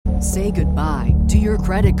Say goodbye to your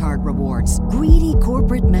credit card rewards. Greedy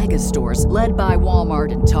corporate mega stores, led by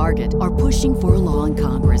Walmart and Target, are pushing for a law in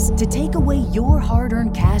Congress to take away your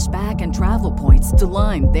hard-earned cash back and travel points to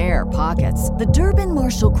line their pockets. The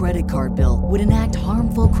Durbin-Marshall credit card bill would enact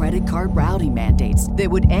harmful credit card routing mandates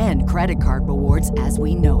that would end credit card rewards as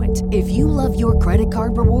we know it. If you love your credit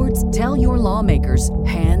card rewards, tell your lawmakers,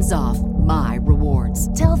 hands off my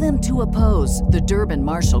rewards. Tell them to oppose the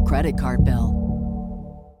Durbin-Marshall credit card bill.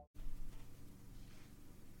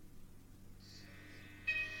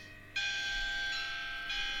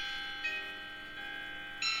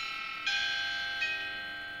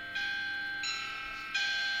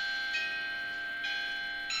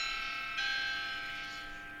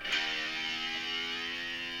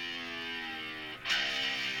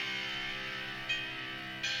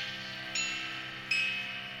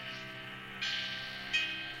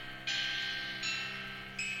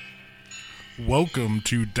 Welcome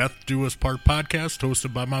to Death Do Us Part podcast,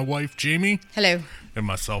 hosted by my wife, Jamie. Hello. And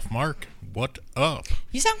myself, Mark. What up?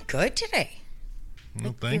 You sound good today.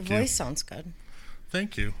 Well, thank you. Your voice sounds good.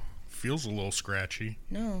 Thank you. Feels a little scratchy.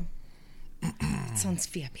 No. It sounds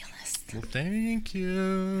fabulous. Well, thank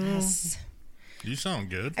you. Yes. You sound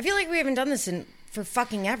good. I feel like we haven't done this for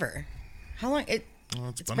fucking ever. How long?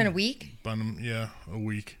 It's been a week? Yeah, a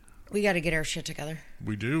week. We got to get our shit together.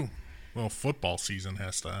 We do. Well, football season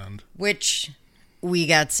has to end. Which, we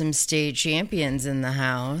got some state champions in the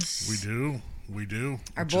house. We do.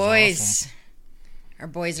 Our boys. Awesome. Our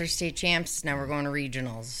boys are state champs. Now we're going to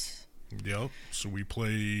regionals. Yep. So we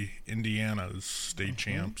play Indiana's state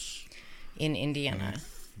champs. In Indiana.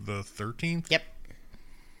 The 13th? Yep.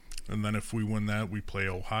 And then if we win that, we play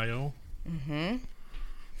Ohio. Mm-hmm.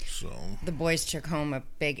 So the boys took home a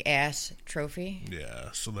big ass trophy. Yeah,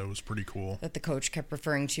 so that was pretty cool. That the coach kept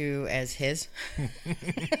referring to as his.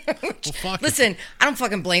 Well, listen, I don't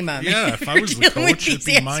fucking blame him. Yeah, if I was the coach, it'd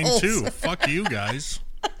be mine too. Fuck you guys.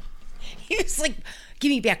 He was like, give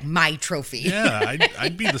me back my trophy. Yeah,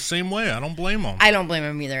 I'd be the same way. I don't blame him. I don't blame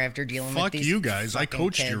him either after dealing with these. Fuck you guys. I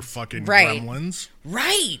coached kids. Your fucking right. gremlins.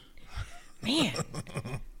 Right. Man.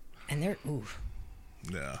 And they're, ooh.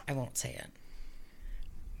 Yeah. I won't say it.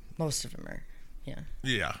 Most of them are, yeah.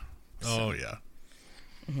 Yeah. Oh, yeah.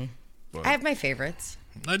 Mm-hmm. I have my favorites.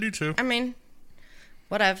 I do, too. I mean,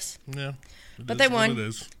 whatevs. Yeah. But they won. It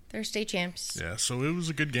is. They're state champs. Yeah, so it was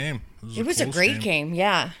a good game. It was a great game,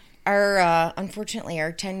 yeah. Our, unfortunately,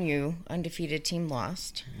 our 10U undefeated team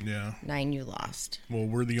lost. Yeah. 9U lost. Well,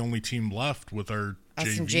 we're the only team left with our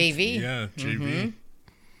Us and JV. Yeah, JV. Mm-hmm.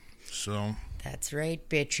 So. That's right,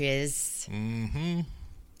 bitches. Mm-hmm.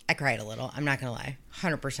 I cried a little. I'm not going to lie.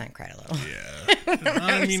 100% cried a little. Yeah.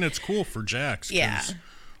 I mean, it's cool for Jacks. Yeah.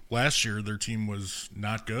 Last year, their team was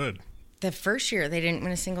not good. The first year, they didn't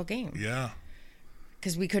win a single game. Yeah.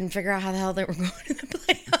 Because we couldn't figure out how the hell they were going to the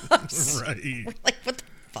playoffs. Right. We're like, what the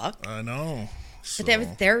fuck? I know. So.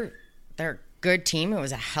 But they're a good team. It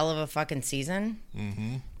was a hell of a fucking season.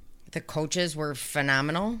 Mm-hmm. The coaches were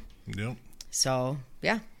phenomenal. Yep. So,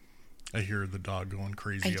 yeah. I hear the dog going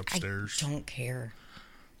crazy upstairs. I don't care.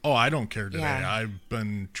 Oh, I don't care today. Yeah. I've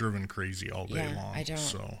been driven crazy all day long. I don't.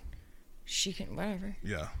 So. She can, whatever.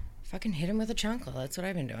 Yeah. Fucking hit him with a chancla. That's what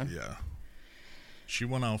I've been doing. Yeah. She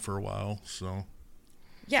went out for a while, so.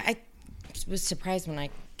 Yeah, I was surprised when I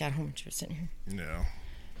got home and she was sitting here. Yeah.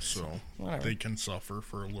 So whatever. They can suffer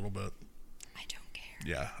for a little bit. I don't care.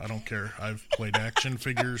 Yeah, I don't care. I've played action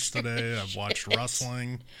figures today. I've watched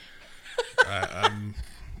wrestling.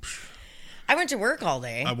 I went to work all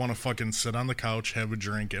day. I want to fucking sit on the couch, have a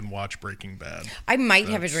drink, and watch Breaking Bad. I might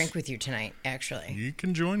have a drink with you tonight, actually. You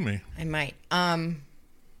can join me. I might.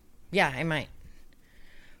 Yeah, I might.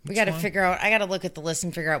 We got to figure out, I got to look at the list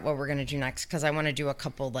and figure out what we're going to do next, because I want to do a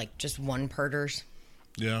couple, like, just one-parters.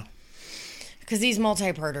 Yeah. Because these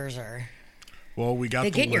multi-parters are... Well, we got the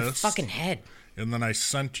list. They get in your fucking head. And then I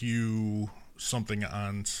sent you something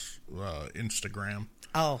on Instagram.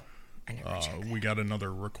 Oh, I never checked that. We got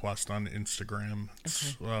another request on Instagram.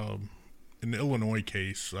 It's an Illinois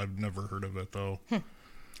case. I've never heard of it, though.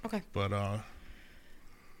 Okay. But I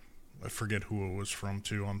forget who it was from,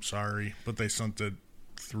 too. I'm sorry. But they sent it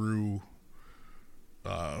through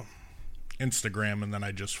Instagram, and then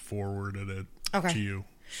I just forwarded it to you.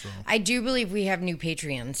 So. I do believe we have new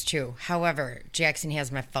Patreons, too. However, Jackson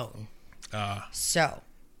has my phone. So,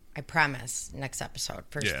 I promise, next episode,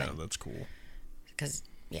 first thing. Yeah, that's cool. Because,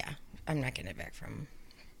 yeah, I'm not getting it back from him.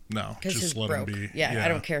 No, just let him be. Yeah, I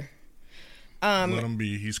don't care. Let him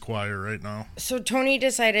be. He's quiet right now. So, Tony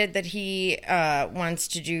decided that he wants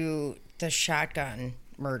to do the shotgun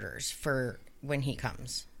murders for when he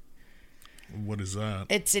comes. What is that?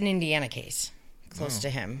 It's an Indiana case. close to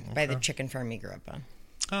him by the chicken farm he grew up on.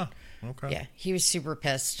 Oh, okay. Yeah, he was super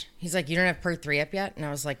pissed. He's like, "You don't have part 3 up yet?" And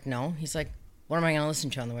I was like, "No." He's like, "What am I going to listen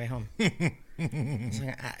to on the way home?" I was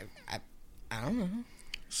like, I don't know.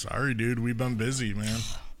 Sorry, dude. We've been busy, man.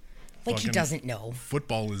 Like, he doesn't know.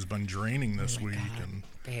 Football has been draining this week, God, and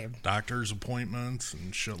babe. doctor's appointments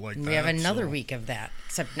and shit like that. We have another week of that,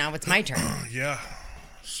 except now it's my turn. Yeah.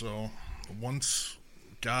 So once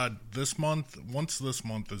this month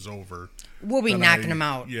is over, we'll be knocking them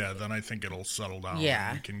out. Yeah, then I think it'll settle down.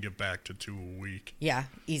 Yeah, we can get back to 2 a week. Yeah,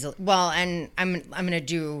 easily. Well, and I'm gonna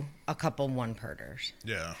do a couple 1-parters.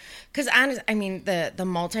 Yeah. Because honestly, I mean the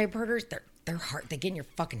multi-parters, they're hard. They get in your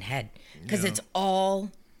fucking head because it's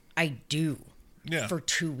all I do. Yeah. For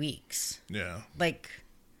 2 weeks. Yeah. Like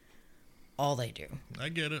all they do. I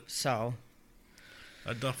get it. So.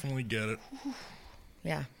 I definitely get it.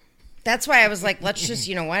 Yeah. That's why I was like, let's just,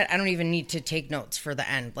 you know what? I don't even need to take notes for the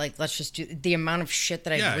end. Like, let's just do the amount of shit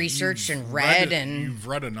that I've researched and read. You've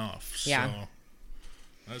read enough. Yeah.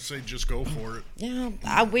 So I'd say just go for it. Yeah.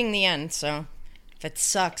 I'll wing the end. So if it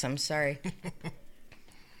sucks, I'm sorry.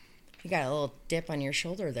 You got a little dip on your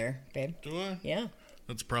shoulder there, babe. Do I? Yeah.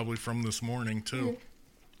 That's probably from this morning, too. Mm-hmm.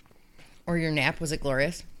 Or your nap. Was it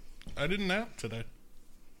glorious? I didn't nap today.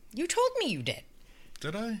 You told me you did.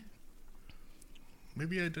 Did I?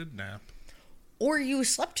 Maybe I did nap. Or you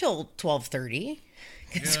slept till 12:30.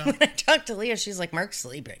 Because Yeah. when I talked to Leah, she's like, Mark's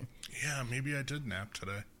sleeping. Yeah, maybe I did nap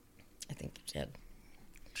today. I think you did.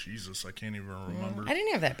 Jesus, I can't even remember. I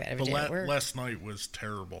didn't have that bad of a day at work. Last night was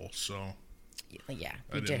terrible, so... Yeah,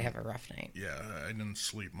 you did have a rough night. Yeah, I didn't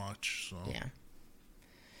sleep much, so... Yeah.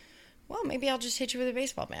 Well, maybe I'll just hit you with a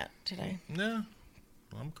baseball bat today. Yeah,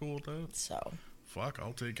 I'm cool with that. So... Fuck,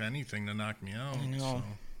 I'll take anything to knock me out. I know. So.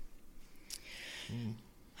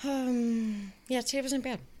 Yeah, today wasn't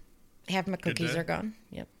bad. Half my cookies are gone.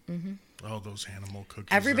 Yep. Mm-hmm. Oh, those animal cookies.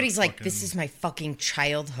 Everybody's like, this is my fucking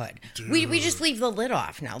childhood. We just leave the lid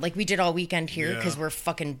off now, like we did all weekend here because we're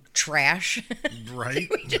fucking trash. Right?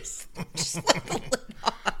 We just let the lid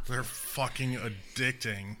off. They're fucking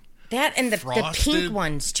addicting. That and the pink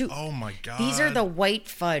ones too. Oh my god! These are the white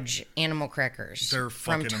fudge animal crackers. They're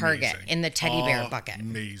fucking from Target amazing. In the teddy bear bucket.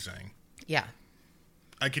 Amazing. Yeah.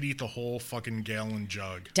 I could eat the whole fucking gallon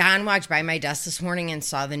jug. Don walked by my desk this morning and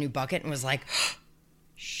saw the new bucket and was like,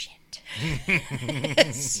 shit.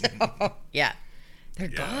 So, yeah. They're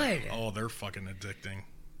good. Oh, they're fucking addicting.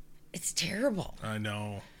 It's terrible. I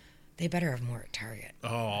know. They better have more at Target.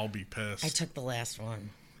 Oh, I'll be pissed. I took the last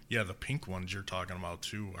one. Yeah, the pink ones you're talking about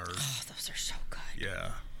too are... Oh, those are so good.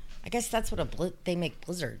 Yeah. I guess that's what they make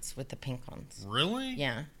blizzards with the pink ones. Really?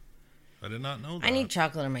 Yeah. I did not know that. I need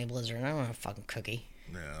chocolate in my blizzard. I don't want a fucking cookie.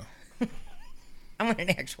 Yeah. I want an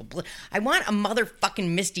actual I want a motherfucking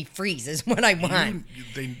Misty Freeze is what I want.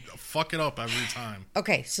 They fuck it up every time.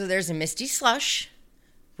 Okay, so there's a Misty Slush,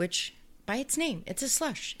 which by its name, it's a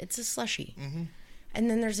slush. It's a slushy. Mm-hmm. And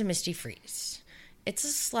then there's a Misty Freeze. It's a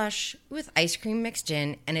slush with ice cream mixed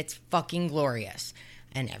in, and it's fucking glorious.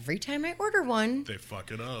 And every time I order one, they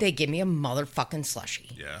fuck it up. They give me a motherfucking slushy.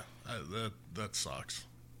 Yeah, that sucks.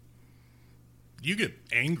 You get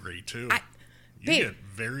angry too. You get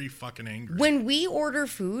very fucking angry. When we order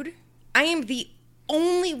food, I am the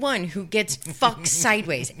only one who gets fucked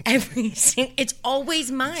sideways. It's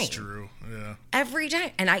always mine. It's true. Yeah. Every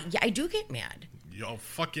time, and I do get mad. Oh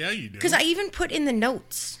fuck yeah, you do. Because I even put in the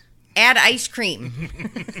notes, add ice cream.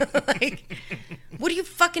 Like, what are you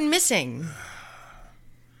fucking missing?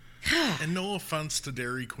 And no offense to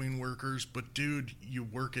Dairy Queen workers, but dude, you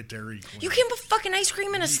work at Dairy Queen. You can't put fucking ice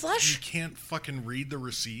cream in a slush? You can't fucking read the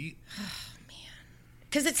receipt?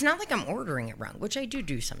 Because it's not like I'm ordering it wrong, which I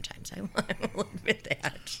do sometimes. I will admit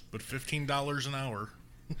that. But $15 an hour.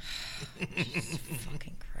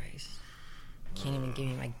 Fucking Christ. Can't even give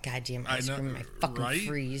me my goddamn ice cream in my fucking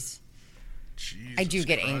freeze. Jesus I do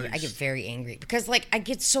get Christ. angry. I get very angry. Because, like, I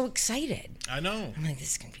get so excited. I know. I'm like,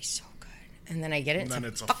 this is going to be so good. And then I get it, and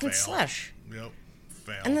it's a fucking fucking slush. Yep.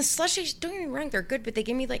 Fail. And the slushies, don't get me wrong, they're good, but they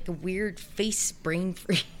give me, like, a weird face brain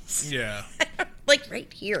freeze. Yeah. Like,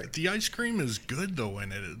 right here. The ice cream is good, though,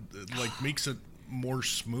 and it like, makes it more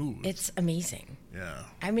smooth. It's amazing. Yeah.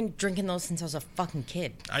 I've been drinking those since I was a fucking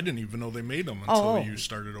kid. I didn't even know they made them until you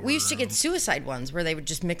started ordering. We used to get suicide ones where they would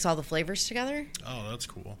just mix all the flavors together. Oh, that's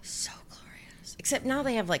cool. So glorious. Except now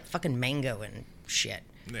they have, like, fucking mango and shit.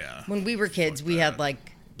 Yeah. When we were kids, we had,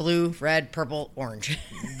 like, blue, red, purple, orange.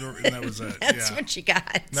 And that was it. That's what you got.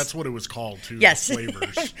 And that's what it was called, too. Yes.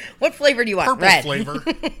 Flavors. What flavor do you want? Purple Red. flavor.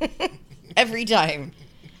 Every time.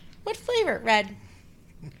 What flavor? Red.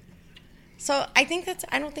 So I think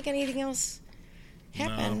I don't think anything else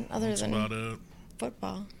happened other than about it.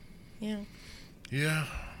 Football. Yeah. Yeah.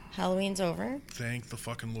 Halloween's over. Thank the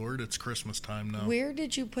fucking Lord. It's Christmas time now. Where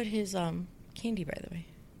did you put his candy, by the way?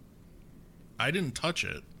 I didn't touch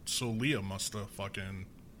it, so Leah must have fucking...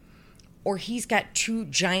 Or he's got 2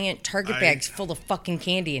 giant Target bags full of fucking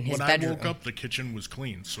candy in his bedroom. When I woke up, the kitchen was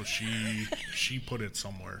clean, so she put it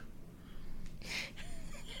somewhere.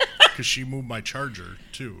 Because she moved my charger,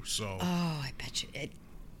 too, so... Oh, I bet you...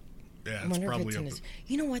 Yeah, it's probably up...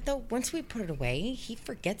 You know what, though? Once we put it away, he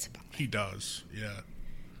forgets about it. He does, yeah.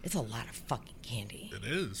 It's a lot of fucking candy. It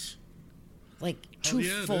is. Like 2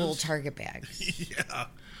 full Target bags. Yeah.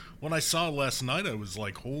 When I saw it last night, I was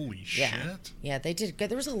like, holy shit. Yeah, they did good.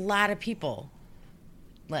 There was a lot of people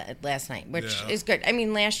last night, which is good. I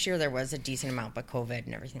mean, last year there was a decent amount, but COVID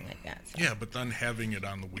and everything like that. So. Yeah, but then having it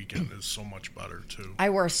on the weekend is so much better, too.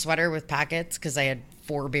 I wore a sweater with pockets because I had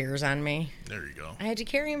 4 beers on me. There you go. I had to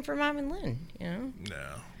carry them for Mom and Lynn, you know?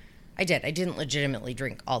 Yeah. I did. I didn't legitimately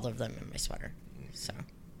drink all of them in my sweater. So,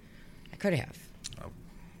 I could have. Oh,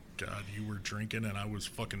 God, you were drinking and I was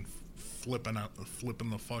fucking flipping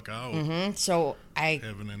the fuck out. Mm-hmm. So,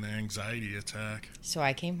 having an anxiety attack. So,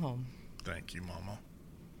 I came home. Thank you, Mama.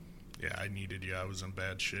 Yeah, I needed you. I was in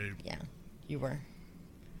bad shape. Yeah, you were.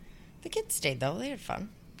 The kids stayed, though. They had fun.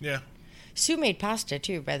 Yeah. Sue made pasta,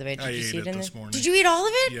 too, by the way. Did you see it in this morning. Did you eat all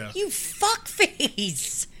of it? Yeah. You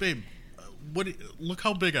fuckface. Babe, look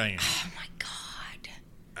how big I am. Oh, my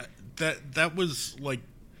God. That was, like,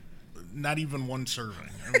 not even 1 serving.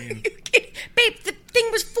 I mean... Babe, the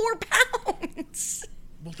thing was 4 pounds.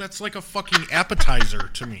 Well, that's like a fucking appetizer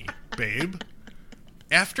to me, babe.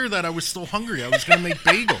 After that, I was still hungry. I was going to make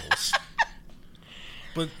bagels.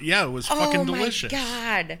 But, yeah, it was fucking delicious. Oh,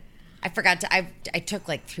 my God. I forgot to... I took,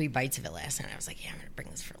 like, 3 bites of it last night. I was like, yeah, I'm going to bring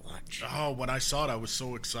this for lunch. Oh, when I saw it, I was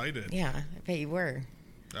so excited. Yeah, I bet you were.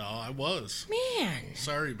 Oh, I was. Man.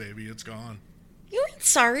 Sorry, baby. It's gone. You ain't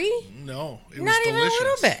sorry. No, it was delicious. Not even a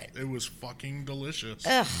little bit. It was fucking delicious.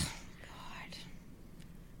 Ugh. God.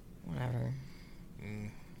 Whatever.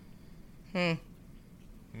 Damn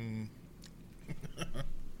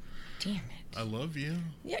it. I love you.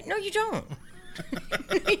 Yeah, no, you don't.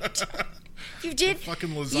 You did. The fucking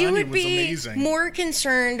lasagna you would was be amazing. More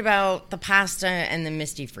concerned about the pasta and the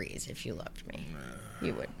Misty Freeze if you loved me.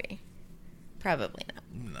 You would be. Probably not.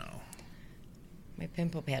 No. My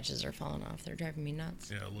pimple patches are falling off. They're driving me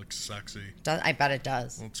nuts. Yeah, it looks sexy. I bet it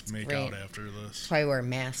does. Let's make out after this. That's why I wear a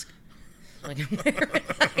mask. Like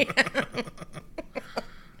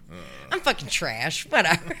I'm fucking trash.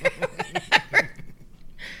 Whatever.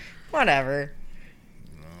 Whatever.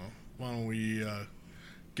 No. Why don't we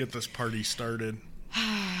get this party started?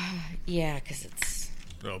 Yeah, because it's...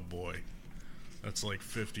 Oh, boy. That's like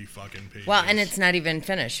 50 fucking pages. Well, and it's not even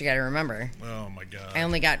finished. You got to remember. Oh, my God. I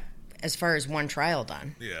only got as far as 1 trial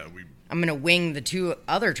done. Yeah, I'm going to wing the 2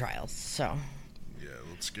 other trials, so... Yeah,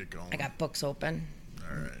 let's get going. I got books open.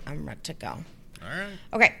 All right. I'm ready to go. All right.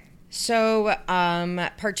 Okay, so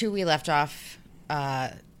part 2 we left off,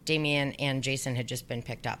 Damien and Jason had just been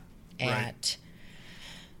picked up at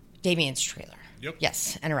Damien's trailer. Yep.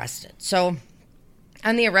 Yes, and arrested. So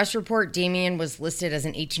on the arrest report, Damien was listed as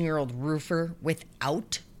an 18-year-old roofer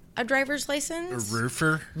without a driver's license. A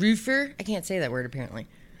roofer? Roofer. I can't say that word, apparently.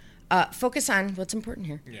 Focus on what's important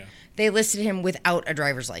here. Yeah. They listed him without a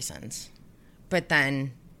driver's license, but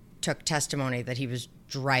then took testimony that he was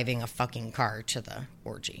driving a fucking car to the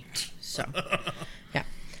orgy. So, yeah.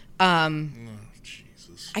 Oh,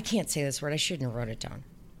 Jesus. I can't say this word. I shouldn't have wrote it down.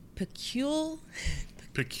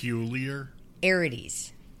 Peculiar?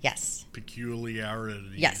 Arities. Yes.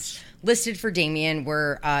 Peculiarities. Yes. Listed for Damien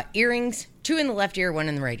were earrings, 2 in the left ear, 1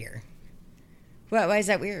 in the right ear. Why is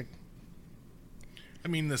that weird? I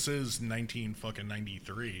mean, this is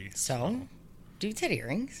 1993. So? Dudes had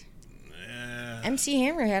earrings. MC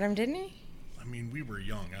Hammer had them, didn't he? I mean, we were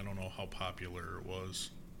young. I don't know how popular it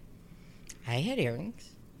was. I had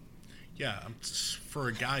earrings. Yeah, for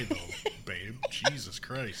a guy, though, babe. Jesus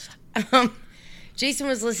Christ. Jason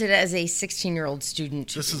was listed as a 16-year-old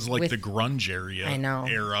student. This is like the grunge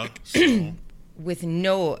era. So. With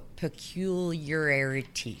no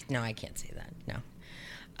peculiarity. No, I can't say that.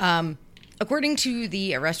 No. According to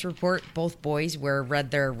the arrest report, both boys were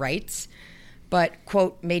read their rights, but,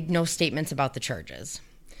 quote, made no statements about the charges.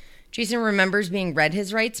 Jason remembers being read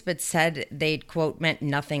his rights, but said they'd, quote, meant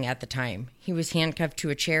nothing at the time. He was handcuffed to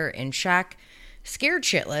a chair in shock, scared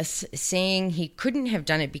shitless, saying he couldn't have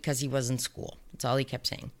done it because he was in school. That's all he kept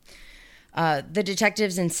saying. The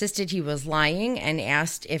detectives insisted he was lying and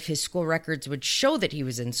asked if his school records would show that he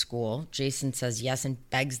was in school. Jason says yes and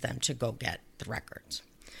begs them to go get the records.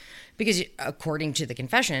 Because according to the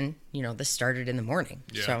confession, this started in the morning.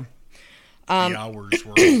 Yeah. So The hours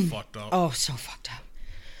were all fucked up. Oh, so fucked up.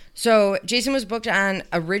 So Jason was booked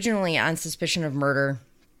originally on suspicion of murder,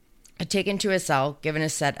 taken to a cell, given a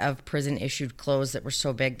set of prison-issued clothes that were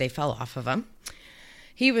so big they fell off of him.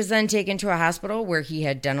 He was then taken to a hospital where he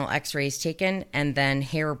had dental x-rays taken, and then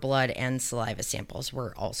hair, blood, and saliva samples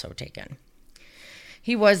were also taken.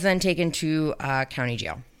 He was then taken to county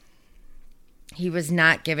jail. He was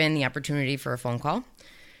not given the opportunity for a phone call.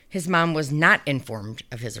 His mom was not informed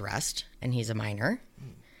of his arrest, and he's a minor.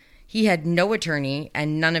 He had no attorney,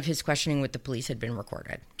 and none of his questioning with the police had been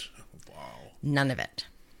recorded. Wow. None of it.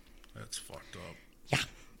 That's fucked up.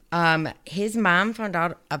 Yeah. His mom found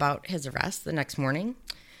out about his arrest the next morning.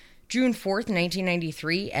 June 4th,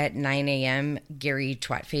 1993, at 9 a.m., Gary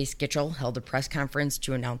Twatface Gitchell held a press conference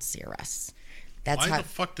to announce the arrests. Why the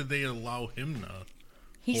fuck did they allow him to...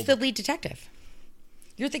 He's the lead detective.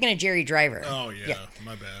 You're thinking of Jerry Driver. Oh, yeah.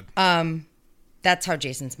 My bad. That's how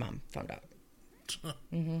Jason's mom found out.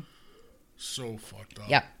 Mm-hmm. So fucked up.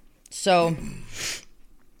 Yep. So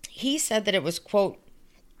he said that it was, quote,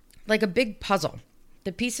 like a big puzzle.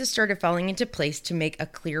 The pieces started falling into place to make a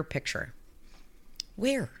clear picture.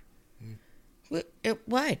 Where?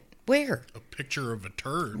 What? Where? A picture of a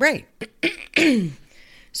turd. Right.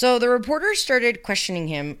 So the reporter started questioning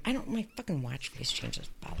him. My fucking watch face changes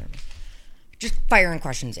bother me. Just firing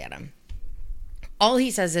questions at him. All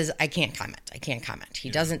he says is, I can't comment. He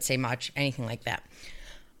doesn't say much, anything like that.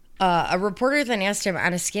 A reporter then asked him,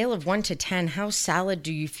 on a scale of 1 to 10, how solid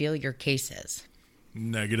do you feel your case is?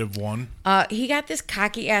 -1. He got this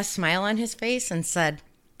cocky-ass smile on his face and said,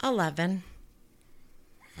 11.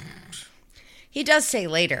 He does say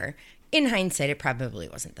later, in hindsight, it probably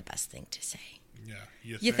wasn't the best thing to say.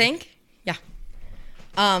 Yeah. You think? Yeah.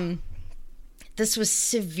 This was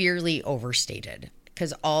severely overstated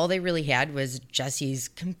because all they really had was Jesse's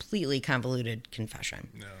completely convoluted confession.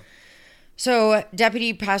 No. So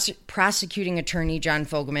Deputy Prosecuting Attorney John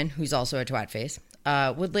Fogelman, who's also a twatface,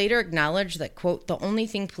 would later acknowledge that, quote, the only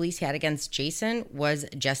thing police had against Jason was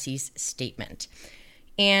Jesse's statement.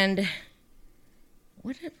 And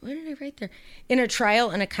what did I write there? In a trial,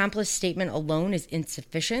 an accomplice statement alone is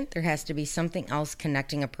insufficient. There has to be something else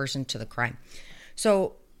connecting a person to the crime.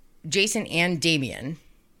 So Jason and Damien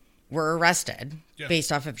were arrested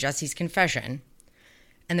based off of Jesse's confession.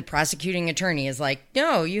 And the prosecuting attorney is like,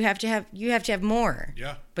 no, you have to have more.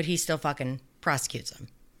 Yeah. But he still fucking prosecutes him.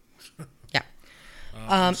 Yeah.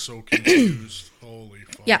 I'm so confused. Holy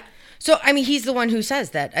fuck. Yeah. So, he's the one who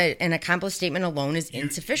says that an accomplice statement alone is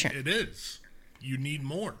insufficient. It is. You need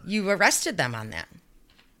more. You arrested them on that.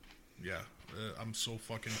 Yeah. I'm so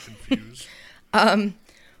fucking confused.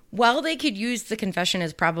 While they could use the confession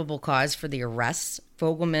as probable cause for the arrests,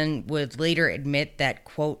 Fogelman would later admit that,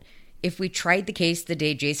 quote, if we tried the case the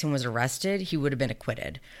day Jason was arrested, he would have been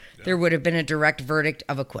acquitted. Yeah. There would have been a direct verdict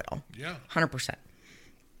of acquittal. Yeah. 100%.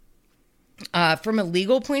 From a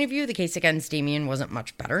legal point of view, the case against Damien wasn't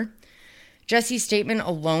much better. Jesse's statement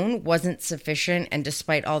alone wasn't sufficient, and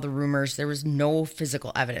despite all the rumors, there was no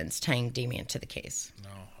physical evidence tying Damien to the case. No.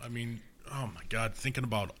 Oh my God, thinking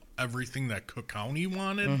about everything that Cook County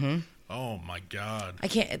wanted. Oh my God. I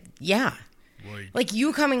can't. Yeah. Like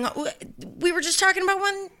you coming up. We were just talking about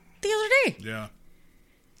one the other day. Yeah.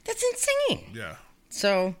 That's insane. Yeah.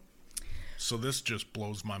 So this just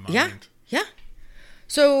blows my mind. Yeah.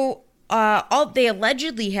 So they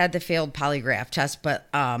allegedly had the failed polygraph test, but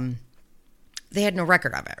they had no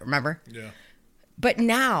record of it. Remember? Yeah. But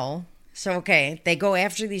now, they go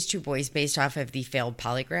after these two boys based off of the failed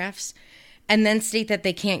polygraphs, and then state that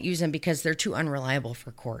they can't use them because they're too unreliable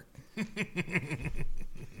for court.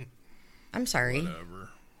 I'm sorry.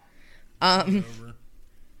 Whatever.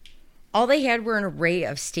 All they had were an array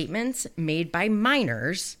of statements made by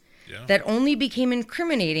minors that only became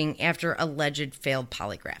incriminating after alleged failed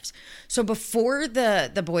polygraphs. So before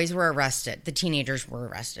the boys were arrested, the teenagers were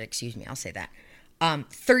arrested, I'll say that.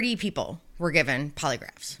 30 people were given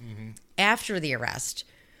polygraphs. Mm-hmm. After the arrest,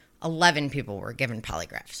 11 people were given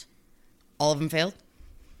polygraphs. All of them failed?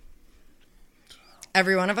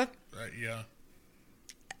 Every one of them? Yeah.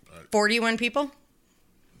 41 people?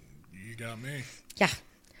 You got me. Yeah.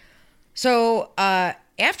 So,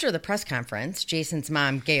 after the press conference, Jason's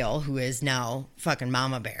mom, Gail, who is now fucking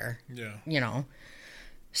Mama Bear,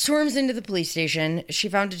 storms into the police station. She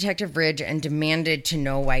found Detective Ridge and demanded to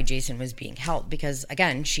know why Jason was being held because,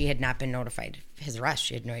 again, she had not been notified of his arrest.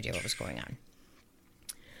 She had no idea what was going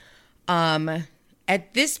on.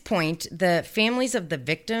 At this point, the families of the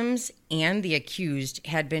victims and the accused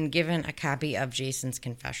had been given a copy of Jason's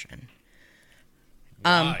confession.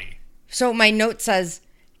 Why? So my note says,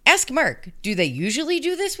 ask Mark, do they usually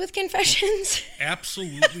do this with confessions?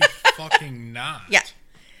 Absolutely fucking not. Yeah.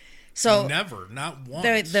 So never, not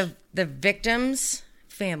once. The victims'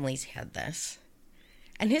 families had this.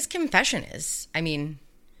 And his confession is, I mean,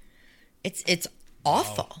 it's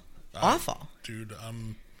awful. Awful. Dude,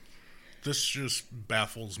 this just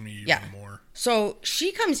baffles me even more. So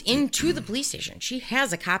she comes into the police station. She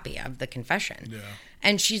has a copy of the confession. Yeah.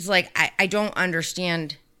 And she's like, I don't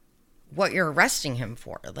understand what you're arresting him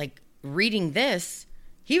for. Like, reading this,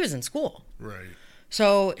 he was in school. Right.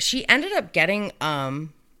 So she ended up getting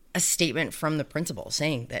a statement from the principal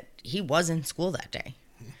saying that he was in school that day.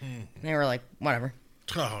 And they were like, whatever.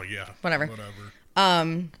 Oh, yeah. Whatever.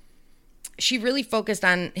 She really focused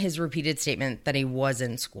on his repeated statement that he was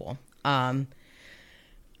in school.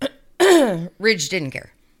 Ridge didn't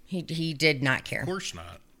care. He did not care. Of course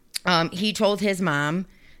not. He told his mom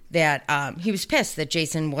that he was pissed that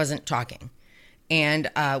Jason wasn't talking, and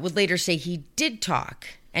would later say he did talk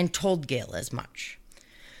and told Gail as much.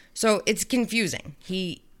 So it's confusing.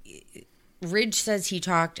 Ridge says he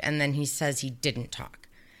talked, and then he says he didn't talk.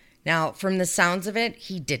 Now, from the sounds of it,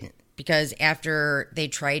 he didn't, because after they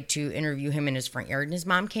tried to interview him in his front yard and his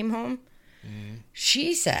mom came home,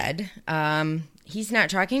 she said he's not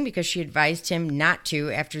talking because she advised him not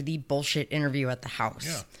to after the bullshit interview at the house.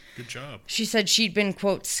 Yeah, good job. She said she'd been,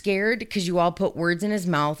 quote, scared because you all put words in his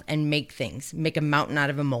mouth and make a mountain out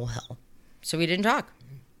of a molehill. So he didn't talk.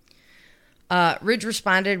 Ridge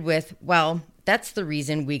responded with, well, that's the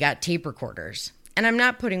reason we got tape recorders. And I'm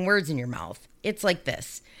not putting words in your mouth. It's like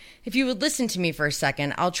this. If you would listen to me for a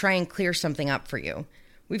second, I'll try and clear something up for you.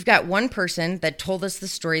 We've got one person that told us the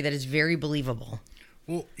story that is very believable.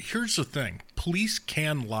 Well, here's the thing. Police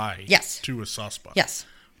can lie to a suspect. Yes.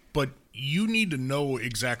 But you need to know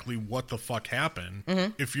exactly what the fuck happened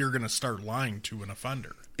if you're going to start lying to an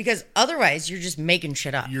offender. Because otherwise, you're just making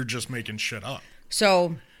shit up. You're just making shit up.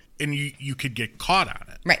 So... And you could get caught on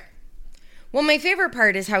it. Right. Well, my favorite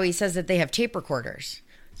part is how he says that they have tape recorders.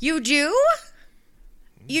 You do?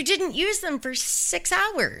 You didn't use them for 6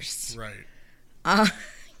 hours. Right.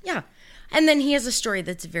 Yeah. And then he has a story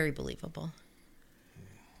that's very believable.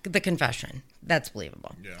 The confession. That's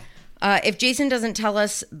believable. Yeah. If Jason doesn't tell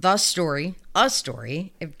us a story,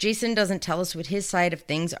 if Jason doesn't tell us what his side of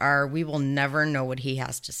things are, we will never know what he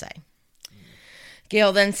has to say.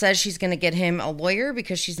 Gail then says she's going to get him a lawyer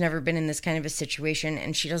because she's never been in this kind of a situation,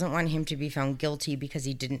 and she doesn't want him to be found guilty because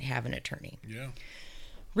he didn't have an attorney. Yeah.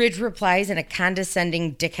 Ridge replies in a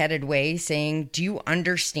condescending, dickheaded way, saying, do you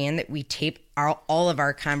understand that we tape all of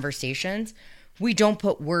our conversations? We don't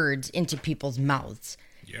put words into people's mouths.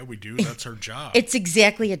 Yeah, we do. That's our job. It's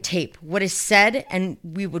exactly a tape. What is said, and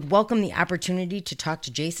we would welcome the opportunity to talk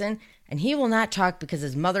to Jason, and he will not talk because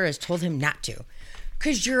his mother has told him not to.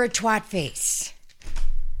 Because you're a twat face.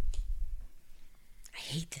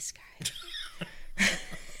 I hate this guy.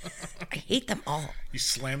 I hate them all. You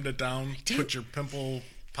slammed it down, put your pimple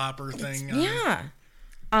popper thing on. Yeah.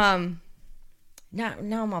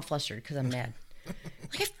 Now I'm all flustered because I'm mad.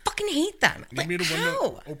 Like, I fucking hate them. You need a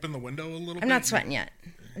window? Open the window a little bit? I'm not sweating yet.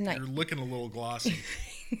 You're looking a little glossy.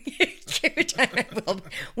 Every time I will.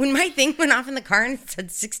 When my thing went off in the car and it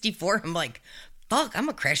said 64, I'm like, fuck, I'm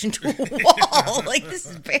going to crash into a wall. Like, this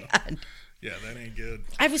is bad. Yeah, that ain't good.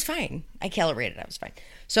 I was fine. I calibrated. I was fine.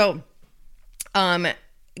 So,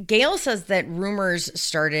 Gail says that rumors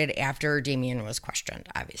started after Damien was questioned,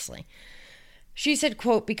 obviously. She said,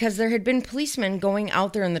 quote, because there had been policemen going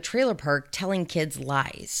out there in the trailer park telling kids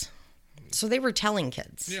lies. So they were telling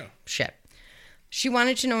kids shit. She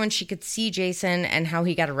wanted to know when she could see Jason and how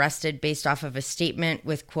he got arrested based off of a statement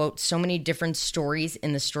with, quote, so many different stories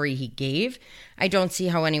in the story he gave. I don't see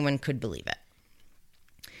how anyone could believe it.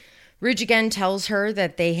 Ridge again tells her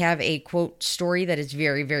that they have a, quote, story that is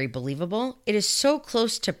very, very believable. It is so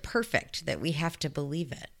close to perfect that we have to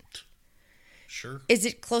believe it. Sure. Is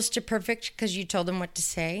it close to perfect because you told him what to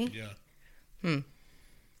say? Yeah.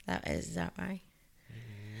 Is that why?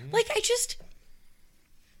 Mm-hmm. Like,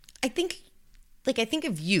 I think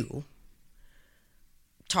of you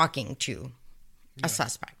talking to a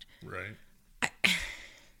suspect. Right.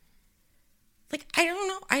 I don't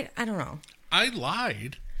know. I don't know. I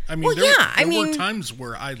lied. I mean, there were times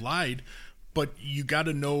where I lied, but you got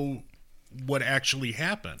to know what actually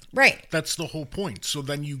happened. Right. That's the whole point. So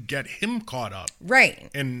then you get him caught up. Right.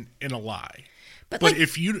 In a lie. But like,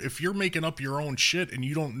 if you're making up your own shit and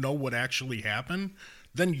you don't know what actually happened,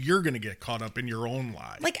 then you're going to get caught up in your own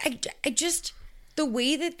lie. Like, I just, the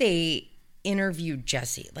way that they interviewed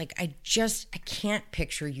Jesse, like, I can't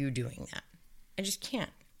picture you doing that. I just can't.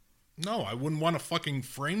 No, I wouldn't want to fucking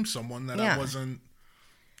frame someone that I wasn't,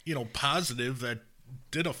 positive that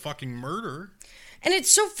did a fucking murder. And it's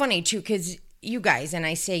so funny, too, because you guys, and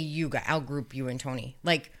I say you guys, I'll group you and Tony.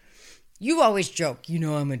 Like, you always joke,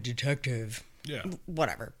 I'm a detective. Yeah.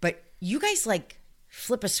 Whatever. But you guys, like,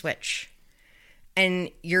 flip a switch.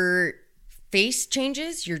 And your face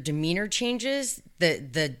changes, your demeanor changes,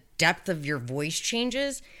 the depth of your voice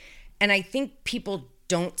changes. And I think people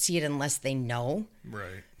don't see it unless they know.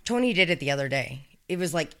 Right. Tony did it the other day. It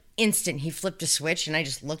was like instant. He flipped a switch, and I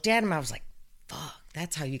just looked at him. I was like, fuck,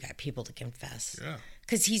 that's how you got people to confess. Yeah.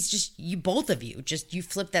 Because he's just, both of you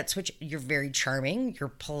flip that switch. You're very charming. You're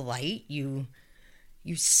polite. You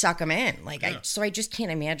suck them in. Like, yeah. So I just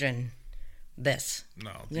can't imagine this.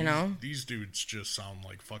 No. These dudes just sound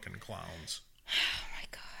like fucking clowns. Oh, my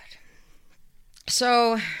God.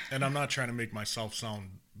 So. And I'm not trying to make myself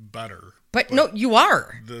sound better. But no, you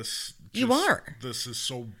are. You are. This is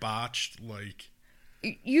so botched, like.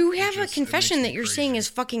 You have a confession that you're saying is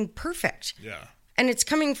fucking perfect. Yeah. And it's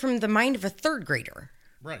coming from the mind of a third grader.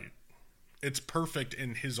 Right. It's perfect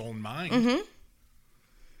in his own mind. Mm-hmm.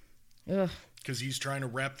 Because he's trying to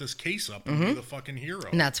wrap this case up and be the fucking hero.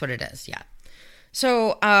 And that's what it is, yeah.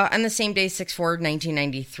 So, on the same day,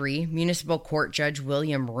 6/4/1993, Municipal Court Judge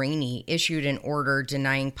William Rainey issued an order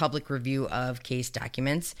denying public review of case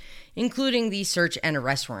documents, including the search and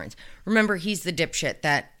arrest warrants. Remember, he's the dipshit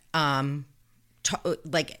that,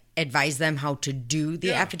 advised them how to do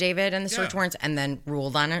the affidavit and the search warrants and then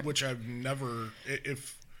ruled on it. Which I've never...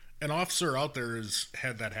 If an officer out there has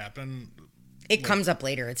had that happen... It comes up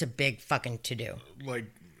later. It's a big fucking to-do. Like...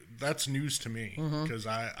 That's news to me because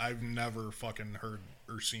I've never fucking heard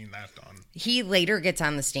or seen that done. He later gets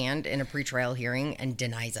on the stand in a pretrial hearing and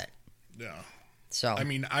denies it. Yeah. So I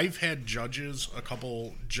mean, I've had a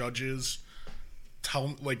couple judges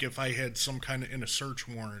tell, like, if I had some kind of in a search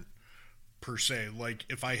warrant per se, like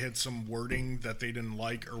if I had some wording that they didn't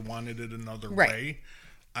like or wanted it another way,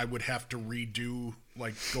 I would have to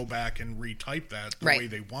go back and retype that the way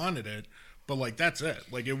they wanted it. But, like, that's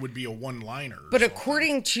it. Like, it would be a one-liner. But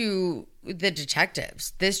according to the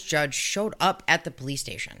detectives, this judge showed up at the police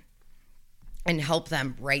station and helped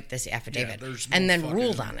them write this affidavit and then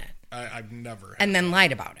ruled on it. I've never had and then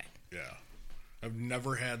lied about it. Yeah. I've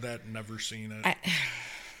never had that, never seen it.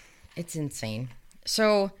 It's insane.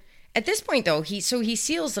 So, at this point, though, he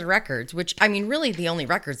seals the records, which, I mean, really the only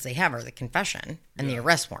records they have are the confession and the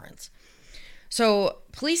arrest warrants. So,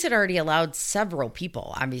 police had already allowed several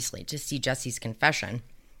people, obviously, to see Jesse's confession.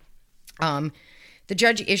 The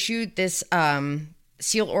judge issued this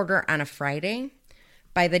seal order on a Friday.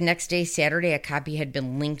 By the next day, Saturday, a copy had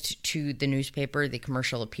been linked to the newspaper, the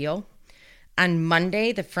Commercial Appeal. On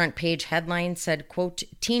Monday, the front page headline said, quote,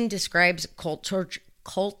 "Teen describes cult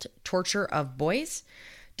torture of boys.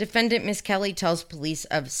 Defendant Miss Kelly tells police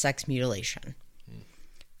of sex mutilation."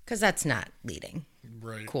 Because that's not leading.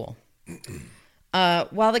 Right. Cool.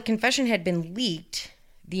 While the confession had been leaked,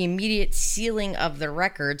 the immediate sealing of the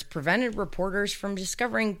records prevented reporters from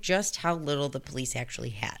discovering just how little the police actually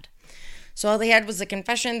had. So all they had was the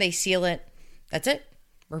confession, they seal it, that's it.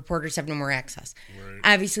 Reporters have no more access. Right.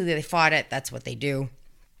 Obviously, they fought it, that's what they do.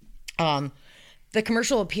 The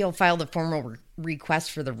Commercial Appeal filed a formal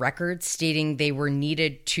request for the records, stating they were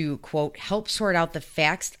needed to, quote, "help sort out the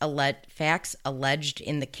facts alleged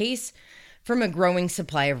in the case from a growing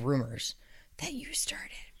supply of rumors." That you started.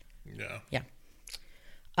 Yeah.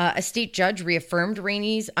 A state judge reaffirmed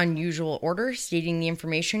Rainey's unusual order, stating the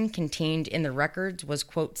information contained in the records was,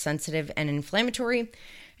 quote, "sensitive and inflammatory,"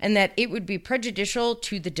 and that it would be prejudicial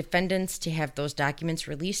to the defendants to have those documents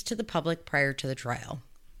released to the public prior to the trial.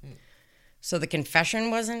 So the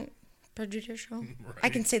confession wasn't prejudicial? Right. I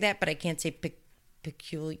can say that, but I can't say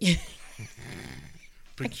peculiar.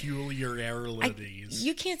 Peculiarities.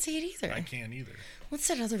 You can't say it either. I can't either. What's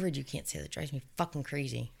that other word you can't say that drives me fucking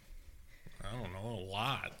crazy? I don't know, a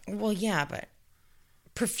lot. Well, yeah, but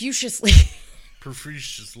profusely.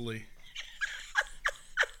 Profusely.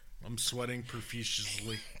 I'm sweating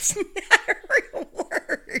profusely. It's not a real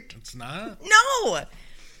word. It's not? No.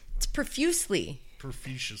 It's profusely.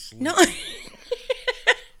 Profusely. No.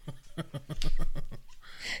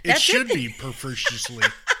 It should be profusely.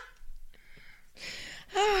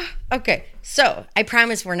 Okay, so I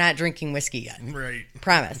promise we're not drinking whiskey yet. Right.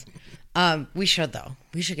 Promise. We should though.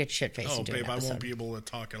 We should get shit faced. Oh, babe, I won't be able to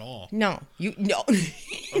talk at all. No.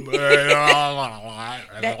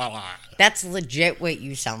 That's legit what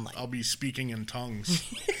you sound like. I'll be speaking in tongues.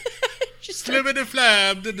 Slibbity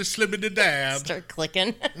flab, did the slibbity dab. Start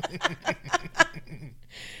clicking.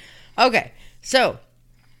 Okay, so.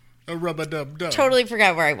 A rub-a-dub-dub. Totally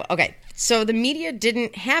forgot where I was. Okay, so the media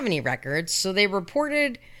didn't have any records, so they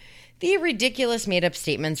reported The ridiculous made-up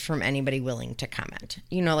statements from anybody willing to comment.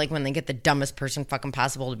 You know, like when they get the dumbest person fucking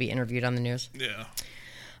possible to be interviewed on the news.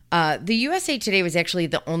 Yeah. The USA Today was actually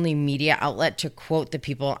the only media outlet to quote the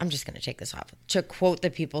people. I'm just going to take this off. To quote the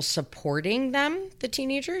people supporting them, the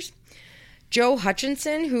teenagers. Joe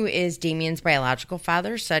Hutchinson, who is Damien's biological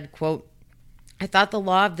father, said, quote, "I thought the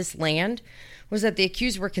law of this land was that the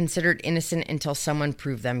accused were considered innocent until someone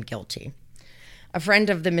proved them guilty." A friend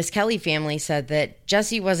of the Miss Kelly family said that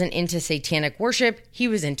Jesse wasn't into satanic worship, he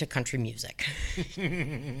was into country music.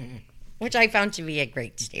 Which I found to be a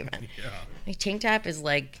great statement. Yeah. My tank top is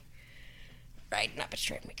like riding up, it's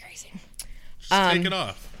driving me crazy. Just take it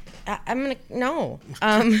off. I'm going to, no.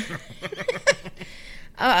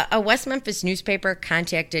 A West Memphis newspaper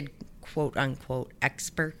contacted quote unquote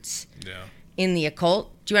experts in the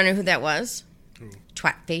occult. Do you want to know who that was? Who?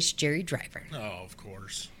 Twat-faced Jerry Driver. Oh, of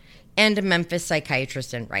course. And a Memphis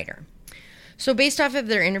psychiatrist and writer. So based off of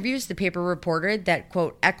their interviews, the paper reported that,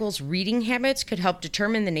 quote, Eccles' reading habits could help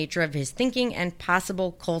determine the nature of his thinking and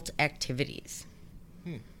possible cult activities.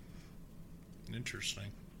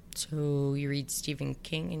 Interesting. So you read Stephen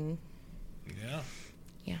King and...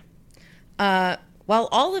 Yeah. While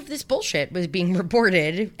all of this bullshit was being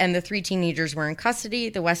reported and the 3 teenagers were in custody,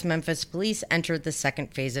 the West Memphis police entered the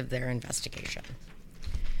second phase of their investigation.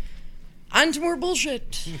 On to more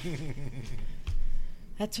bullshit.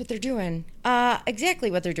 That's what they're doing. Exactly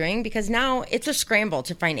what they're doing, because now it's a scramble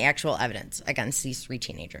to find actual evidence against these 3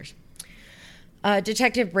 teenagers.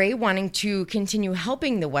 Detective Bray, wanting to continue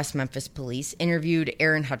helping the West Memphis police, interviewed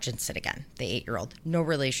Aaron Hutchinson again, the 8-year-old. No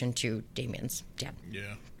relation to Damien's dad.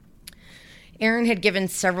 Yeah. Aaron had given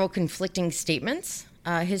several conflicting statements.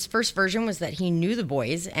 His first version was that he knew the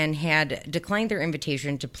boys and had declined their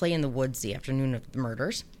invitation to play in the woods the afternoon of the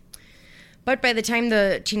murders. But by the time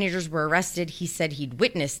the teenagers were arrested, he said he'd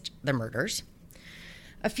witnessed the murders.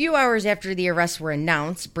 A few hours after the arrests were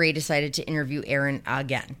announced, Bray decided to interview Aaron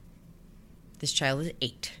again. This child is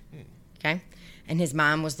 8, okay? And his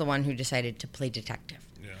mom was the one who decided to play detective.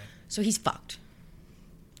 Yeah. So he's fucked.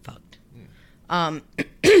 Fucked.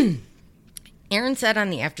 Aaron said on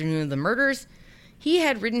the afternoon of the murders, he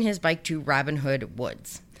had ridden his bike to Robin Hood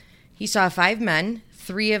Woods. He saw 5 men,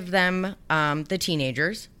 3 of them the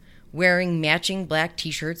teenagers, wearing matching black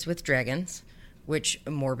T-shirts with dragons, which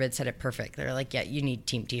Morbid said it perfect. They're like, yeah, you need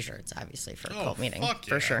team T-shirts, obviously, for a cult meeting.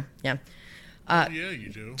 For sure, yeah. Yeah, you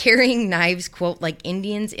do. Carrying knives, quote, like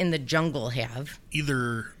Indians in the jungle have.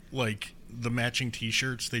 Either, like, the matching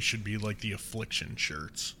T-shirts, they should be like the Affliction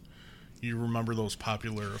shirts. You remember those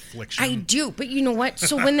popular Affliction? I do, but you know what?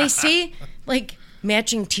 So when they say, like,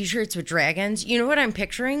 matching T-shirts with dragons, you know what I'm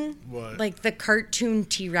picturing? What? Like the cartoon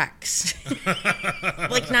T-Rex.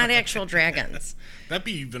 Like, not actual dragons. That'd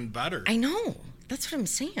be even better. I know. That's what I'm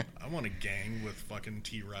saying. I want a gang with fucking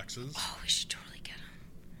T-Rexes. Oh, we should totally get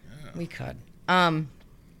them. Yeah. We could.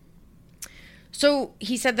 So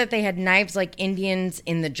he said that they had knives like Indians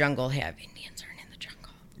in the jungle have. Indians aren't in the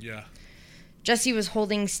jungle. Yeah. Jesse was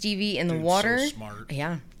holding Stevie in the Dude's water. so smart.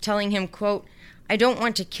 Yeah. Telling him, quote, I don't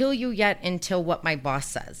want to kill you yet until what my boss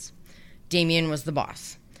says. Damien was the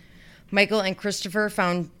boss. Michael and Christopher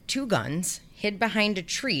found 2 guns, hid behind a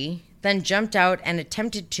tree, then jumped out and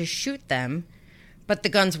attempted to shoot them, but the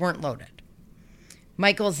guns weren't loaded.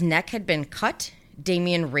 Michael's neck had been cut.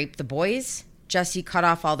 Damien raped the boys. Jesse cut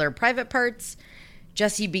off all their private parts.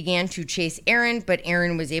 Jesse began to chase Aaron, but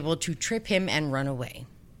Aaron was able to trip him and run away.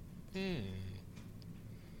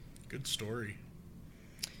 Good story.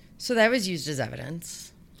 So that was used as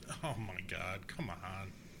evidence. Oh my God, come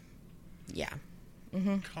on. Yeah.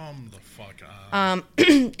 Come the fuck on.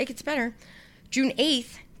 It gets better. June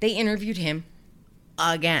 8th, they interviewed him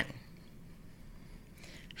again.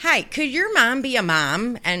 Hi, could your mom be a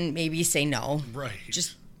mom? And maybe say no. Right.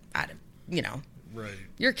 Just out of, you know. Right.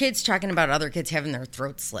 Your kid's talking about other kids having their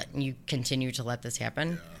throats slit, and you continue to let this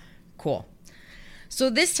happen? Yeah. Cool. So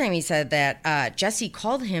this time he said that Jesse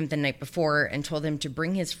called him the night before and told him to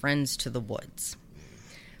bring his friends to the woods.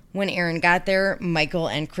 When Aaron got there, Michael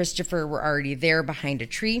and Christopher were already there behind a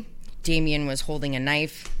tree. Damien was holding a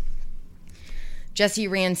knife. Jesse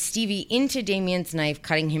ran Stevie into Damien's knife,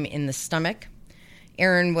 cutting him in the stomach.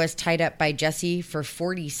 Aaron was tied up by Jesse for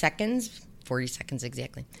 40 seconds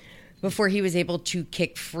exactly, before he was able to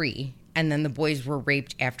kick free, and then the boys were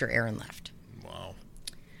raped after Aaron left. Wow.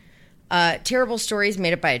 Terrible stories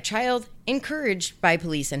made up by a child, encouraged by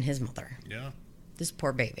police and his mother. Yeah. This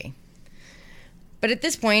poor baby. But at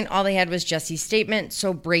this point, all they had was Jesse's statement,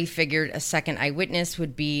 so Bray figured a second eyewitness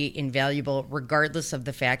would be invaluable, regardless of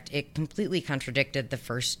the fact it completely contradicted the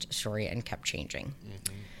first story and kept changing.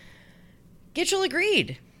 Gitchell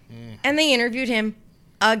agreed, and they interviewed him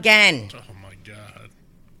again. Oh, my God.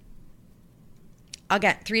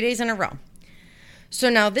 Again, 3 days in a row. So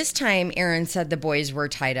now this time, Aaron said the boys were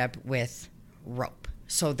tied up with rope.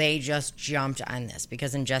 So they just jumped on this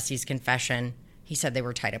because in Jesse's confession, he said they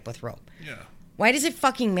were tied up with rope. Yeah. Why does it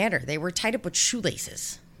fucking matter? They were tied up with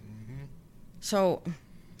shoelaces. Mm-hmm. So,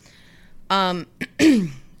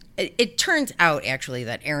 it turns out actually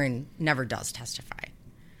that Aaron never does testify.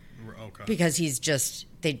 Okay. Because he's just,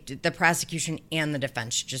 the prosecution and the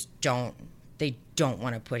defense just don't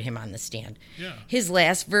want to put him on the stand. Yeah. His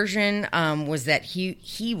last version was that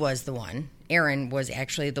he was the one, Aaron was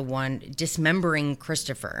actually the one dismembering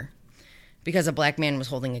Christopher because a black man was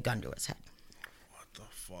holding a gun to his head. What the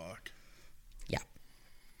fuck? Yeah.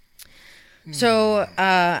 So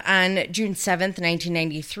on June 7th,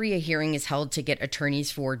 1993, a hearing is held to get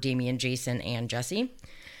attorneys for Damien, Jason, and Jesse.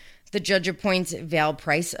 The judge appoints Val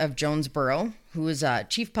Price of Jonesboro, who is a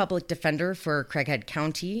chief public defender for Craighead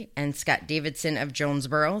County, and Scott Davidson of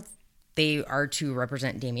Jonesboro. They are to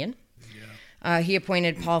represent Damien. Yeah. He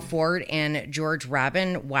appointed Paul Ford and George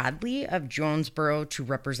Robin Wadley of Jonesboro to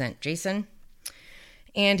represent Jason.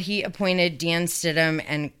 And he appointed Dan Stidham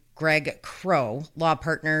and Greg Crow, law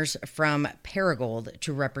partners from Paragould,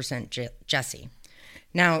 to represent Jesse.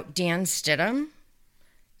 Now, Dan Stidham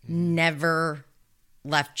never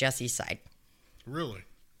left Jesse's side. Really?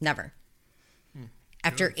 Never.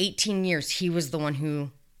 After 18 years, he was the one who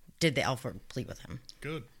did the Alford plea with him.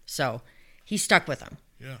 Good. So he stuck with him.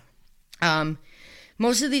 Yeah.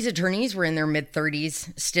 Most of these attorneys were in their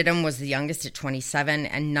mid-30s. Stidham was the youngest at 27,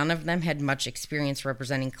 and none of them had much experience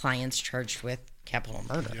representing clients charged with capital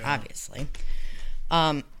murder, obviously.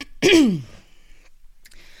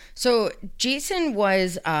 So Jason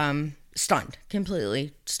was stunned,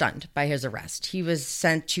 completely stunned by his arrest. He was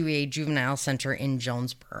sent to a juvenile center in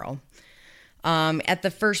Jonesboro. At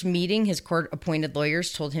the first meeting, his court-appointed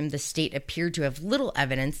lawyers told him the state appeared to have little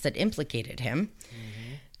evidence that implicated him.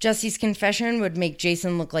 Mm-hmm. Jesse's confession would make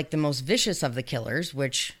Jason look like the most vicious of the killers,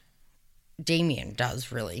 which Damien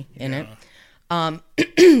does, really, in it.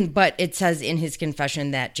 But it says in his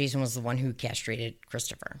confession that Jason was the one who castrated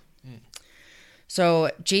Christopher. So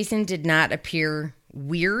Jason did not appear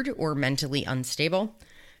weird or mentally unstable.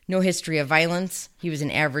 No history of violence. He was an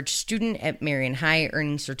average student at Marion High,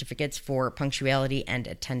 earning certificates for punctuality and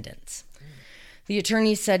attendance. The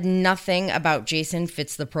attorney said nothing about Jason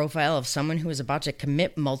fits the profile of someone who is about to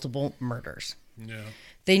commit multiple murders. Yeah.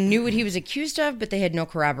 They knew what he was accused of, but they had no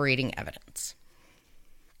corroborating evidence.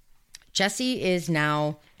 Jesse is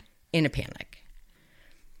now in a panic.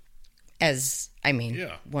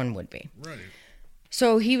 One would be. Right.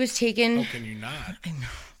 So he was taken... How can you not? I know.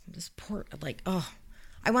 This poor...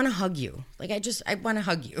 I want to hug you. I want to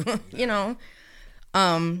hug you, you know?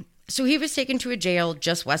 So he was taken to a jail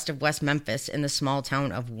just west of West Memphis in the small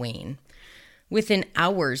town of Wayne. Within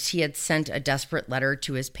hours, he had sent a desperate letter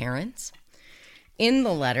to his parents. In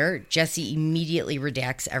the letter, Jesse immediately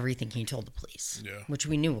redacts everything he told the police, which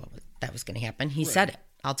we knew that was going to happen. He said it.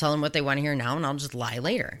 I'll tell them what they want to hear now, and I'll just lie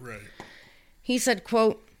later. Right. He said,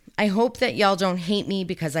 quote, "I hope that y'all don't hate me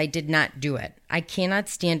because I did not do it. I cannot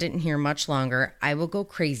stand it in here much longer. I will go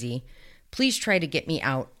crazy. Please try to get me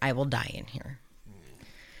out. I will die in here."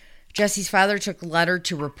 Jesse's father took the letter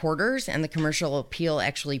to reporters, and the Commercial Appeal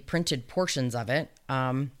actually printed portions of it.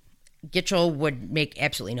 Gitchell would make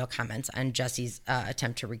absolutely no comments on Jesse's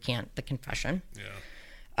attempt to recant the confession.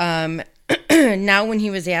 Yeah. Now, when he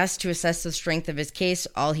was asked to assess the strength of his case,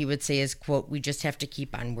 all he would say is, quote, "We just have to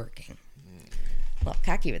keep on working." Well,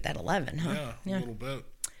 cocky with that 11, huh? Yeah, a little bit.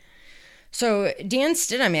 So Dan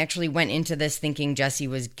Stidham actually went into this thinking Jesse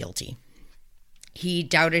was guilty. He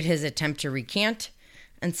doubted his attempt to recant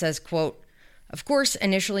and says, quote, "Of course,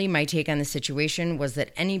 initially my take on the situation was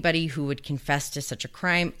that anybody who would confess to such a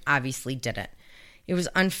crime obviously did it. It was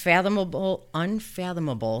unfathomable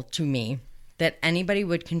to me that anybody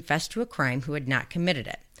would confess to a crime who had not committed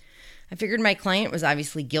it. I figured my client was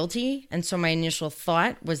obviously guilty, and so my initial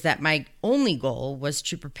thought was that my only goal was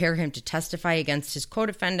to prepare him to testify against his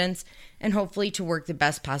co-defendants and hopefully to work the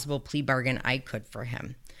best possible plea bargain I could for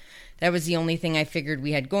him. That was the only thing I figured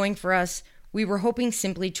we had going for us. We were hoping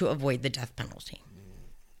simply to avoid the death penalty."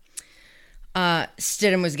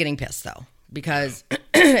 Stidham was getting pissed, though, because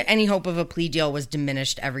any hope of a plea deal was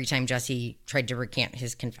diminished every time Jesse tried to recant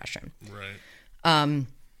his confession. Right.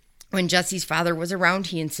 When Jesse's father was around,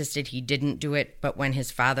 he insisted he didn't do it, but when his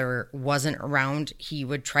father wasn't around, he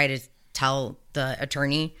would try to tell the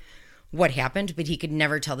attorney what happened, but he could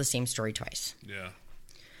never tell the same story twice. Yeah.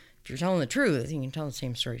 If you're telling the truth, you can tell the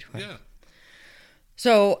same story twice. Yeah.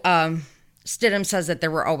 So, Stidham says that there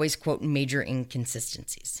were always, quote, major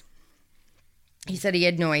inconsistencies. He said he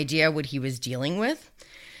had no idea what he was dealing with,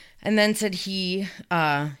 and then said he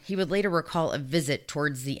would later recall a visit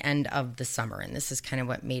towards the end of the summer, and this is kind of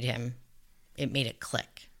what made it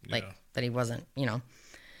click, like that he wasn't,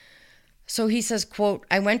 So he says, quote,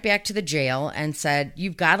 "I went back to the jail and said,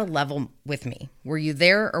 'You've got to level with me. Were you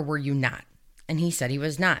there or were you not?' And he said he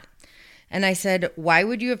was not. And I said, 'Why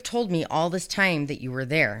would you have told me all this time that you were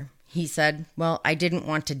there?' He said, 'Well, I didn't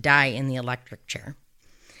want to die in the electric chair.'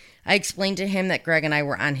 I explained to him that Greg and I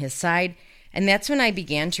were on his side, and that's when I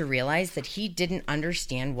began to realize that he didn't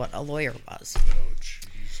understand what a lawyer was. Oh,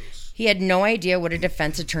 Jesus. He had no idea what a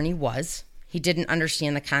defense attorney was. He didn't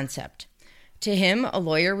understand the concept. To him, a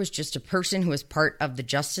lawyer was just a person who was part of the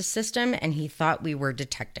justice system, and he thought we were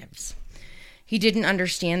detectives. He didn't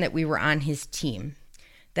understand that we were on his team.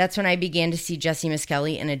 That's when I began to see Jesse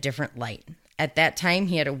Miskelly in a different light. At that time,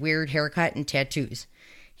 he had a weird haircut and tattoos.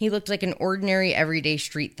 He looked like an ordinary, everyday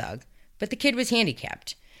street thug, but the kid was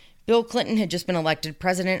handicapped. Bill Clinton had just been elected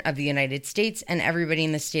president of the United States, and everybody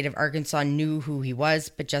in the state of Arkansas knew who he was,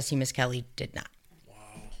 but Jesse Miskelly did not.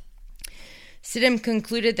 Sidham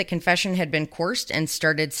concluded the confession had been coerced and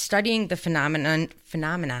started studying the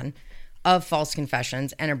phenomenon of false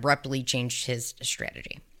confessions and abruptly changed his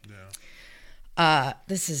strategy. Yeah.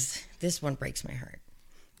 This one breaks my heart.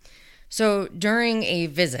 So during a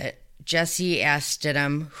visit, Jesse asked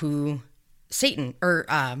Stidham who Satin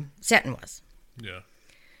was. Yeah.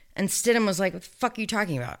 And Stidham was like, "What the fuck are you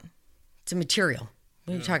talking about? It's a material.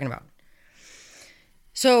 What are you talking about?"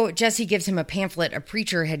 So Jesse gives him a pamphlet a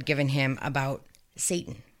preacher had given him about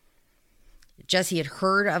Satan. Jesse had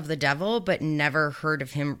heard of the devil, but never heard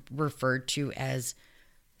of him referred to as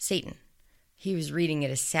Satan. He was reading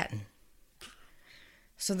it as Satan.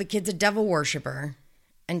 So the kid's a devil worshiper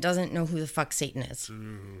and doesn't know who the fuck Satan is.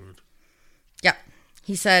 Dude. Yeah.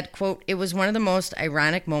 He said, quote, "It was one of the most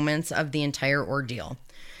ironic moments of the entire ordeal.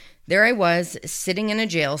 There I was, sitting in a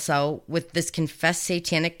jail cell with this confessed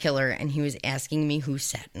satanic killer, and he was asking me who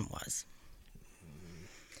Satan was."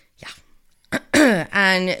 Yeah.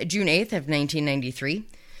 On June 8th of 1993,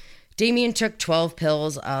 Damien took 12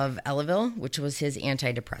 pills of Elavil, which was his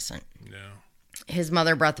antidepressant. Yeah. His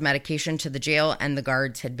mother brought the medication to the jail, and the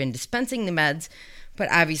guards had been dispensing the meds, but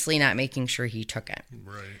obviously not making sure he took it.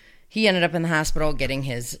 Right. He ended up in the hospital getting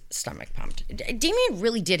his stomach pumped. Damien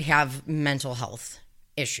really did have mental health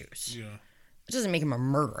issues. Yeah. It doesn't make him a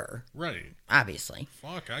murderer. Right. Obviously.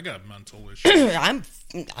 Fuck, I got mental issues.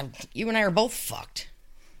 You and I are both fucked.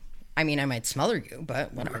 I mean, I might smother you,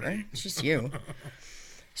 but whatever. Right. It's just you.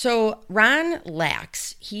 So Ron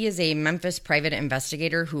Lax, he is a Memphis private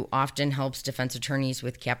investigator who often helps defense attorneys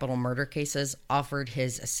with capital murder cases, offered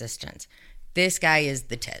his assistance. This guy is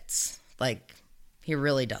the tits. Like, he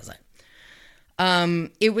really does it.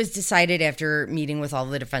 It was decided after meeting with all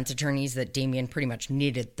the defense attorneys that Damien pretty much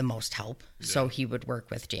needed the most help, so he would work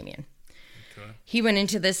with Damien. Okay. He went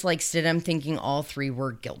into this like Stidham, thinking all three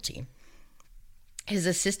were guilty. His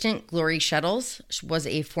assistant, Glory Shettles, was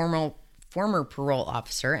a former parole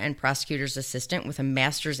officer and prosecutor's assistant with a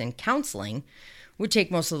master's in counseling, would take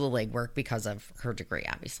most of the legwork because of her degree,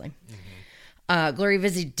 obviously. Mm-hmm. Glory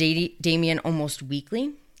visited Damien almost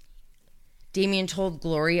weekly. Damien told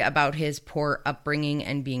Glory about his poor upbringing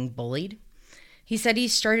and being bullied. He said he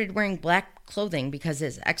started wearing black clothing because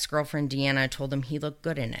his ex-girlfriend Deanna told him he looked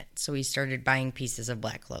good in it, so he started buying pieces of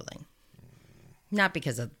black clothing. Not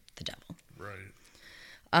because of the devil.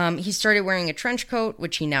 Right. He started wearing a trench coat,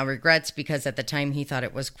 which he now regrets because at the time he thought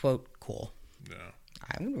it was, quote, cool. Yeah.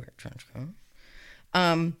 I would wear a trench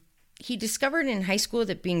coat. He discovered in high school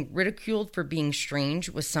that being ridiculed for being strange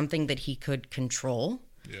was something that he could control.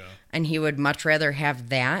 Yeah. And he would much rather have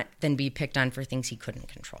that than be picked on for things he couldn't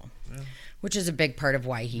control. Yeah. Which is a big part of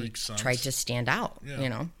why he tried to stand out, you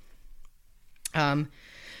know.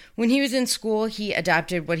 When he was in school, he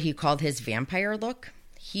adopted what he called his vampire look.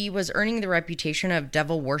 He was earning the reputation of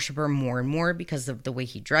devil worshiper more and more because of the way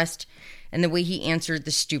he dressed and the way he answered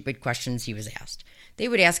the stupid questions he was asked. They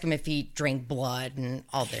would ask him if he drank blood and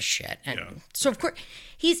all this shit. And so, of course,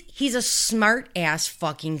 he's a smart-ass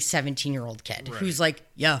fucking 17-year-old kid who's like,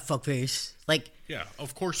 yeah, fuckface. Like, yeah,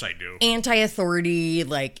 of course I do. Anti-authority.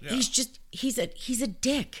 Like, he's a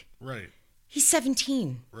dick. Right. He's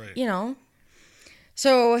 17. Right. You know?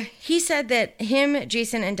 So he said that him,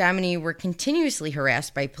 Jason, and Dominique were continuously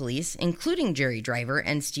harassed by police, including Jerry Driver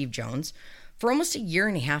and Steve Jones, for almost a year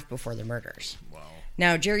and a half before the murders. Wow.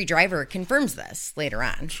 Now, Jerry Driver confirms this later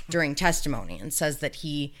on during testimony and says that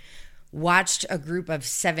he watched a group of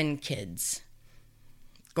 7 kids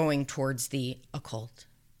going towards the occult.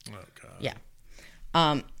 Oh, God. Yeah.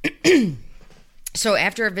 So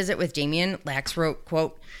after a visit with Damien, Lax wrote,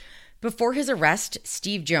 quote, Before his arrest,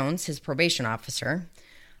 Steve Jones, his probation officer,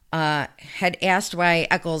 had asked why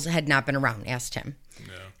Eccles had not been around, asked him.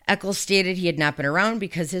 Yeah. Eccles stated he had not been around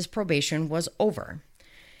because his probation was over.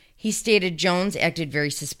 He stated Jones acted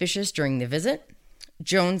very suspicious during the visit.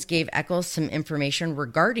 Jones gave Eccles some information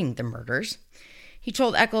regarding the murders. He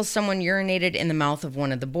told Eccles someone urinated in the mouth of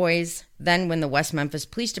one of the boys. Then when the West Memphis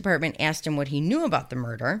Police Department asked him what he knew about the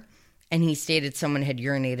murder, and he stated someone had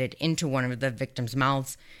urinated into one of the victims'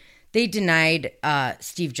 mouths, they denied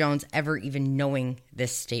Steve Jones ever even knowing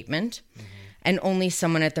this statement, and only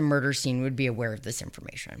someone at the murder scene would be aware of this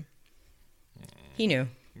information. He knew.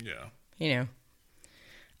 Yeah. He knew.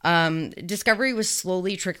 Discovery was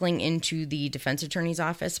slowly trickling into the defense attorney's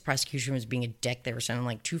office. The prosecution was being a dick. They were sending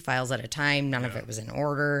like 2 files at a time. None of it was in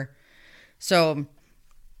order. So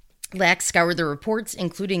Lack scoured the reports,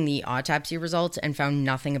 including the autopsy results, and found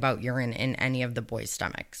nothing about urine in any of the boys'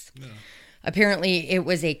 stomachs. Yeah. Apparently, it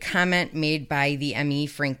was a comment made by the ME,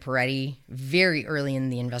 Frank Peretti, very early in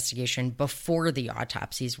the investigation, before the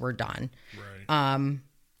autopsies were done. Right.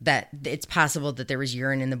 That it's possible that there was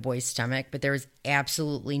urine in the boy's stomach, but there was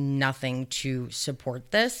absolutely nothing to support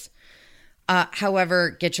this.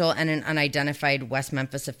 However, Gitchell and an unidentified West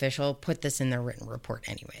Memphis official put this in their written report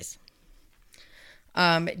anyways.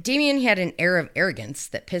 Damien had an air of arrogance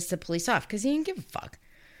that pissed the police off because he didn't give a fuck.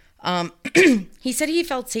 He said he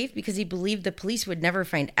felt safe because he believed the police would never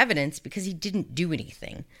find evidence because he didn't do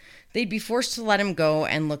anything. They'd be forced to let him go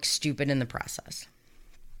and look stupid in the process.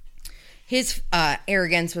 His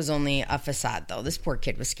arrogance was only a facade, though. This poor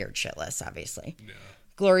kid was scared shitless, obviously. Yeah.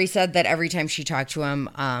 Glory said that every time she talked to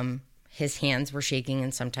him, his hands were shaking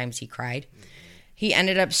and sometimes he cried. He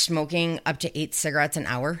ended up smoking up to 8 cigarettes an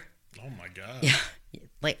hour. Oh, my God. Yeah.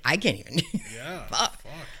 Like, I can't even. Yeah. Fuck.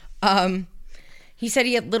 He said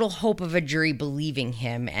he had little hope of a jury believing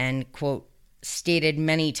him and, quote, stated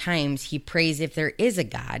many times he prays if there is a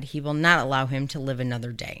God, he will not allow him to live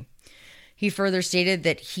another day. He further stated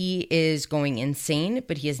that he is going insane,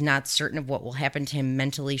 but he is not certain of what will happen to him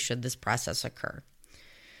mentally should this process occur.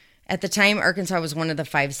 At the time, Arkansas was one of the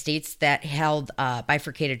 5 states that held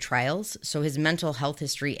bifurcated trials, so his mental health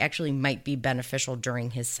history actually might be beneficial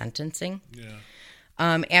during his sentencing. Yeah.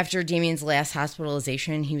 After Damien's last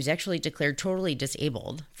hospitalization, he was actually declared totally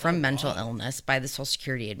disabled from mental illness by the Social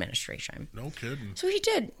Security Administration. No kidding. So he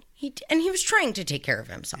did. And he was trying to take care of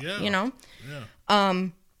himself, you know? Yeah.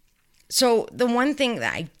 So the one thing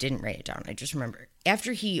that I didn't write it down, I just remember,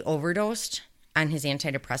 after he overdosed on his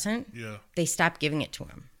antidepressant, they stopped giving it to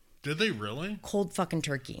him. Did they really? Cold fucking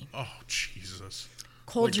turkey. Oh, Jesus.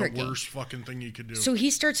 Cold turkey. The worst fucking thing you could do. So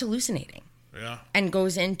he starts hallucinating. Yeah. And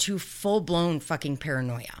goes into full-blown fucking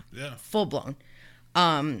paranoia. Yeah. Full-blown.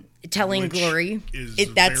 Telling Which Glory.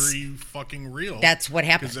 That's very fucking real. That's what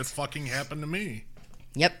happened. Because it fucking happened to me.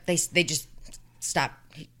 Yep. They just stopped.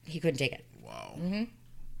 He couldn't take it. Wow.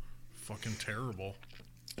 Fucking terrible.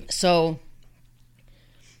 So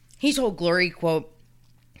he told Glory, quote,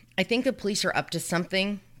 I think the police are up to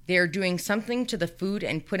something. They are doing something to the food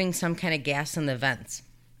and putting some kind of gas in the vents.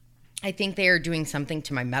 I think they are doing something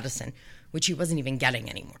to my medicine, which he wasn't even getting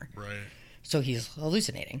anymore. Right. So he's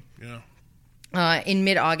hallucinating. Yeah. In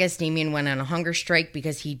mid-August, Damien went on a hunger strike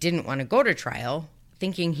because he didn't want to go to trial,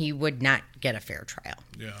 thinking he would not get a fair trial.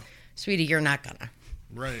 Yeah. Sweetie, you're not gonna.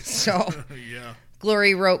 Right. So yeah.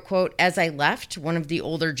 Glory wrote, quote, as I left, one of the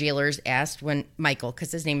older jailers asked when Michael,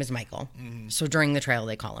 because his name is Michael, so during the trial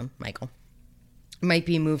they call him Michael, might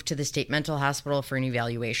be moved to the state mental hospital for an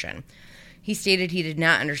evaluation. He stated he did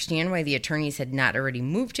not understand why the attorneys had not already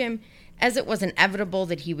moved him, as it was inevitable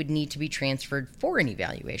that he would need to be transferred for an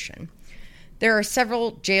evaluation. There are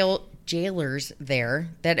several jailers there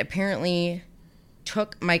that apparently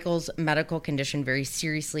took Michael's medical condition very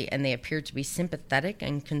seriously, and they appeared to be sympathetic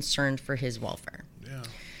and concerned for his welfare. Yeah.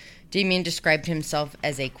 Damien described himself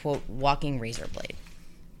as a, quote, walking razor blade.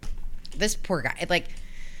 This poor guy.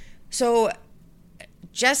 So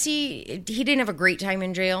Jesse, he didn't have a great time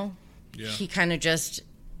in jail. Yeah. He kind of just,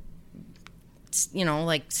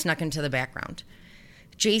 snuck into the background.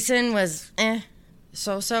 Jason was,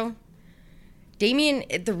 so-so. Damien,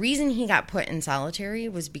 the reason he got put in solitary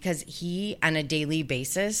was because he, on a daily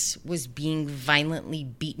basis, was being violently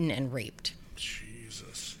beaten and raped.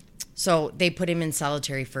 Jesus. So they put him in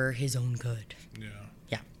solitary for his own good.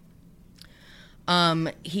 Yeah.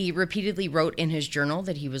 Yeah. He repeatedly wrote in his journal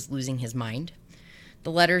that he was losing his mind.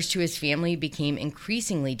 The letters to his family became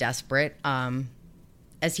increasingly desperate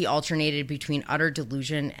as he alternated between utter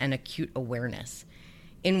delusion and acute awareness.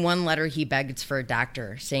 In one letter, he begged for a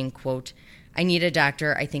doctor, saying, quote, I need a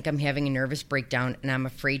doctor. I think I'm having a nervous breakdown, and I'm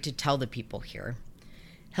afraid to tell the people here.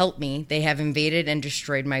 Help me. They have invaded and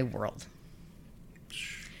destroyed my world.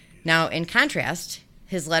 Now, in contrast,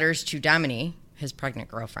 his letters to Domini, his pregnant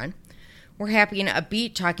girlfriend, were happy and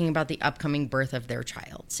upbeat, talking about the upcoming birth of their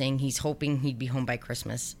child, saying he's hoping he'd be home by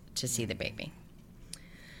Christmas to see the baby.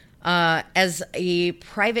 As a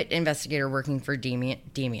private investigator working for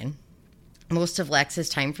Damien, most of Lax's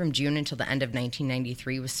time from June until the end of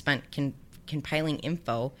 1993 was spent compiling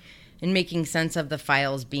info and making sense of the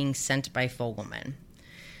files being sent by Fogelman.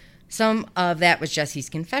 Some of that was Jesse's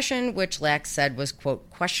confession, which Lax said was, quote,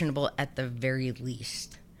 questionable at the very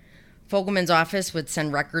least. Fogelman's office would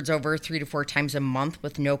send records over 3 to 4 times a month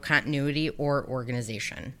with no continuity or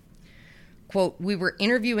organization. Quote, we were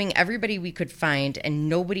interviewing everybody we could find and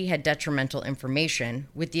nobody had detrimental information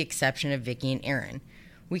with the exception of Vicky and Aaron.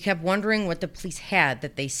 We kept wondering what the police had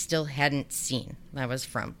that they still hadn't seen. That was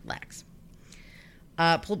from Lax.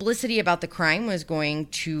 Publicity about the crime was going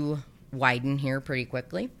to widen here pretty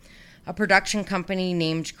quickly. A production company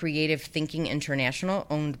named Creative Thinking International,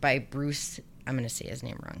 owned by Bruce, I'm going to say his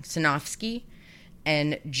name wrong, Sinofsky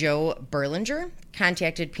and Joe Berlinger,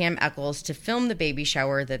 contacted Pam Eccles to film the baby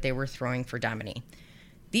shower that they were throwing for Domini.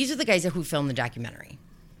 These are the guys who filmed the documentary.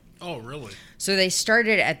 Oh, really? So they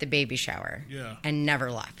started at the baby shower and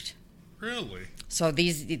never left. Really? So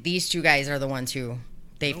these two guys are the ones who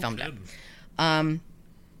filmed it.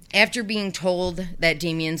 After being told that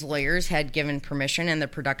Damien's lawyers had given permission and the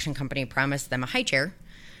production company promised them a high chair,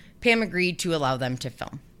 Pam agreed to allow them to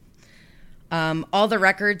film. All the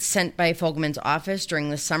records sent by Fogelman's office during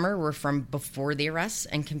the summer were from before the arrests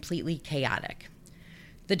and completely chaotic.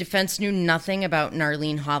 The defense knew nothing about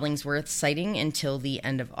Narlene Hollingsworth's sighting until the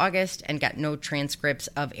end of August and got no transcripts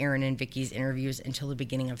of Aaron and Vicky's interviews until the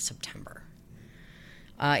beginning of September.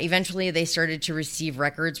 Eventually, they started to receive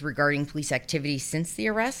records regarding police activity since the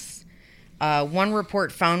arrests. One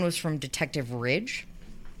report found was from Detective Ridge.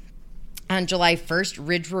 On July 1st,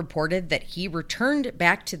 Ridge reported that he returned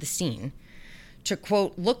back to the scene to,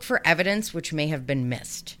 quote, look for evidence which may have been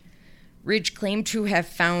missed. Ridge claimed to have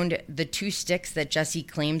found the 2 sticks that Jesse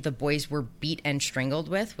claimed the boys were beat and strangled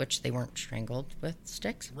with, which they weren't strangled with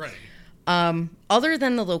sticks. Right. Other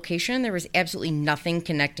than the location, there was absolutely nothing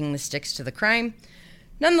connecting the sticks to the crime.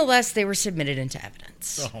 Nonetheless, they were submitted into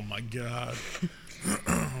evidence. Oh, my God.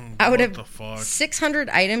 Out what of the fuck? 600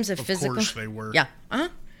 items of physical... Of course they were. Yeah.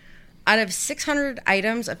 Out of 600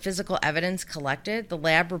 items of physical evidence collected, the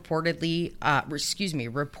lab reported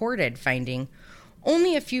finding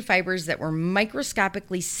only a few fibers that were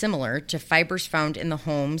microscopically similar to fibers found in the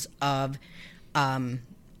homes of,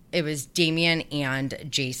 it was Damien and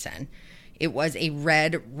Jason. It was a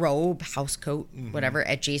red robe, house coat, whatever,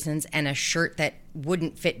 at Jason's, and a shirt that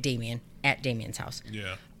wouldn't fit Damien at Damien's house.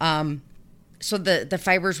 Yeah. So the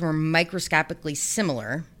fibers were microscopically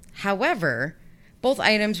similar. However, both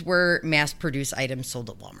items were mass-produced items sold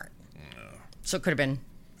at Walmart. So it could have been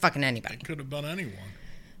fucking anybody. It could have been anyone.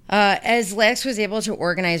 As Lax was able to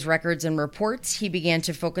organize records and reports, he began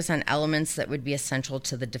to focus on elements that would be essential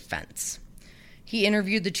to the defense. He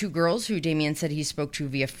interviewed the 2 girls who Damien said he spoke to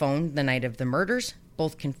via phone the night of the murders.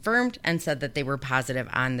 Both confirmed and said that they were positive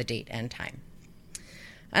on the date and time.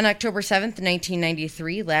 On October 7th,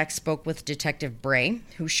 1993, Lax spoke with Detective Bray,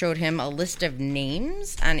 who showed him a list of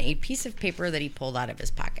names on a piece of paper that he pulled out of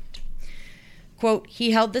his pocket. Quote,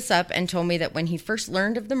 he held this up and told me that when he first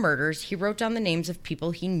learned of the murders, he wrote down the names of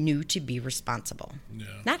people he knew to be responsible. Yeah.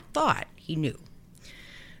 Not thought, he knew.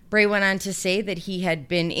 Bray went on to say that he had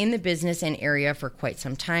been in the business and area for quite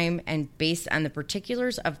some time, and based on the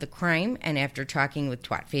particulars of the crime and after talking with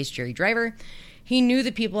twat-faced Jerry Driver, he knew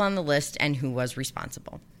the people on the list and who was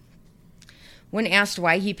responsible. When asked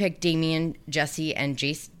why he picked Damien, Jesse, and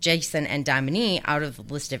Jason and Dominique out of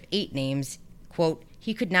the list of 8 names, quote,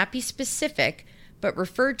 he could not be specific, but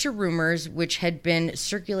referred to rumors which had been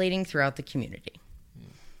circulating throughout the community.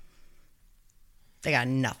 They got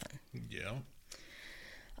nothing. Yeah.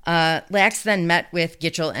 Lax then met with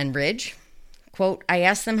Gitchell and Ridge. Quote, I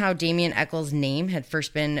asked them how Damien Eccles' name had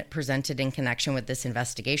first been presented in connection with this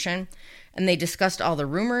investigation, and they discussed all the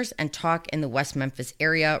rumors and talk in the West Memphis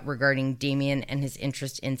area regarding Damien and his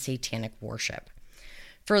interest in satanic worship.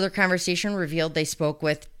 Further conversation revealed they spoke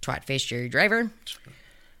with twat-faced Jerry Driver,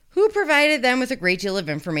 who provided them with a great deal of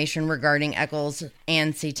information regarding Eccles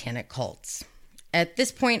and satanic cults. At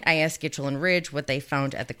this point, I asked Gitchell and Ridge what they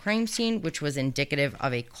found at the crime scene, which was indicative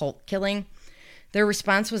of a cult killing. Their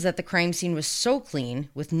response was that the crime scene was so clean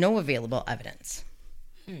with no available evidence.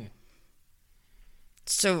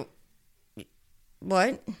 So,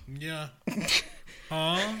 what? Yeah.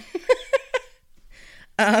 Huh?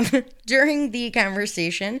 During the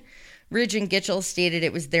conversation, Ridge and Gitchell stated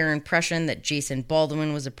it was their impression that Jason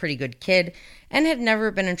Baldwin was a pretty good kid and had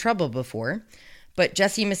never been in trouble before. But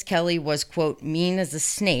Jesse Miskelly was, quote, mean as a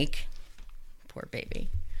snake. Poor baby.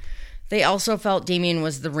 They also felt Damien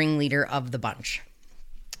was the ringleader of the bunch.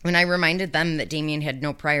 When I reminded them that Damien had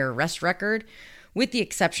no prior arrest record, with the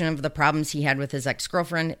exception of the problems he had with his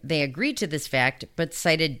ex-girlfriend, they agreed to this fact, but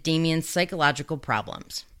cited Damien's psychological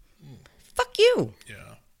problems. Fuck you.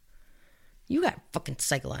 Yeah. You got fucking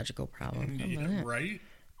psychological problems. Yeah, right?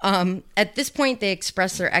 At this point, they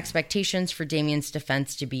expressed their expectations for Damien's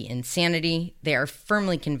defense to be insanity. They are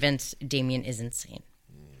firmly convinced Damien is insane.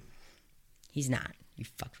 He's not, you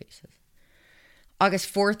fuckfaces.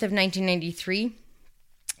 August 4th of 1993,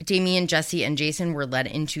 Damien, Jesse, and Jason were led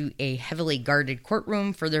into a heavily guarded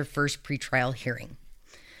courtroom for their first pretrial hearing.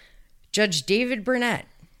 Judge David Burnett,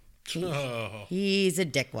 he's a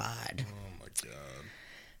dickwad. Oh, my God.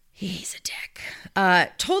 He's a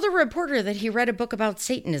dick. Told a reporter that he read a book about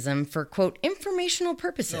Satanism for, quote, informational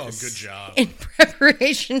purposes. Oh, good job. In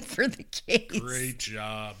preparation for the case. Great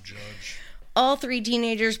job, Judge. All three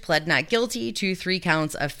teenagers pled not guilty to 3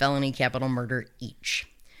 counts of felony capital murder each.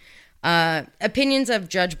 Opinions of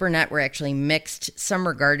Judge Burnett were actually mixed. Some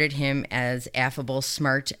regarded him as affable,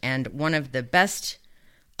 smart, and one of the best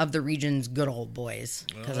of the region's good old boys.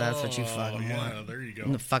 Because that's what you fucking want. Yeah, there you go.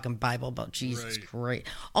 In the fucking Bible about Jesus Right. Christ.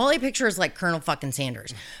 All I picture is like Colonel fucking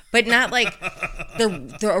Sanders. But not like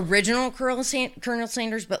the original Colonel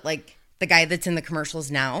Sanders, but like the guy that's in the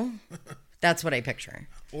commercials now. That's what I picture.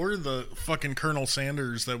 Or the fucking Colonel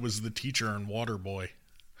Sanders that was the teacher in Waterboy.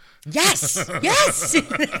 Yes, yes,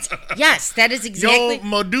 yes. That is exactly. Yo,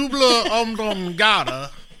 madubla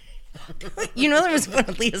omdongata. You know, that was one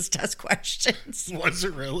of Leah's test questions. Was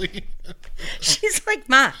it really? She's like,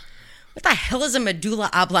 Ma, what the hell is a medulla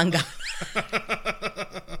oblongata?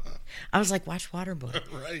 I was like, watch Waterboy.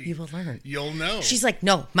 Right. You will learn. You'll know. She's like,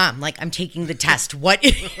 no, Mom, like, I'm taking the test. What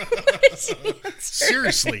is the answer?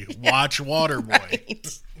 Seriously, watch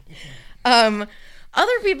Waterboy. Right.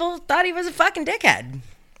 Other people thought he was a fucking dickhead.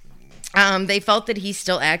 They felt that he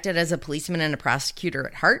still acted as a policeman and a prosecutor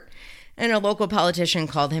at heart, and a local politician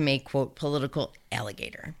called him a, quote, political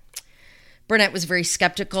alligator. Burnett was very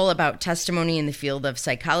skeptical about testimony in the field of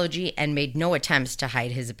psychology and made no attempts to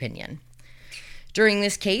hide his opinion. During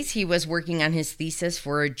this case, he was working on his thesis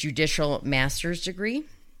for a judicial master's degree.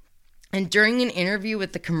 And during an interview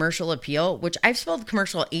with the Commercial Appeal, which I've spelled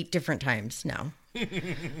commercial 8 different times now,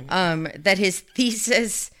 that his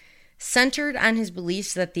thesis centered on his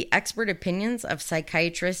beliefs that the expert opinions of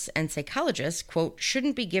psychiatrists and psychologists, quote,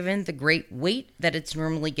 shouldn't be given the great weight that it's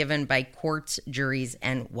normally given by courts, juries,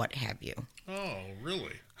 and what have you. Oh,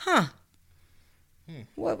 really? Huh.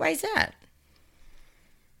 Why is that?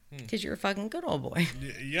 Because you're a fucking good old boy.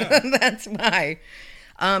 Yeah. That's why.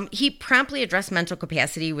 He promptly addressed mental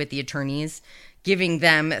capacity with the attorneys, giving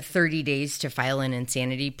them 30 days to file an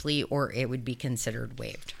insanity plea or it would be considered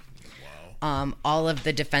waived. Wow. All of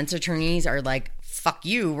the defense attorneys are like, fuck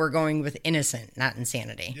you, we're going with innocent, not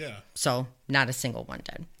insanity. Yeah. So not a single one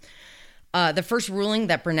did. The first ruling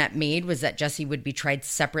that Burnett made was that Jesse would be tried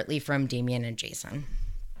separately from Damien and Jason.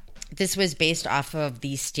 This was based off of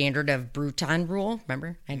the standard of Bruton rule.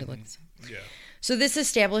 Remember? I had to look this up. Yeah. So this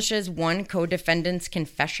establishes one co-defendant's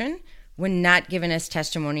confession, when not given as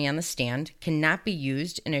testimony on the stand, cannot be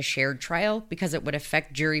used in a shared trial because it would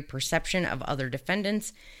affect jury perception of other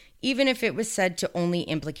defendants, even if it was said to only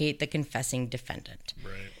implicate the confessing defendant.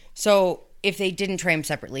 Right. So if they didn't try him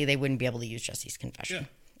separately, they wouldn't be able to use Jesse's confession. Yeah.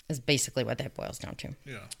 Is basically what that boils down to.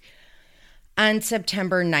 Yeah. On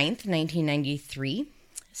September 9th, 1993,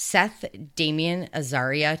 Seth Damien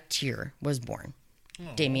Azaria Tier was born.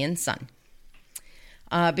 Damien's son.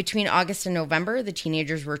 Between August and November, the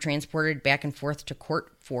teenagers were transported back and forth to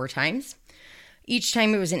court 4 times. Each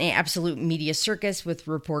time it was an absolute media circus with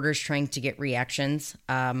reporters trying to get reactions.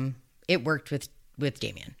 It worked with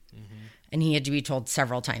Damien. Mm-hmm. And he had to be told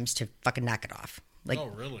several times to fucking knock it off. Like, oh,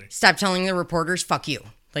 really? Stop telling the reporters, fuck you.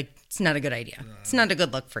 Like, it's not a good idea. It's not a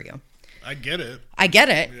good look for you. I get it. I get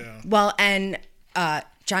it. Yeah. Well, and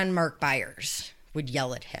John Mark Byers would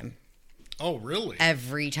yell at him. Oh, really?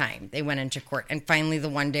 Every time they went into court. And finally, the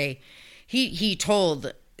one day, he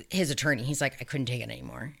told his attorney, he's like, I couldn't take it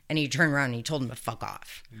anymore. And he turned around and he told him to fuck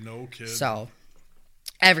off. No kid. So,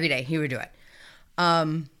 every day he would do it.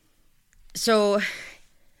 So,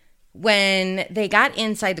 when they got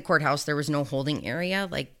inside the courthouse, there was no holding area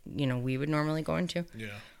like, we would normally go into.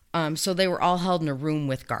 Yeah. So they were all held in a room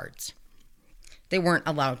with guards. They weren't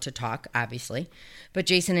allowed to talk, obviously. But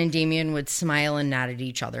Jason and Damien would smile and nod at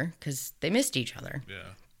each other because they missed each other.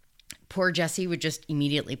 Yeah. Poor Jesse would just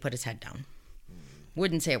immediately put his head down.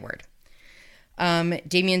 Wouldn't say a word.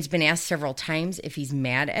 Damien's been asked several times if he's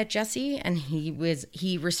mad at Jesse, and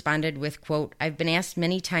he responded with, quote, "I've been asked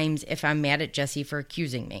many times if I'm mad at Jesse for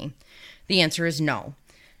accusing me. The answer is no,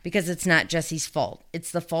 because it's not Jesse's fault. It's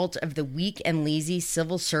the fault of the weak and lazy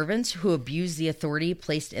civil servants who abuse the authority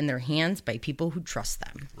placed in their hands by people who trust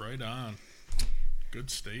them." Right on. Good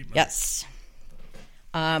statement. Yes.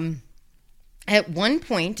 At one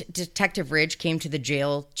point, Detective Ridge came to the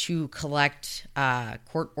jail to collect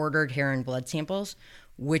court-ordered hair and blood samples,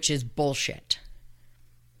 which is bullshit.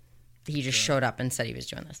 He just showed up and said he was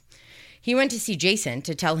doing this. He went to see Jason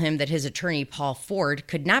to tell him that his attorney, Paul Ford,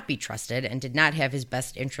 could not be trusted and did not have his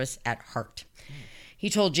best interests at heart.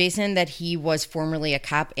 He told Jason that he was formerly a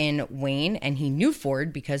cop in Wayne, and he knew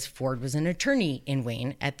Ford because Ford was an attorney in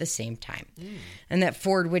Wayne at the same time, and that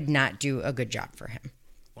Ford would not do a good job for him.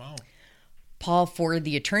 Wow. Paul Ford,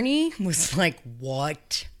 the attorney, was like,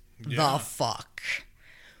 what the fuck?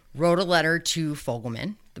 Wrote a letter to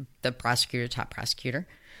Fogelman, the prosecutor, top prosecutor.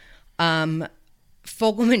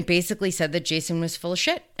 Fogelman basically said that Jason was full of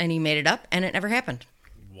shit, and he made it up, and it never happened.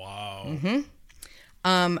 Wow.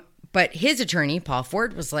 But his attorney, Paul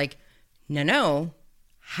Ford, was like, no.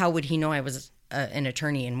 How would he know I was an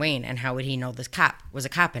attorney in Wayne, and how would he know this cop was a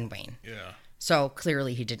cop in Wayne? Yeah. So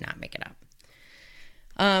clearly he did not make it up.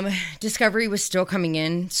 Discovery was still coming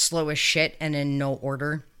in slow as shit and in no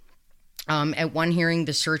order. At one hearing,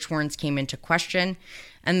 the search warrants came into question,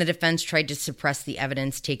 and the defense tried to suppress the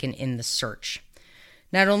evidence taken in the search.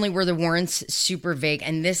 Not only were the warrants super vague,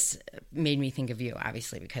 and this made me think of you,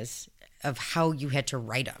 obviously, because of how you had to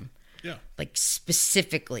write them. Yeah. Like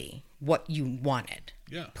specifically what you wanted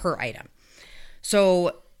per item.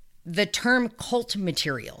 So the term cult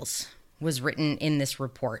materials was written in this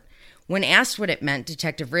report. When asked what it meant,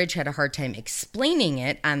 Detective Ridge had a hard time explaining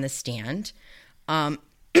it on the stand, but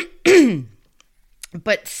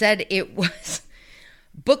said it was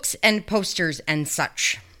books and posters and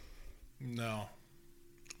such. No.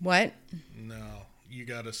 What? No. You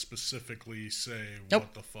got to specifically say Nope.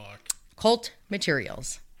 What the fuck. Cult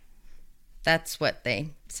materials. That's what they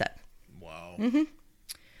said. Wow.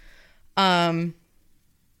 I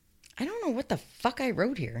don't know what the fuck I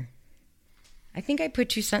wrote here. I think I put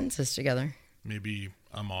two sentences together. Maybe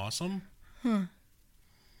I'm awesome?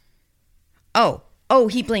 Oh,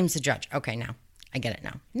 he blames the judge. Okay, now. I get it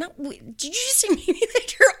now. No, did you just say maybe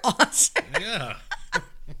that you're awesome? Yeah.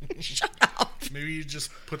 Shut up. Maybe you just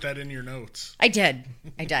put that in your notes. I did.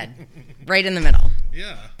 Right in the middle.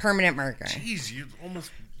 Yeah. Permanent marker. Jeez, you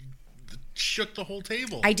almost shook the whole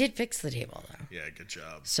table. I did fix the table, though. Yeah, good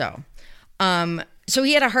job. So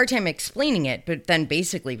he had a hard time explaining it, but then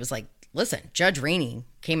basically was like, listen, Judge Rainey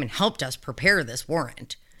came and helped us prepare this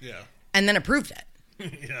warrant. Yeah. And then approved it.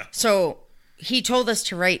 Yeah. So he told us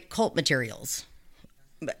to write cult materials.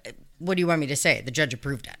 What do you want me to say? The judge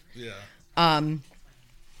approved it. Yeah.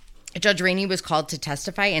 Judge Rainey was called to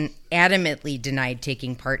testify and adamantly denied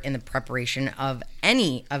taking part in the preparation of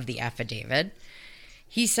any of the affidavit.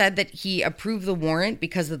 He said that he approved the warrant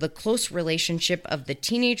because of the close relationship of the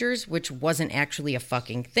teenagers, which wasn't actually a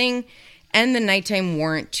fucking thing, and the nighttime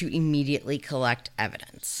warrant to immediately collect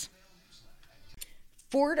evidence.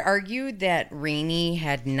 Ford argued that Rainey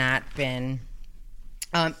had not been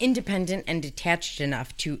independent and detached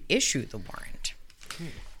enough to issue the warrant.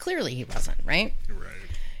 Clearly he wasn't, right? Right.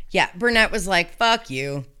 Yeah, Burnett was like, fuck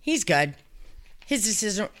you. He's good. His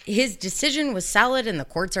decision was solid and the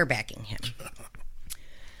courts are backing him.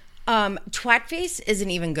 Twatface isn't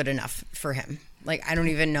even good enough for him. Like, I don't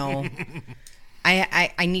even know.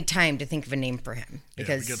 I need time to think of a name for him.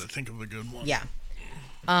 Because, we got to think of a good one. Yeah.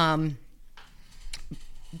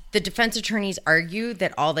 The defense attorneys argue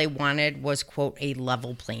that all they wanted was, quote, a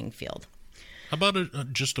level playing field. How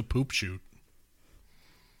about just a poop shoot?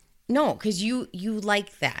 No, because you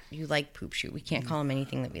like that. You like poop shoot. We can't call him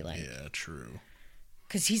anything that we like. Yeah, true.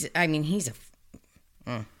 Because he's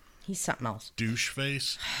something else. Douche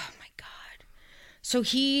face. Oh my God. So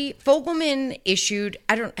Fogelman issued,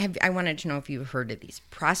 I wanted to know if you heard of these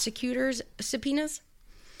prosecutors' subpoenas.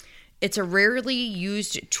 It's a rarely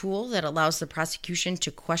used tool that allows the prosecution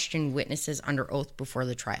to question witnesses under oath before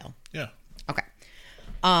the trial. Yeah. Okay.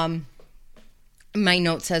 My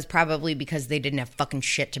note says probably because they didn't have fucking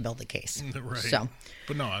shit to build the case. Right. So.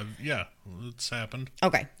 But no, it's happened.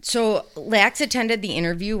 Okay. So Lax attended the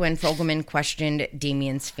interview when Fogelman questioned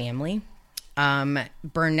Damien's family.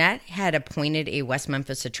 Burnett had appointed a West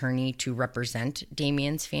Memphis attorney to represent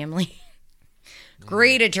Damien's family.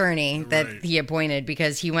 Great attorney that he appointed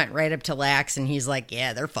because he went right up to Lax and he's like,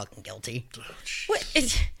 yeah, they're fucking guilty. Oh,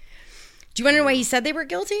 do you want to know why he said they were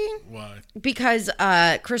guilty? Why? Because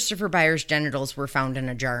Christopher Byers' genitals were found in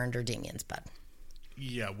a jar under Damien's bed.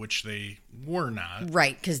 Yeah, which they were not.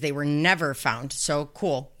 Right, because they were never found. So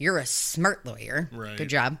cool. You're a smart lawyer. Right. Good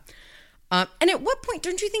job. And at what point,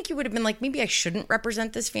 don't you think you would have been like, maybe I shouldn't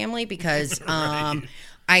represent this family because Right.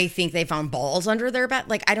 I think they found balls under their bed?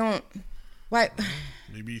 Like, I don't... What?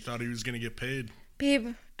 Maybe he thought he was going to get paid.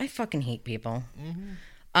 Babe, I fucking hate people.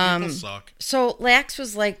 People suck. So Lax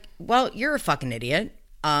was like, well, you're a fucking idiot.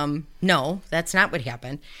 No, that's not what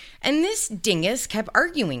happened. And this dingus kept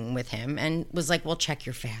arguing with him and was like, well, check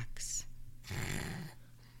your facts.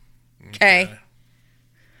 Okay.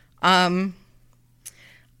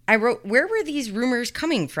 I wrote, where were these rumors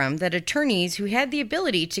coming from that attorneys who had the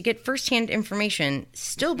ability to get firsthand information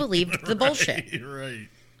still believed the bullshit? Right.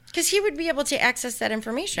 Because he would be able to access that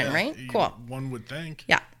information, right? Cool. One would think.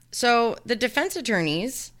 Yeah. So the defense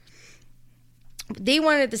attorneys, they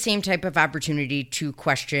wanted the same type of opportunity to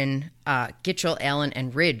question Gitchell, Allen,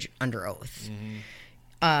 and Ridge under oath.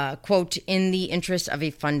 Quote, in the interest of a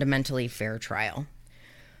fundamentally fair trial.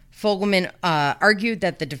 Fogelman argued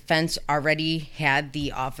that the defense already had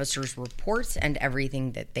the officers' reports and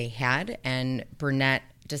everything that they had, and Burnett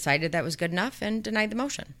decided that was good enough and denied the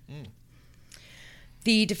motion.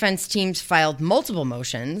 The defense teams filed multiple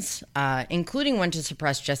motions, including one to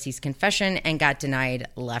suppress Jesse's confession, and got denied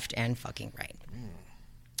left and fucking right.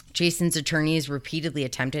 Jason's attorneys repeatedly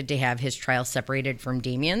attempted to have his trial separated from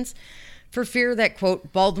Damien's for fear that,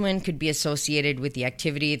 quote, Baldwin could be associated with the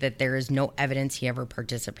activity that there is no evidence he ever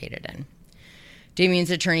participated in. Damien's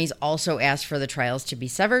attorneys also asked for the trials to be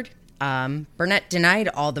severed. Burnett denied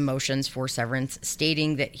all the motions for severance,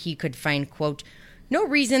 stating that he could find, quote, no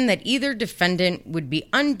reason that either defendant would be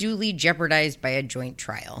unduly jeopardized by a joint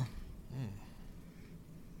trial.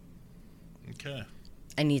 Okay.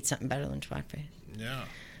 I need something better than twat face. Yeah.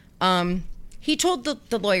 He told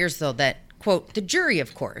the lawyers, though, that, quote, the jury,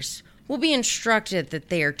 of course, will be instructed that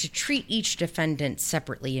they are to treat each defendant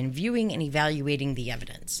separately in viewing and evaluating the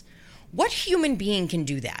evidence. What human being can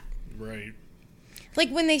do that? Right. Like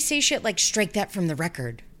when they say shit like, strike that from the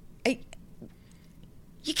record.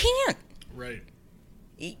 You can't. Right.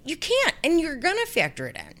 You can't, and you're gonna factor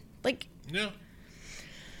it in. Like, Yeah.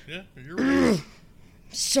 Yeah, you're right.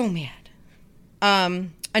 so mad.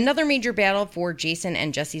 Another major battle for Jason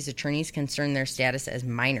and Jesse's attorneys concerned their status as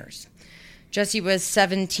minors. Jesse was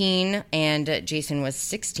 17 and Jason was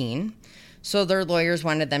 16, so their lawyers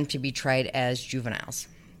wanted them to be tried as juveniles.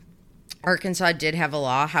 Arkansas did have a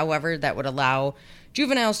law, however, that would allow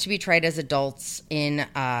juveniles to be tried as adults in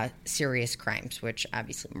serious crimes, which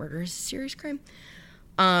obviously murder is a serious crime.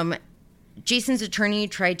 Jason's attorney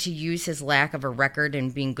tried to use his lack of a record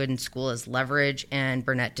and being good in school as leverage, and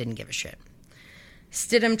Burnett didn't give a shit.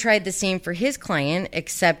 Stidham tried the same for his client,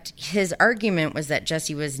 except his argument was that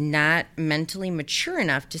Jesse was not mentally mature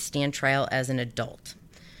enough to stand trial as an adult.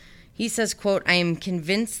 He says, quote, I am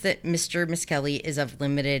convinced that Mr. Miskelly is of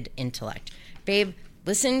limited intellect. Babe,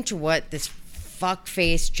 listen to what this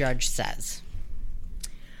fuckface judge says.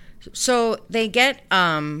 So they get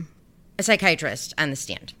a psychiatrist on the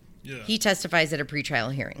stand. Yeah. He testifies at a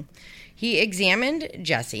pretrial hearing. He examined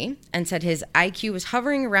Jesse and said his IQ was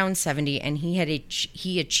hovering around 70 and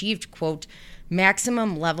he achieved, quote,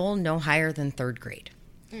 maximum level no higher than third grade.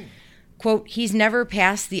 Quote, he's never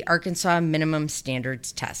passed the Arkansas minimum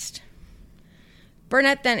standards test.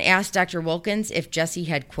 Burnett then asked Dr. Wilkins if Jesse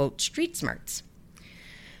had, quote, street smarts.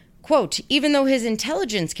 Quote, even though his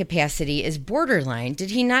intelligence capacity is borderline,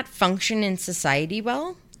 did he not function in society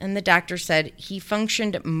well? And the doctor said he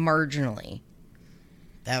functioned marginally.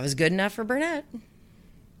 That was good enough for Burnett.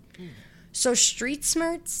 So street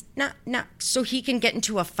smarts, not so he can get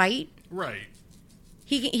into a fight. Right.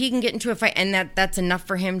 He can get into a fight, and that's enough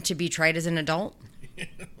for him to be tried as an adult.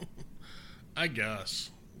 I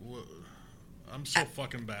guess. I'm so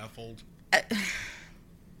fucking baffled.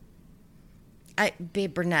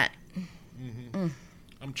 Babe Burnett.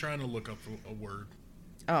 I'm trying to look up a word.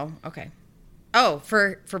 Oh, okay. Oh,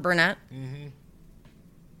 for Burnett. Mm-hmm.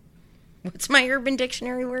 What's my Urban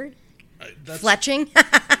Dictionary word? Fletching?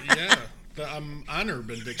 Yeah. I'm on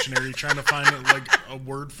Urban Dictionary trying to find a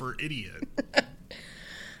word for idiot.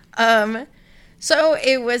 So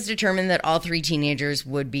it was determined that all three teenagers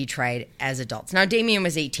would be tried as adults. Now, Damien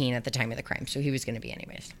was 18 at the time of the crime, so he was going to be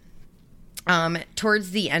anyways.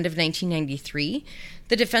 Towards the end of 1993,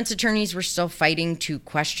 the defense attorneys were still fighting to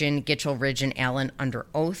question Gitchell, Ridge, and Allen under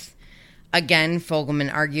oath. Again, Fogelman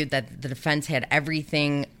argued that the defense had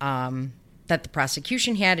everything that the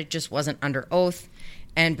prosecution had. It just wasn't under oath.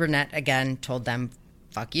 And Burnett, again, told them,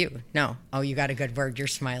 fuck you. No. Oh, you got a good word. You're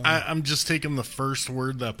smiling. I'm just taking the first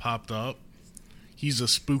word that popped up. He's a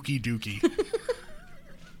spooky dookie.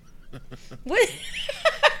 What?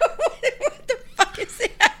 What the fuck is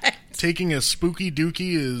Taking a spooky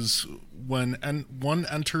dookie is when one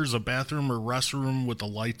enters a bathroom or restroom with the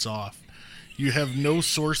lights off. You have no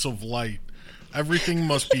source of light. Everything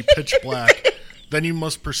must be pitch black. Then you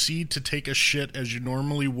must proceed to take a shit as you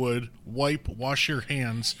normally would, wipe, wash your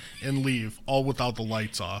hands, and leave, all without the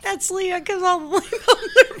lights off. That's Leah, because all the light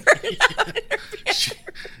bulbs are burnt out.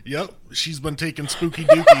 Yep, she's been taking spooky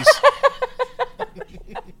dookies.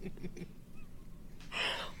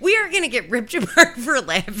 We are going to get ripped apart for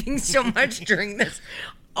laughing so much during this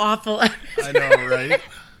awful episode. I know, right?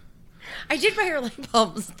 I did buy her light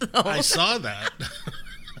bulbs, though. I saw that.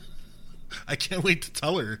 I can't wait to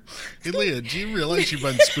tell her. Hey, Leah, do you realize you've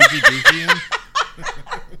been spooky dookying?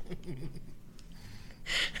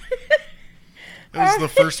 It was the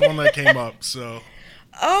first one that came up, so.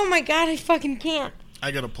 Oh my God, I fucking can't. I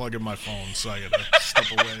gotta plug in my phone, so I gotta step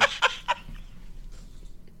away.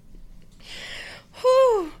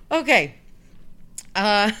 Whew. Okay.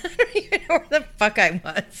 I don't even know where the fuck I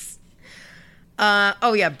was.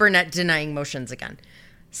 Oh yeah, Burnett denying motions again.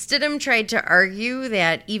 Stidham tried to argue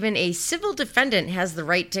that even a civil defendant has the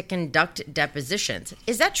right to conduct depositions.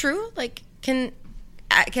 Is that true? Like, can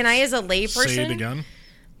I as a layperson... Say it again.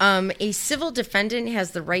 A civil defendant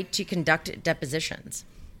has the right to conduct depositions.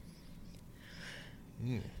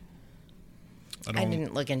 I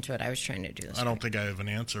didn't look into it. I was trying to do this. I don't think I have an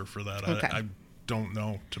answer for that. Okay. I don't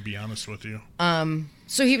know, to be honest with you.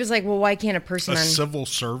 So he was like, well, why can't a person A civil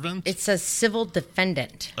servant? It says civil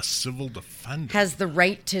defendant. A civil defendant? Has the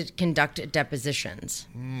right to conduct depositions.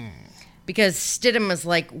 Because Stidham was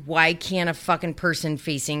like, why can't a fucking person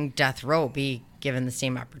facing death row be given the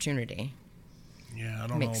same opportunity? Yeah, I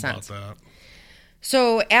don't Makes know about sense. that.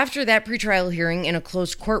 So after that pretrial hearing in a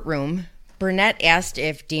closed courtroom, Burnett asked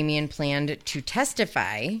if Damien planned to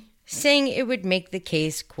testify, saying it would make the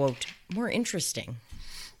case, quote, more interesting.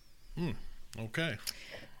 Okay.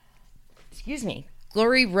 Excuse me.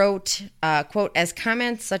 Glory wrote, quote, as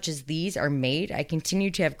comments such as these are made, I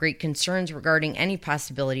continue to have great concerns regarding any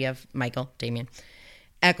possibility of Damien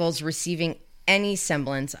Eccles receiving any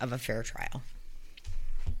semblance of a fair trial.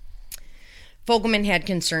 Fogelman had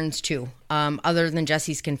concerns too. Other than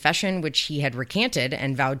Jesse's confession, which he had recanted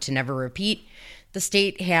and vowed to never repeat, the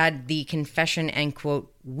state had the confession and,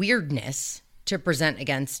 quote, weirdness to present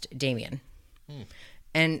against Damien.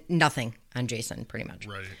 And nothing on Jason, pretty much.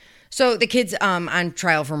 Right. So the kid's on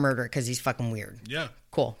trial for murder because he's fucking weird. Yeah.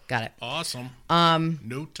 Cool. Got it. Awesome.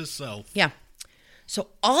 Note to self. Yeah. So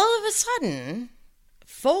all of a sudden,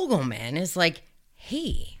 Fogelman is like,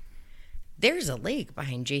 hey, there's a lake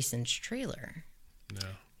behind Jason's trailer.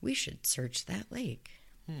 Yeah. We should search that lake.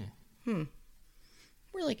 We're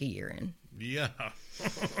like a year in. Yeah.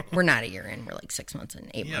 We're not a year in. We're like 6 months in,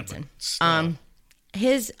 8 months in. Still.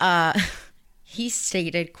 He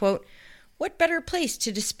stated, quote, what better place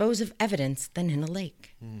to dispose of evidence than in a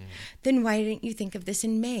lake? Then why didn't you think of this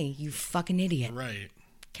in May, you fucking idiot? Right.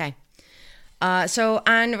 Okay. So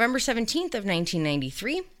on November 17th of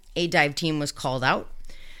 1993, a dive team was called out.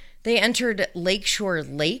 They entered Lakeshore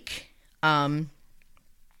Lake.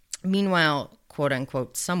 Meanwhile, quote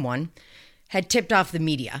unquote, someone had tipped off the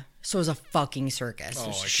media. So it was a fucking circus.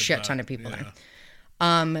 There's a shit ton of people there.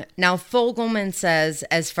 Now, Fogelman says,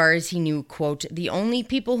 as far as he knew, quote, the only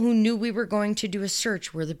people who knew we were going to do a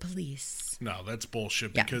search were the police. No, that's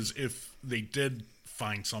bullshit. Yeah. Because if they did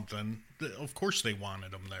find something, of course they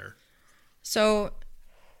wanted them there. So,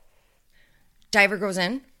 diver goes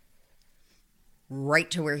in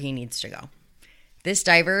right to where he needs to go. This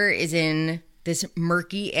diver is in this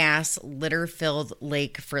murky-ass, litter-filled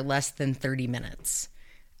lake for less than 30 minutes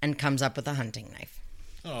and comes up with a hunting knife.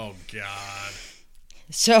 Oh, God.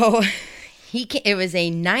 So it was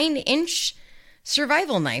a 9-inch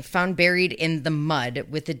survival knife found buried in the mud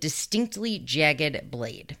with a distinctly jagged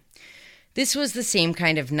blade. This was the same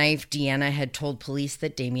kind of knife Deanna had told police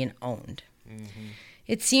that Damien owned.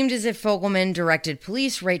 It seemed as if Fogelman directed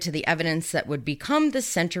police right to the evidence that would become the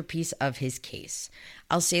centerpiece of his case.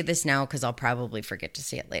 I'll say this now because I'll probably forget to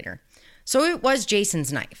say it later. So it was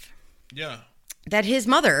Jason's knife. Yeah. That his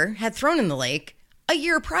mother had thrown in the lake a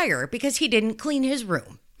year prior because he didn't clean his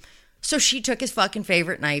room. So she took his fucking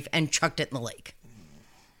favorite knife and chucked it in the lake.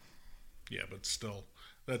 Yeah, but still,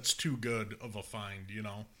 that's too good of a find, you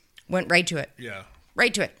know? Went right to it. Yeah.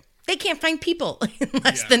 Right to it. They can't find people in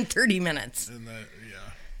less than 30 minutes. And that,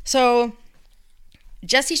 yeah. So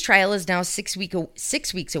Jesse's trial is now 6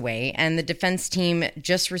 weeks away, and the defense team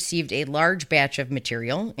just received a large batch of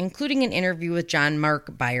material, including an interview with John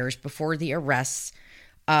Mark Byers before the arrests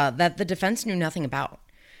that the defense knew nothing about.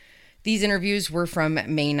 These interviews were from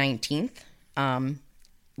May 19th.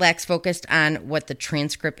 Lax focused on what the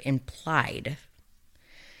transcript implied.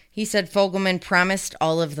 He said Fogelman promised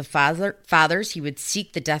all of the fathers he would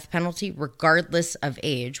seek the death penalty regardless of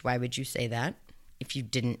age. Why would you say that if you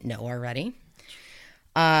didn't know already?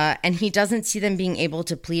 And he doesn't see them being able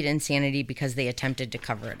to plead insanity because they attempted to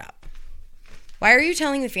cover it up. Why are you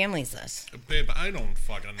telling the families this? Babe, I don't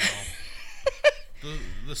fucking know.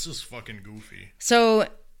 This is fucking goofy. So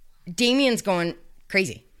Damien's going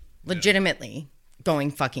crazy. Legitimately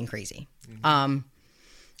going fucking crazy. Mm-hmm.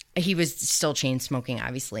 He was still chain smoking,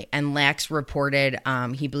 obviously. And Lax reported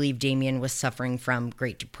he believed Damien was suffering from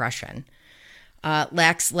Great Depression.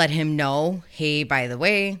 Lax let him know, hey, by the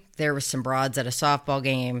way, there was some broads at a softball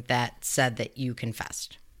game that said that you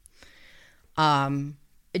confessed.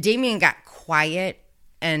 Damien got quiet.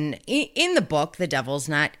 And in the book, The Devil's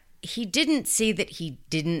Knot, he didn't say that he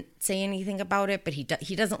didn't say anything about it, but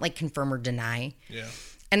he doesn't like confirm or deny. Yeah.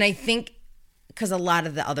 And I think because a lot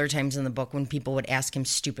of the other times in the book when people would ask him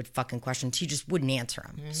stupid fucking questions, he just wouldn't answer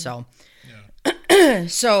them. Mm-hmm. So, yeah.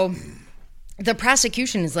 So the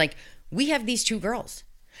prosecution is like, we have these two girls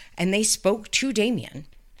and they spoke to Damien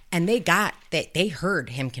and they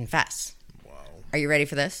heard him confess. Wow. Are you ready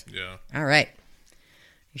for this? Yeah. All right.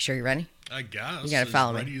 You sure you're ready? I guess. You got to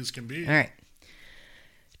follow me. As ready as can be. All right.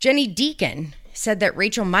 Jenny Deacon said that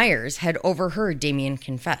Rachel Myers had overheard Damien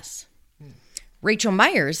confess. Rachel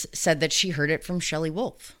Myers said that she heard it from Shelley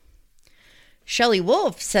Wolf. Shelley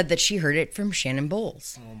Wolf said that she heard it from Shannon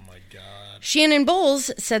Bowles. Oh, my God. Shannon Bowles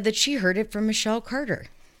said that she heard it from Michelle Carter.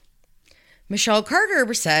 Michelle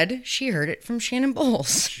Carter said she heard it from Shannon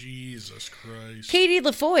Bowles. Jesus Christ. Katie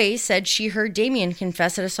LaFoy said she heard Damien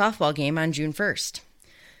confess at a softball game on June 1st.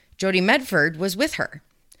 Jody Medford was with her.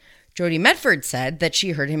 Jody Medford said that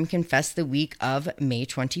she heard him confess the week of May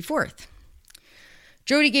 24th.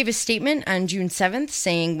 Jody gave a statement on June 7th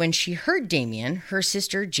saying when she heard Damien, her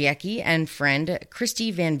sister Jackie and friend Christy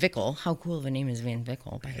Van Vickle, how cool of a name is Van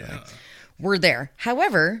Vickle, by the way, were there.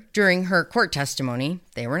 However, during her court testimony,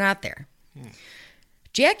 they were not there.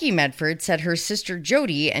 Jackie Medford said her sister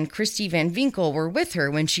Jody and Christy Van Winkle were with her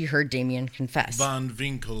when she heard Damien confess. Van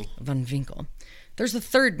Winkle. There's a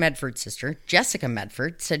third Medford sister, Jessica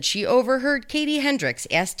Medford, said she overheard Katie Hendricks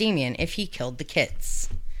ask Damien if he killed the kids.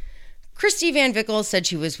 Christy Van Vickle said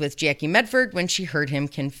she was with Jackie Medford when she heard him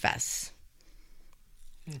confess.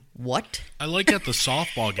 What? I like at the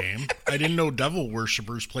softball game. I didn't know devil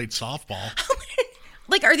worshippers played softball.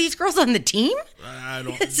 Like, are these girls on the team? I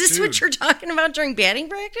don't. Is this what you're talking about during batting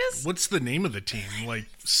practice? What's the name of the team? Like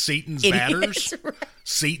Satan's batters? Right.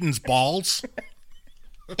 Satan's balls?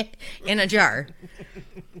 In a jar.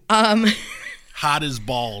 Hot as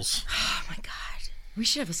balls. Oh my God. We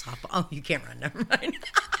should have a softball. Oh, you can't run. Never mind.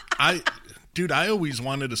 I always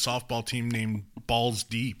wanted a softball team named Balls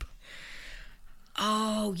Deep.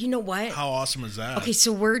 Oh, you know what? How awesome is that? Okay,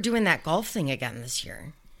 so we're doing that golf thing again this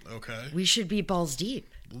year. Okay. We should be Balls Deep.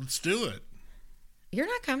 Let's do it. You're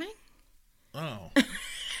not coming? Oh.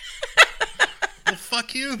 Well,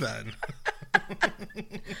 fuck you then.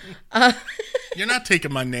 You're not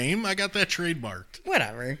taking my name. I got that trademarked.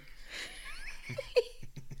 Whatever.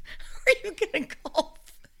 Are you going to golf?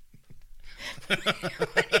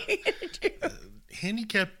 What are you going to do?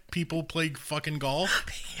 Handicapped people play fucking golf.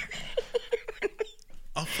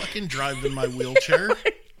 I'll fucking drive in my wheelchair.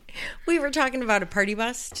 We were talking about a party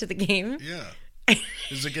bus to the game. Yeah.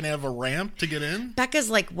 Is it going to have a ramp to get in? Becca's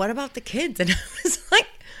like, what about the kids? And I was like,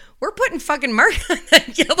 we're putting fucking Mark on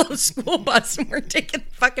that yellow school bus and we're taking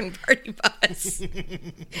the fucking party bus.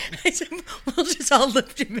 I said, we'll just all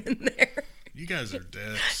lift him in there. You guys are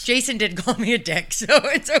dicks. Jason did call me a dick, so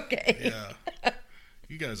it's okay. Yeah.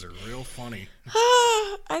 You guys are real funny.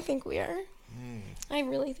 I think we are. I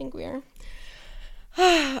really think we are.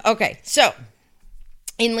 Okay, so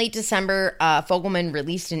in late December, Fogelman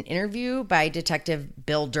released an interview by Detective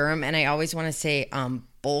Bill Durham, and I always want to say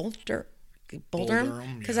Bull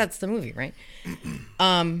Durham, because that's the movie, right?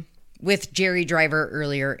 With Jerry Driver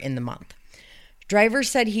earlier in the month. Driver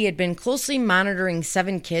said he had been closely monitoring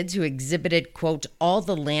 7 kids who exhibited, quote, all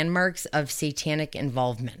the landmarks of satanic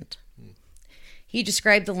involvement. He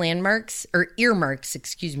described the landmarks, or earmarks,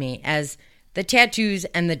 as the tattoos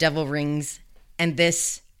and the devil rings and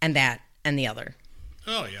this and that and the other.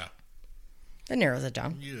 Oh, yeah. That narrows it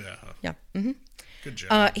down. Yeah. Yeah. Mm-hmm. Good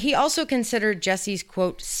job. He also considered Jesse's,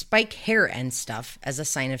 quote, spike hair and stuff as a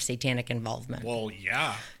sign of satanic involvement. Well,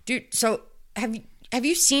 yeah. Dude, so have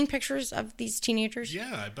you seen pictures of these teenagers?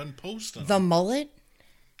 Yeah, I've been posting. The mullet?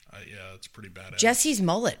 Yeah, it's pretty badass. Jesse's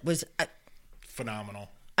mullet was phenomenal.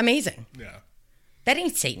 Amazing. Yeah. That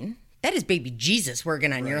ain't Satan. That is baby Jesus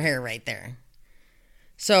working on your hair right there.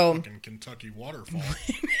 So. Fucking Kentucky waterfall.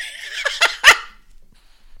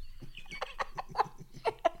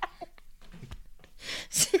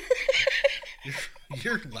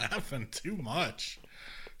 You're laughing too much.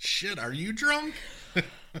 Shit, are you drunk?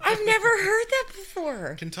 I've never heard that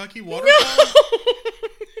before. Kentucky waterfall? No.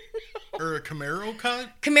 Or a Camaro cut?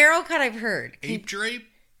 Camaro cut I've heard. Ape drape?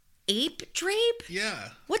 Ape drape? Yeah.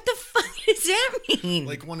 What the fuck does that mean?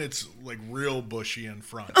 Like when it's like real bushy in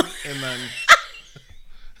front. And then...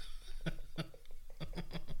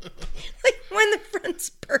 Like when the front's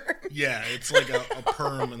perm. Yeah, it's like a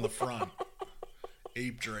perm in the front.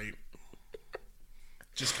 Ape drape.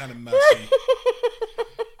 Just kind of messy.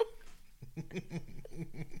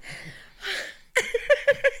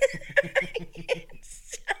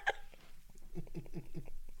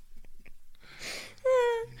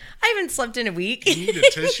 I haven't slept in a week. You need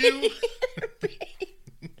a tissue?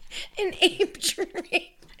 An ape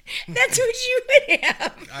drape. That's what you would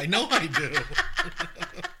have. I know I do.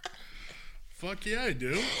 Fuck yeah, I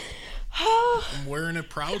do. I'm wearing it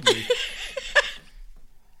proudly.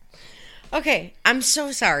 Okay, I'm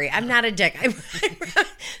so sorry. I'm not a dick.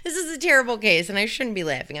 This is a terrible case, and I shouldn't be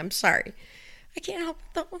laughing. I'm sorry. I can't help it,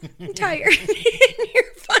 though. I'm tired.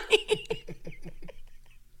 You're funny.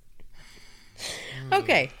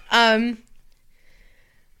 Okay.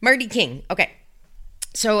 Marty King. Okay.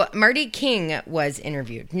 So Marty King was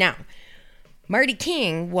interviewed. Now, Marty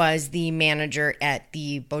King was the manager at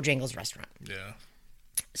the Bojangles restaurant. Yeah.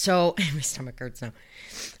 So, my stomach hurts now.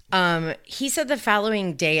 He said the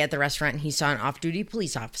following day at the restaurant, he saw an off-duty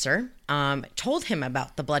police officer, told him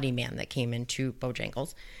about the bloody man that came into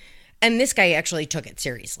Bojangles. And this guy actually took it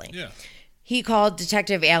seriously. Yeah. He called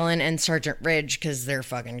Detective Allen and Sergeant Ridge because they're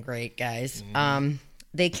fucking great guys.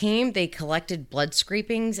 They came, they collected blood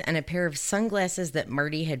scrapings and a pair of sunglasses that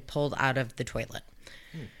Marty had pulled out of the toilet.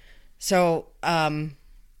 So,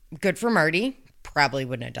 good for Marty. Probably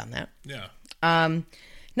wouldn't have done that. Yeah.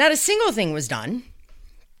 Not a single thing was done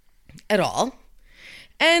at all.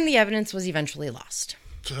 And the evidence was eventually lost.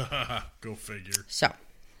 Go figure. So,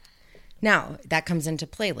 now that comes into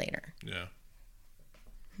play later. Yeah.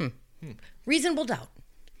 Reasonable doubt.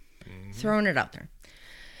 Throwing it out there.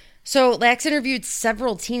 So, Lax interviewed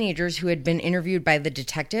several teenagers who had been interviewed by the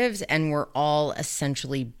detectives and were all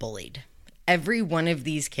essentially bullied. Every one of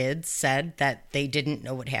these kids said that they didn't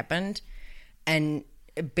know what happened. And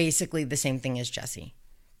basically the same thing as Jesse.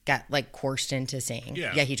 Got like coerced into saying,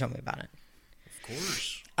 yeah, he told me about it. Of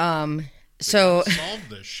course. So solve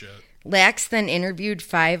this shit. Lax then interviewed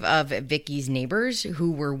 5 of Vicky's neighbors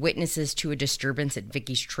who were witnesses to a disturbance at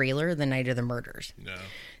Vicky's trailer the night of the murders. Yeah.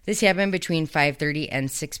 This happened between 5:30 and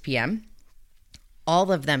 6 p.m.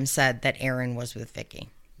 All of them said that Aaron was with Vicky.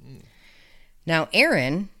 Now,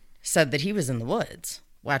 Aaron said that he was in the woods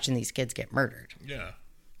watching these kids get murdered. Yeah.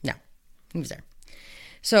 No, he was there.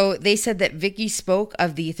 So they said that Vicky spoke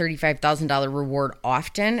of the $35,000 reward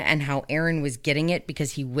often and how Aaron was getting it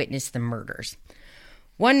because he witnessed the murders.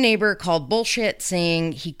 One neighbor called bullshit,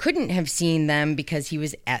 saying he couldn't have seen them because he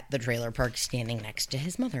was at the trailer park standing next to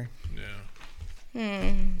his mother.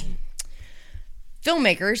 Yeah.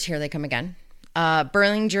 Filmmakers, here they come again,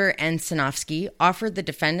 Berlinger and Sinofsky offered the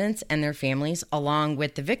defendants and their families, along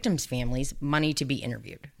with the victims' families, money to be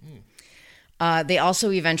interviewed. They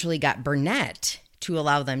also eventually got Burnett to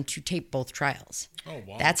allow them to tape both trials. Oh,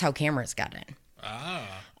 wow. That's how cameras got in.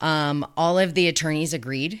 Ah. All of the attorneys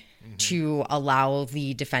agreed to allow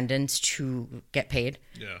the defendants to get paid.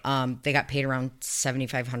 Yeah. They got paid around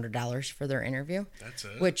 $7,500 for their interview. That's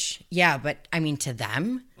it? Which, yeah, but I mean, to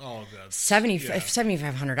them,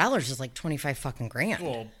 $7,500 is like 25 fucking grand.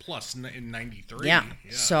 Well, plus in 93. Yeah.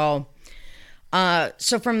 So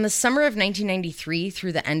from the summer of 1993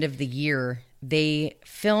 through the end of the year, they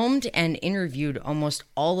filmed and interviewed almost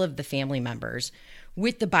all of the family members,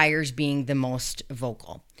 with the Byers being the most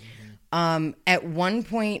vocal. At one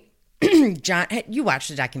point, John, you watched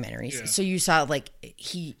the documentaries, so you saw like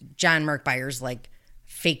John Mark Byers like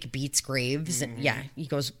fake beats graves, and he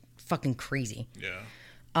goes fucking crazy. Yeah.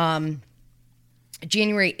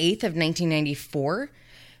 January 8th of 1994,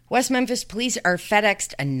 West Memphis police are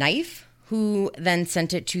FedExed a knife, who then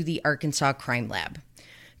sent it to the Arkansas Crime Lab.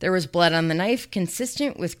 There was blood on the knife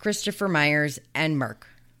consistent with Christopher Myers and Mark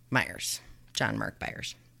Myers, John Mark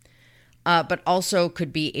Byers. But also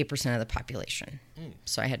could be 8% of the population.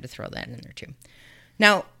 So I had to throw that in there too.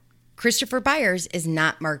 Now, Christopher Byers is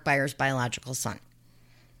not Mark Byers' biological son.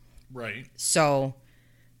 Right. So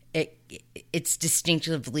it's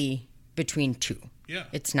distinctively between two. Yeah.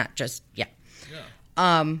 It's not just, Yeah.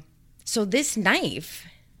 So this knife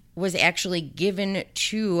was actually given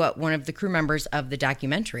to one of the crew members of the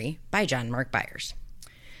documentary by John Mark Byers.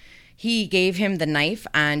 He gave him the knife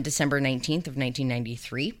on December 19th of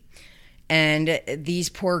 1993. And these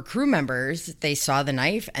poor crew members, they saw the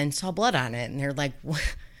knife and saw blood on it. And they're like,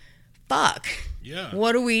 fuck. Yeah.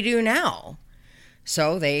 What do we do now?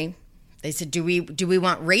 So they said, do we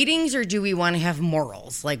want ratings or do we want to have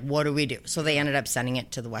morals? Like, what do we do? So they ended up sending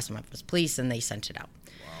it to the West Memphis police, and they sent it out.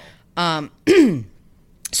 Wow.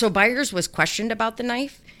 So Byers was questioned about the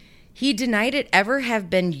knife. He denied it ever have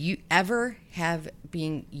been used.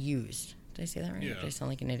 Did I say that right? Yeah. Did I sound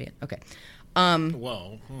like an idiot? Okay.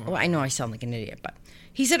 Well, I know I sound like an idiot, but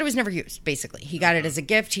he said it was never used, basically. He got it as a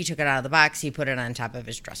gift. He took it out of the box. He put it on top of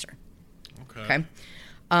his dresser. Okay.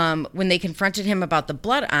 When they confronted him about the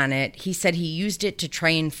blood on it, he said he used it to try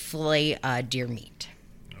and fillet deer meat.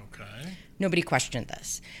 Okay. Nobody questioned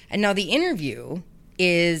this. And now the interview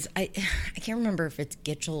is, I can't remember if it's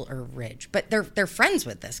Gitchell or Ridge, but they're friends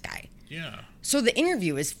with this guy. Yeah. So the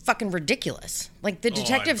interview is fucking ridiculous. Like, the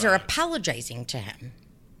detectives are apologizing to him.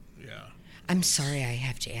 Yeah. I'm sorry I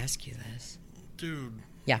have to ask you this. Dude.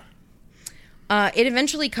 Yeah. It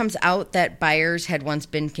eventually comes out that Byers had once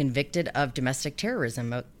been convicted of domestic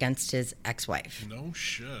terrorism against his ex-wife. No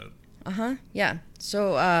shit. Uh-huh, yeah.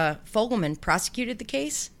 So Fogelman prosecuted the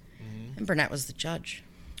case, and Burnett was the judge.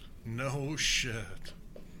 No shit.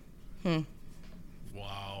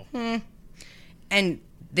 Wow. And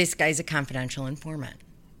this guy's a confidential informant.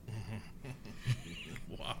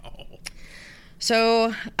 Wow.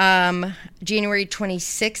 So, January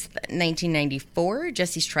 26th, 1994,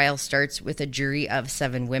 Jesse's trial starts with a jury of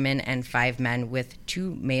 7 women and 5 men with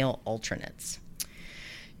 2 male alternates.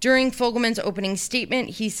 During Fogelman's opening statement,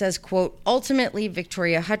 he says, quote, ultimately,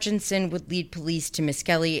 Victoria Hutchinson would lead police to Miss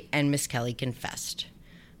Kelly, and Miss Kelly confessed,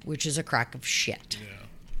 which is a crock of shit. Yeah.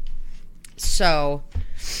 So,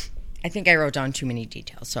 I think I wrote down too many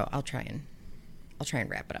details, so I'll try and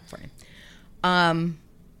wrap it up for you.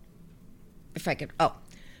 If I could. Oh,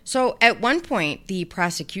 so at one point, the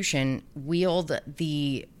prosecution wheeled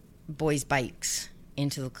the boys' bikes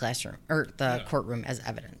into the classroom or the courtroom as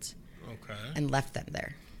evidence. Okay. And left them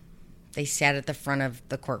there. They sat at the front of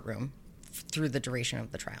the courtroom through the duration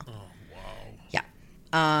of the trial. Oh, wow. Yeah.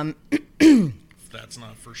 If that's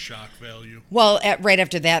not for shock value. Well, right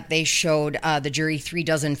after that, they showed the jury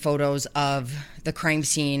 36 photos of the crime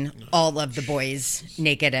scene, all of the boys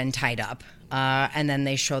naked and tied up. And then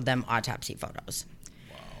they showed them autopsy photos.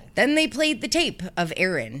 Wow. Then they played the tape of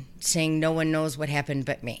Aaron saying, no one knows what happened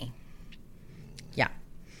but me. Yeah.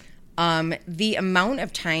 The amount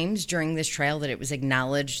of times during this trial that it was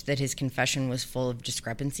acknowledged that his confession was full of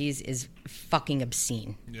discrepancies is fucking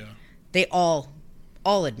obscene. Yeah. They all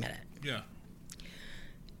admit it. Yeah.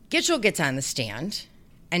 Gitchell gets on the stand,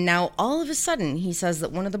 and now all of a sudden he says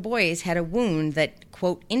that one of the boys had a wound that,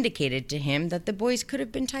 quote, indicated to him that the boys could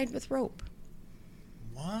have been tied with rope.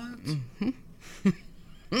 What? Mm-hmm.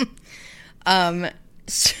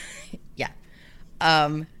 Yeah.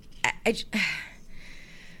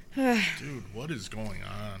 Dude, what is going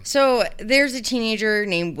on? So there's a teenager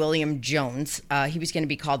named William Jones. He was going to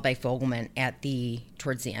be called by Fogelman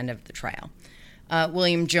towards the end of the trial.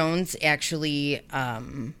 William Jones actually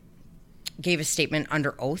gave a statement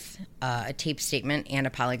under oath, a taped statement and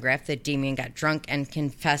a polygraph that Damien got drunk and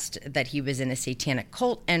confessed that he was in a satanic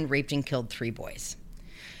cult and raped and killed 3 boys.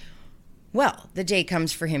 Well, the day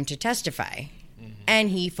comes for him to testify, and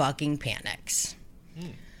he fucking panics.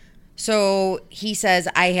 So he says,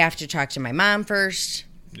 I have to talk to my mom first.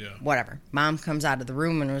 Yeah. Whatever. Mom comes out of the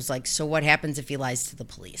room and was like, so what happens if he lies to the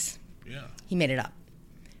police? Yeah. He made it up.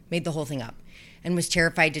 Made the whole thing up. And was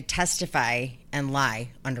terrified to testify and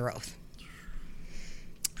lie under oath.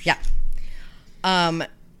 Yeah.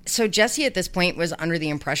 So Jesse at this point was under the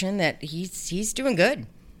impression that he's doing good.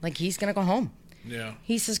 Like, he's going to go home. Yeah.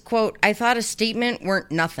 He says, quote, I thought a statement weren't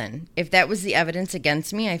nothing. If that was the evidence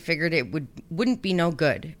against me, I figured it wouldn't be no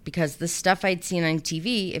good. Because the stuff I'd seen on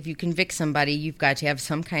TV, if you convict somebody, you've got to have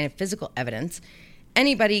some kind of physical evidence.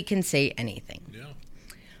 Anybody can say anything.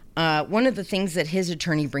 Yeah. One of the things that his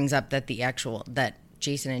attorney brings up that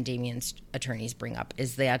Jason and Damien's attorneys bring up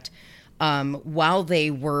is that while they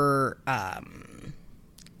were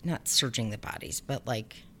not searching the bodies, but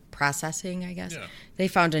like processing, I guess, they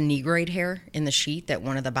found a negroid hair in the sheet that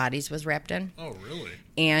one of the bodies was wrapped in. Oh, really?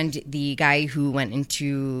 And the guy who went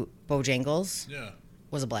into Bojangles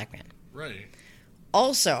was a black man. Right.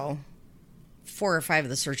 Also, 4 or 5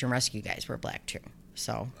 of the search and rescue guys were black too.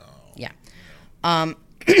 So, yeah.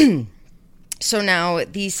 So now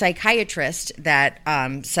the psychiatrist that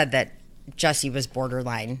said that Jesse was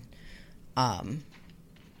borderline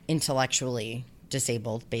intellectually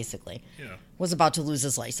disabled, basically. Yeah. Was about to lose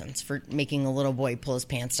his license for making a little boy pull his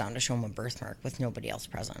pants down to show him a birthmark with nobody else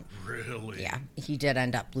present. Really? Yeah, he did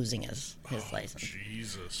end up losing his license.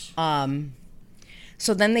 Jesus.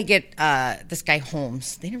 So then they get this guy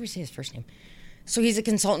Holmes. They never say his first name. So he's a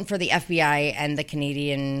consultant for the FBI and the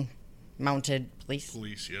Canadian Mounted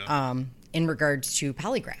Police. Yeah. In regards to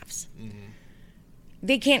polygraphs. Mm-hmm.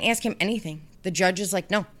 They can't ask him anything. The judge is like,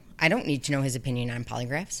 no, I don't need to know his opinion on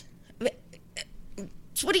polygraphs.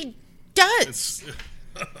 It's what he does.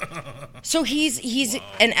 So he's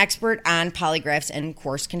an expert on polygraphs and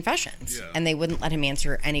coarse confessions. Yeah. And they wouldn't let him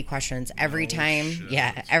answer any questions. Every time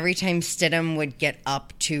Stidham would get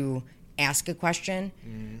up to ask a question,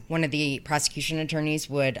 one of the prosecution attorneys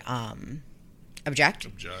would object.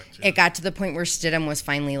 Yeah. It got to the point where Stidham was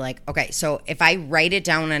finally like, okay, so if I write it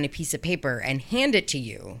down on a piece of paper and hand it to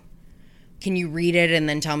you, can you read it and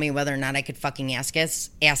then tell me whether or not I could fucking ask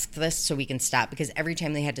this so we can stop? Because every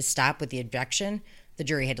time they had to stop with the objection, the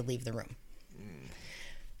jury had to leave the room.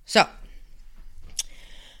 So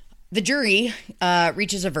the jury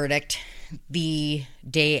reaches a verdict the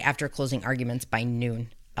day after closing arguments by noon.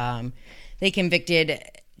 They convicted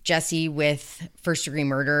Jesse with first-degree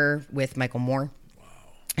murder with Michael Moore. Wow.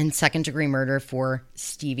 And second-degree murder for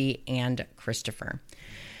Stevie and Christopher.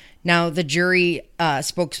 Now, the jury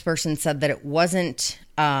spokesperson said that it wasn't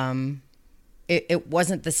it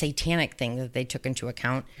wasn't the satanic thing that they took into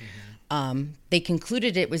account. Mm-hmm. They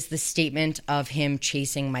concluded it was the statement of him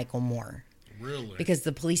chasing Michael Moore. Really? Because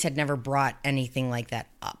the police had never brought anything like that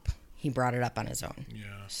up. He brought it up on his own. Yeah.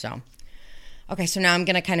 So, okay, so now I'm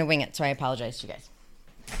going to kind of wing it, so I apologize to you guys.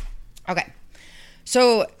 Okay,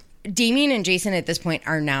 so Damien and Jason at this point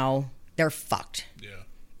they're fucked. Yeah.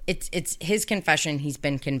 It's his confession. He's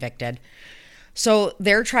been convicted. So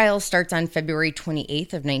their trial starts on February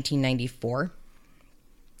 28th of 1994.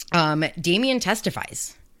 Damien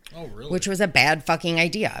testifies. Oh, really? Which was a bad fucking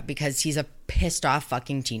idea because he's a pissed off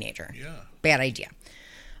fucking teenager. Yeah. Bad idea.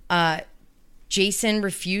 Jason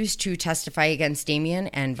refused to testify against Damien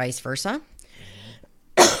and vice versa.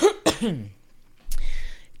 Mm-hmm.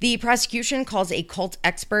 The prosecution calls a cult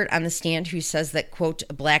expert on the stand who says that, quote,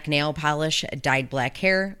 black nail polish, dyed black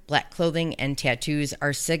hair, black clothing, and tattoos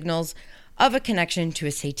are signals of a connection to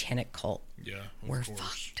a satanic cult. Yeah, We're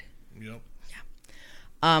fucked. Yep.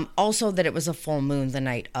 Yeah. Also that it was a full moon the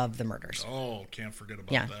night of the murders. Oh, can't forget about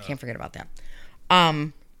that. Yeah, can't forget about that.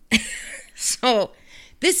 So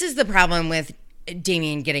this is the problem with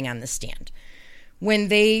Damien getting on the stand. When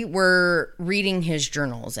they were reading his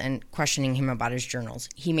journals and questioning him about his journals,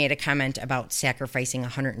 he made a comment about sacrificing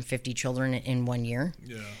 150 children in 1 year.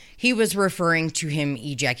 Yeah. He was referring to him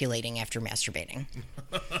ejaculating after masturbating.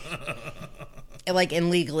 Like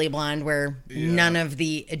in Legally Blonde, where none of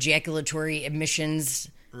the ejaculatory emissions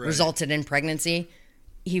resulted in pregnancy.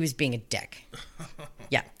 He was being a dick.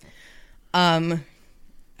 Yeah. I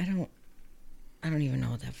don't even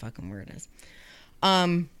know what that fucking word is.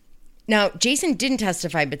 Now, Jason didn't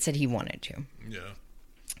testify, but said he wanted to. Yeah.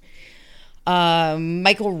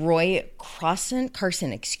 Michael Roy Carson,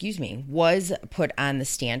 was put on the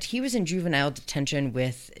stand. He was in juvenile detention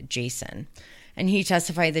with Jason. And he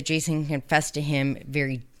testified that Jason confessed to him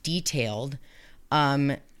very detailed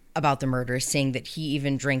about the murder, saying that he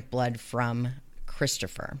even drank blood from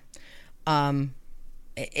Christopher.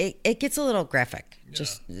 It gets a little graphic. Yeah.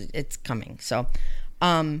 Just, it's coming. So,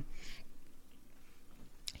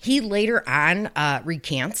 he later on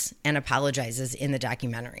recants and apologizes in the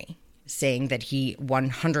documentary, saying that he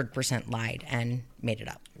 100% lied and made it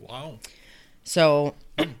up. Wow. So,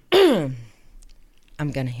 I'm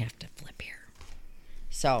going to have to flip here.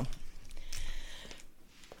 So,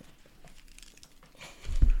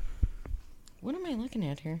 what am I looking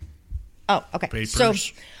at here? Oh, okay.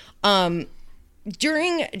 Papers. So,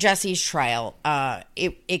 during Jesse's trial,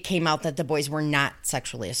 it came out that the boys were not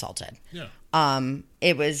sexually assaulted. Yeah. Frank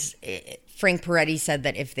Peretti said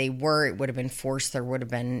that if they were, it would have been force. There would have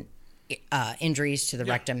been injuries to the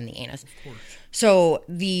rectum and the anus. Of course. So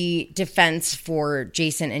the defense for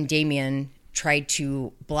Jason and Damien tried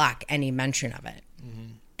to block any mention of it.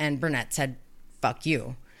 Mm-hmm. And Burnett said, fuck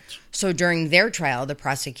you. So during their trial, the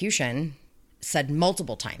prosecution said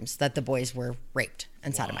multiple times that the boys were raped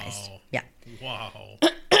and sodomized. Yeah. Wow.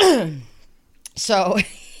 So,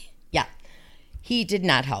 yeah, he did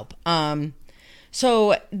not help.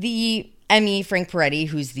 So the Emmy, Frank Peretti,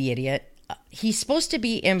 who's the idiot, he's supposed to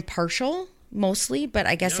be impartial mostly, but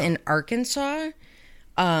I guess in Arkansas,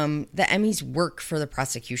 the Emmys work for the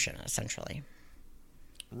prosecution, essentially.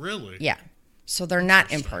 Really? Yeah. So they're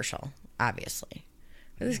not impartial, obviously.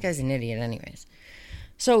 But this guy's an idiot anyways.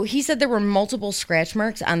 So he said there were multiple scratch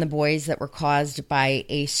marks on the boys that were caused by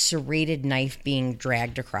a serrated knife being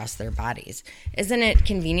dragged across their bodies. Isn't it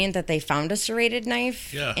convenient that they found a serrated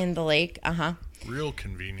knife in the lake? Uh-huh. Real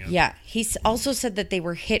convenient. Yeah. He also said that they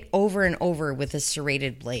were hit over and over with a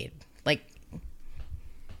serrated blade. Like,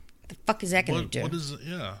 the fuck is that going to do? What is it?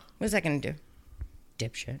 Yeah. What is that going to do?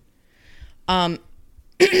 Dipshit.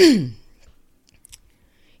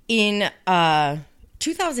 In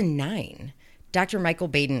 2009... Dr. Michael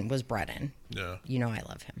Baden was brought in. Yeah. You know I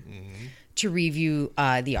love him. Mm-hmm. To review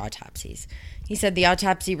the autopsies. He said the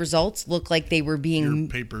autopsy results look like they were being... Your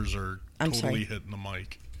papers are totally hitting the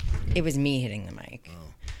mic. It was me hitting the mic.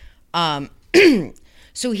 Oh.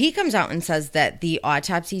 So he comes out and says that the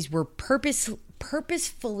autopsies were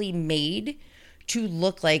purposefully made to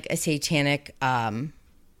look like a satanic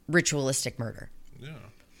ritualistic murder. Yeah.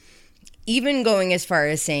 Even going as far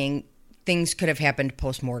as saying... things could have happened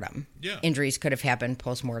post-mortem. Yeah. Injuries could have happened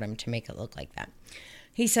post-mortem to make it look like that.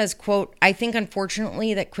 He says, quote, I think,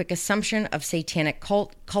 unfortunately, that quick assumption of satanic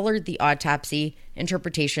cult colored the autopsy,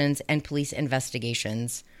 interpretations, and police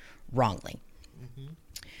investigations wrongly. Mm-hmm.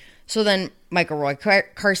 So then Michael Roy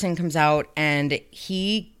Carson comes out, and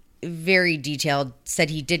he very detailed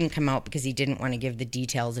said he didn't come out because he didn't want to give the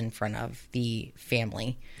details in front of the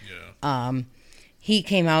family. Yeah. He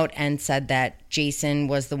came out and said that Jason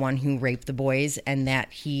was the one who raped the boys and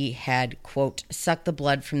that he had, quote, sucked the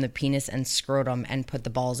blood from the penis and scrotum and put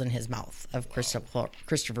the balls in his mouth of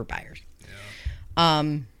Christopher Byers. Yeah.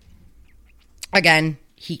 Again,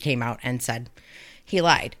 he came out and said he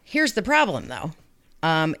lied. Here's the problem, though.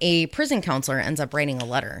 A prison counselor ends up writing a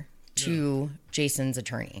letter to Jason's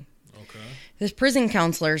attorney. Okay. This prison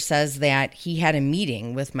counselor says that he had a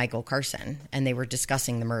meeting with Michael Carson and they were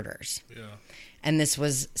discussing the murders. Yeah. And this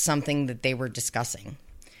was something that they were discussing.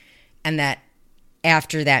 And that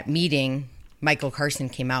after that meeting, Michael Carson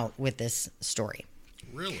came out with this story.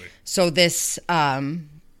 Really? So this,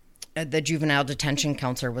 the juvenile detention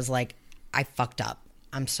counselor was like, I fucked up.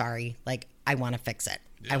 I'm sorry. Like, I want to fix it.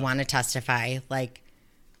 Yeah. I want to testify. Like,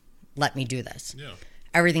 let me do this. Yeah.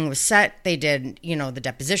 Everything was set. They did, the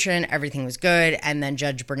deposition. Everything was good. And then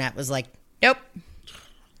Judge Burnett was like, nope.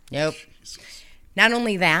 Jesus. Not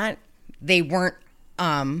only that, they weren't,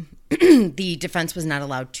 the defense was not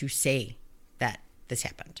allowed to say that this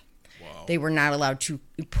happened. Wow. They were not allowed to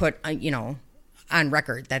put, on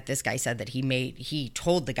record that this guy said that he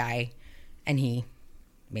told the guy and he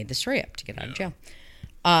made the story up to get out of jail.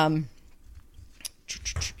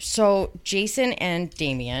 So Jason and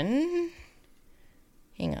Damien,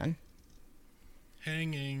 hang on.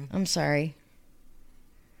 Hanging. I'm sorry.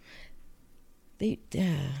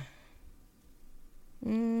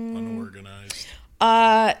 Unorganized.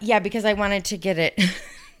 Yeah, because I wanted to get it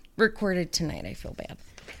recorded tonight. I feel bad.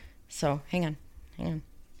 So hang on.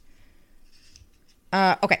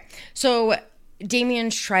 Okay. So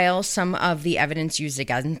Damien's trial, some of the evidence used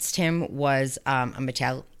against him was a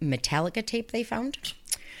Metallica tape they found,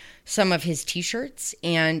 some of his T-shirts,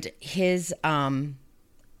 and his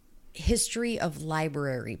history of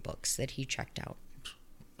library books that he checked out.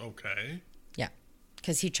 Okay. Yeah,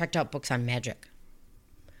 because he checked out books on magic.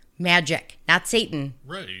 Magic, not Satan.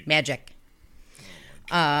 Right. Magic.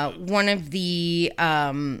 Oh one of the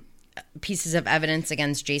pieces of evidence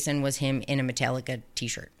against Jason was him in a Metallica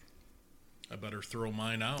T-shirt. I better throw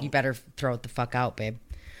mine out. You better throw it the fuck out, babe.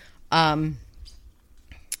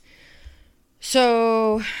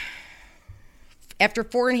 So, after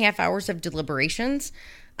 4.5 hours of deliberations,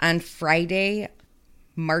 on Friday,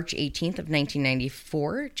 March 18th of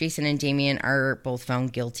 1994, Jason and Damien are both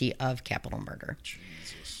found guilty of capital murder. Jesus.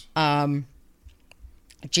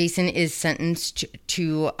 Jason is sentenced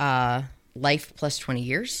to life plus 20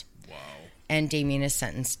 years. Wow. And Damien is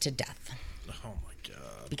sentenced to death. Oh my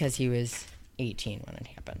God. Because he was 18 when it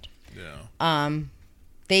happened. Yeah.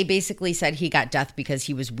 They basically said he got death because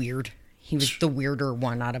he was weird. He was the weirder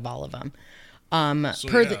one out of all of them.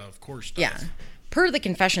 Of course. Death. Yeah. Per the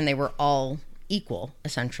confession, they were all equal,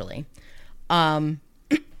 essentially.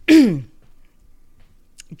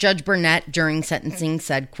 Judge Burnett, during sentencing,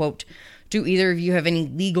 said, quote, do either of you have any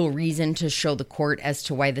legal reason to show the court as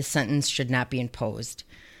to why the sentence should not be imposed?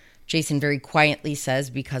 Jason very quietly says,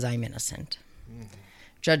 because I'm innocent. Mm-hmm.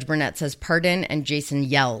 Judge Burnett says, pardon, and Jason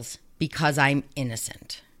yells, because I'm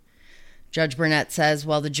innocent. Judge Burnett says,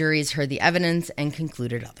 well, the jury has heard the evidence and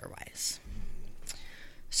concluded otherwise.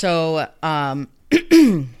 So,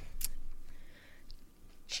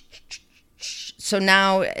 so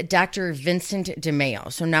now Dr. Vincent DeMeo.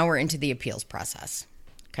 So now we're into the appeals process.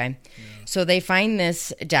 Okay. Yeah. So they find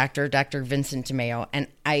this Dr. Vincent DeMeo, and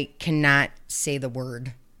I cannot say the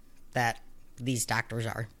word that these doctors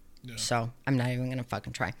are. Yeah. So I'm not even going to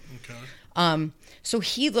fucking try. Okay. So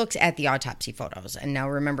he looks at the autopsy photos. And now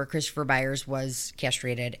remember, Christopher Byers was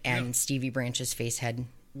castrated and Stevie Branch's face had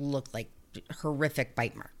looked like horrific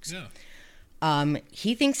bite marks. Yeah.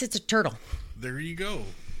 He thinks it's a turtle. There you go.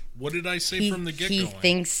 What did I say from the get-go?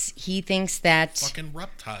 He thinks that... Fucking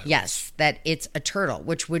reptiles. Yes, that it's a turtle,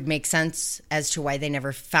 which would make sense as to why they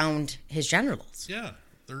never found his genitals. Yeah,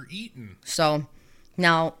 they're eaten. So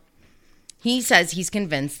now he says he's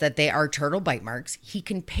convinced that they are turtle bite marks. He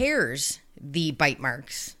compares the bite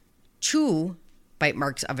marks to bite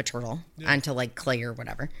marks of a turtle onto like clay or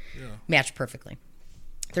whatever. Yeah. Match perfectly.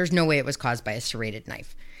 There's no way it was caused by a serrated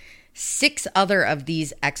knife. 6 other of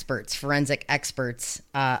these experts, forensic experts,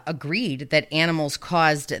 agreed that animals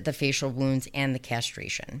caused the facial wounds and the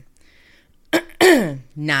castration.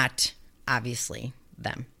 Not, obviously,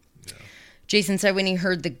 them. Yeah. Jason said when he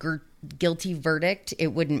heard the guilty verdict, it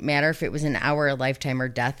wouldn't matter if it was an hour, a lifetime, or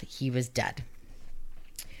death. He was dead.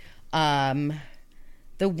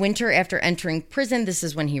 The winter after entering prison, this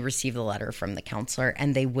is when he received the letter from the counselor,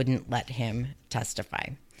 and they wouldn't let him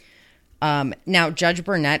testify. Now, Judge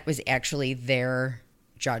Burnett was actually their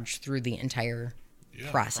judge through the entire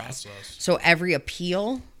process. So every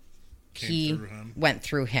appeal, he went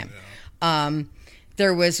through him. Yeah.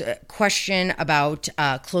 There was a question about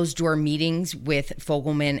closed-door meetings with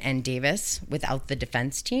Fogelman and Davis without the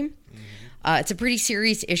defense team. Mm-hmm. It's a pretty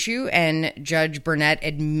serious issue, and Judge Burnett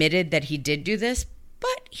admitted that he did do this,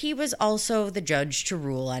 but he was also the judge to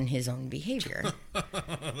rule on his own behavior.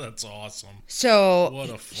 That's awesome. So what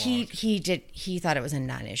a fuck. He thought it was a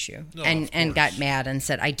non-issue, and got mad and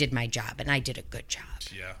said, "I did my job, and I did a good job."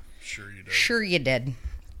 Yeah, sure you did. Sure you did.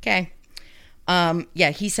 Okay.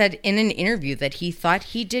 He said in an interview that he thought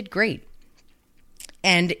he did great,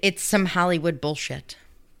 and it's some Hollywood bullshit.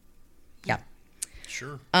 Yeah.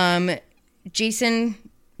 Sure. Jason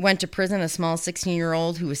went to prison, a small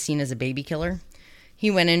 16-year-old who was seen as a baby killer. He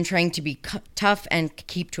went in trying to be tough and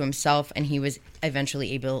keep to himself, and he was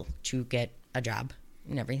eventually able to get a job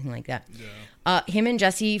and everything like that. Yeah. Him and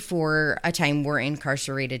Jesse, for a time, were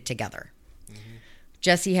incarcerated together. Mm-hmm.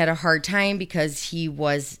 Jesse had a hard time because he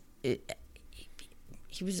was a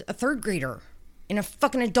third grader in a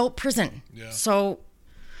fucking adult prison. Yeah. So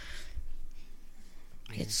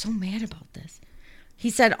I get so mad about this. He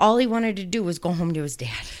said all he wanted to do was go home to his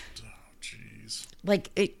dad. Oh, jeez.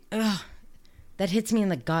 That hits me in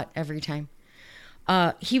the gut every time.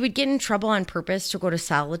 He would get in trouble on purpose to go to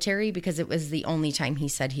solitary because it was the only time he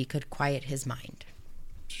said he could quiet his mind.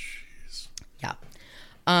 Jeez. Yeah.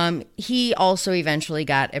 He also eventually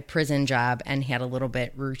got a prison job and had a little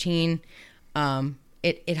bit routine.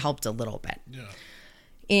 It helped a little bit. Yeah.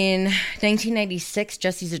 In 1996,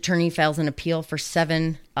 Jesse's attorney files an appeal for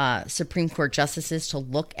 7 Supreme Court justices to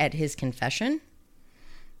look at his confession.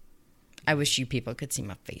 I wish you people could see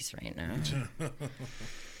my face right now.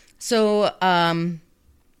 So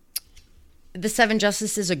the 7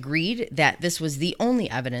 justices agreed that this was the only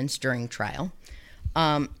evidence during trial,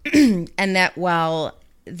 and that while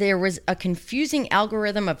there was a confusing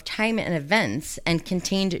algorithm of time and events and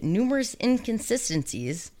contained numerous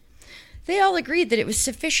inconsistencies, they all agreed that it was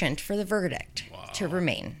sufficient for the verdict to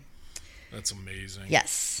remain. That's amazing.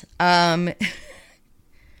 Yes. That's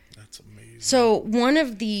amazing. So one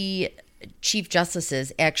of the chief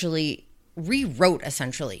justices actually rewrote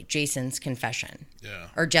essentially Jason's confession. Yeah.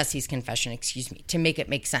 Or Jesse's confession, excuse me, to make it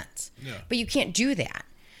make sense. Yeah. But you can't do that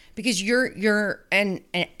because you're an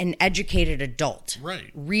educated adult.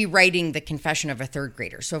 Right. Rewriting the confession of a third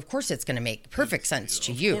grader. So of course it's going to make perfect sense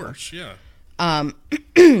to you. Of course, yeah.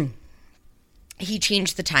 He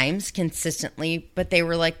changed the times consistently, but they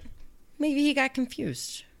were like, maybe he got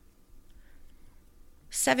confused.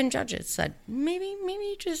 7 judges said, maybe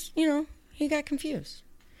just, he got confused.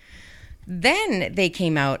 Then they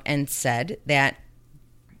came out and said that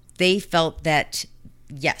they felt that,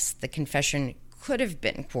 yes, the confession could have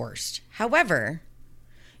been coerced. However,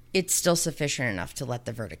 it's still sufficient enough to let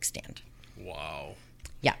the verdict stand. Wow.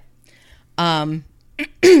 Yeah. I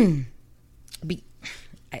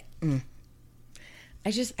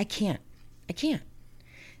can't.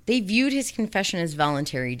 They viewed his confession as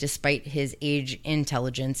voluntary despite his age,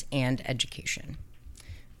 intelligence, and education,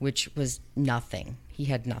 which was nothing. He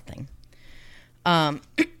had nothing.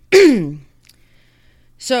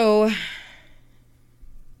 So,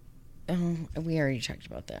 we already talked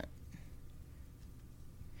about that.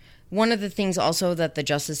 One of the things also that the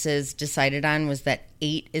justices decided on was that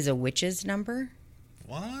 8 is a witch's number.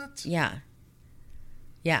 What? Yeah.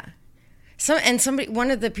 Yeah. One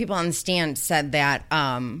of the people on the stand said that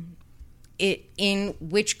in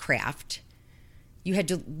witchcraft, You had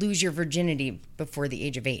to lose your virginity before the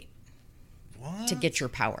age of 8 What? to get your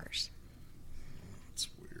powers. That's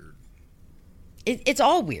weird. It's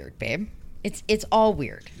all weird, babe. It's all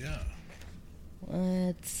weird. Yeah.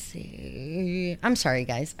 Let's see. I'm sorry,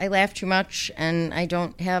 guys. I laugh too much, and I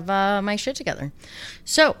don't have my shit together.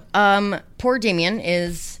 So, poor Damien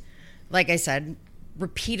is, like I said,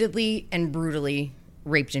 repeatedly and brutally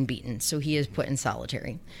raped and beaten. So he is put in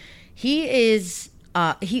solitary. He is.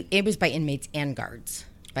 It was by inmates and guards,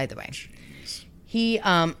 by the way. Jeez. He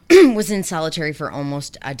was in solitary for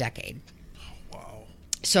almost a decade. Oh, wow.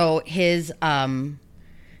 So his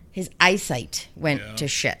eyesight went to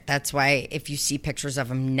shit. That's why if you see pictures of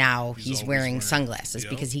him now, he's wearing sunglasses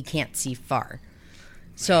because he can't see far.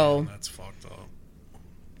 So that's fucked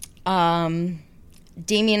up.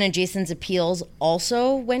 Damien and Jason's appeals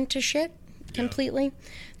also went to shit completely.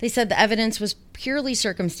 They said the evidence was purely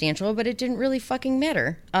circumstantial, but it didn't really fucking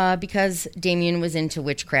matter because Damien was into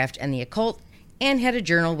witchcraft and the occult and had a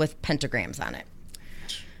journal with pentagrams on it.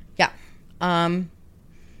 Yeah.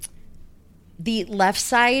 The left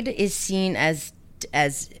side is seen as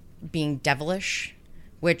being devilish,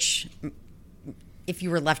 which if you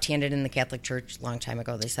were left-handed in the Catholic Church a long time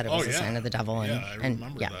ago, they said it was a sign of the devil. And, I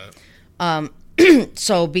remember that.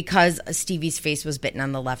 So because Stevie's face was bitten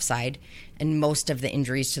on the left side and most of the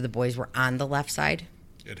injuries to the boys were on the left side,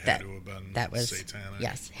 it had to have been satanic.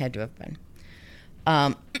 Yes, had to have been.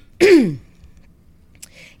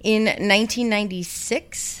 In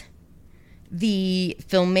 1996, the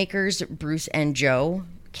filmmakers Bruce and Joe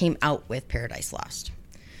came out with Paradise Lost.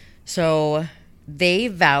 So they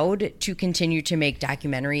vowed to continue to make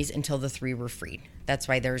documentaries until the 3 were freed. That's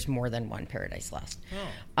why there's more than one Paradise Lost.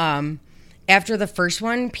 Oh. After the first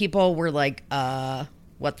one, people were like,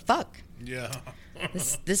 what the fuck? Yeah.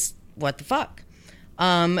 this what the fuck?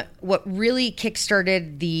 What really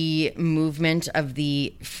kickstarted the movement of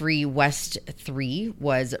the Free West 3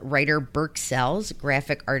 was writer Burke Sells,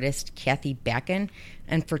 graphic artist Kathy Backen,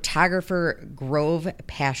 and photographer Grove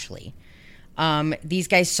Pashley. These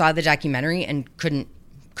guys saw the documentary and couldn't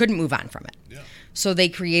move on from it. Yeah. So they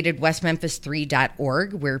created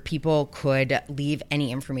westmemphis3.org where people could leave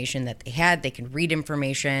any information that they had. They could read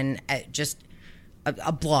information, just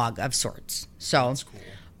a blog of sorts. So that's cool.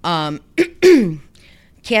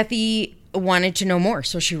 Kathy wanted to know more,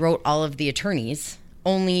 so she wrote all of the attorneys,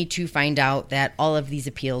 only to find out that all of these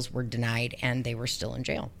appeals were denied and they were still in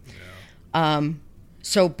jail. Yeah.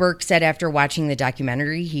 So Burke said after watching the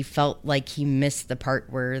documentary, he felt like he missed the part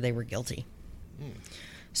where they were guilty.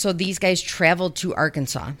 So these guys traveled to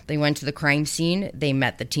Arkansas. They went to the crime scene. They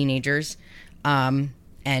met the teenagers and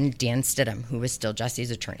Dan Stidham, who was still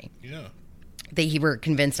Jesse's attorney. Yeah. They were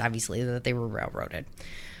convinced, obviously, that they were railroaded.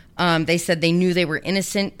 They said they knew they were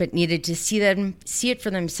innocent, but needed to see it for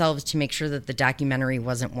themselves to make sure that the documentary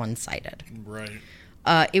wasn't one-sided. Right.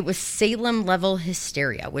 It was Salem-level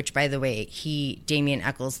hysteria, which, by the way, Damien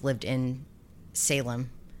Eccles, lived in Salem,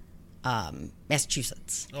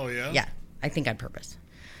 Massachusetts. Oh, yeah? Yeah, I think on purpose.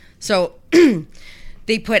 So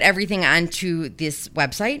they put everything onto this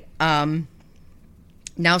website.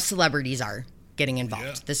 Now celebrities are getting involved.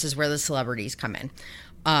 Yeah. This is where the celebrities come in.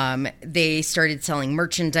 They started selling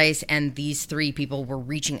merchandise, and these 3 people were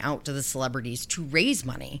reaching out to the celebrities to raise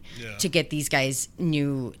money to get these guys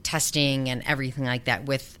new testing and everything like that,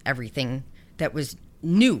 with everything that was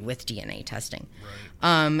new with DNA testing.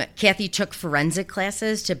 Right. Kathy took forensic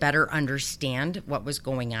classes to better understand what was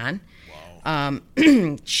going on. Wow.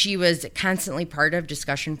 She was constantly part of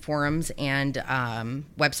discussion forums and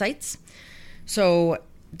websites. So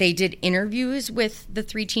they did interviews with the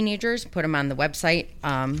 3 teenagers, put them on the website,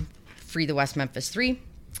 Free the West Memphis 3.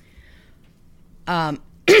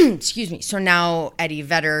 Excuse me. So now Eddie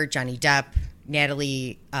Vedder, Johnny Depp,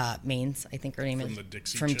 Natalie Maines, I think her name is.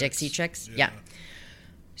 From Dixie Chicks. Yeah.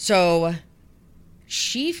 So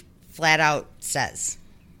she flat out says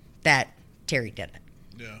that Terry did it.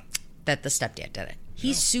 Yeah. That the stepdad did it.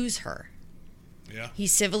 He sues her. Yeah. He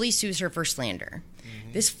civilly sues her for slander.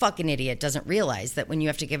 Mm-hmm. This fucking idiot doesn't realize that when you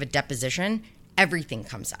have to give a deposition, everything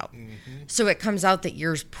comes out. Mm-hmm. So it comes out that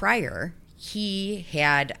years prior, he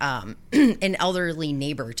had an elderly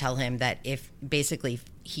neighbor tell him that if basically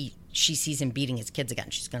she sees him beating his kids again,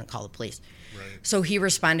 she's going to call the police. Right. So he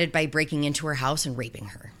responded by breaking into her house and raping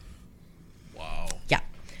her. Wow. Yeah.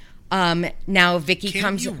 Now Vicky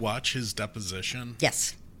comes. Can you watch his deposition?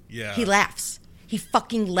 Yes. Yeah. He laughs. He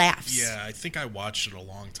fucking laughs. Yeah, I think I watched it a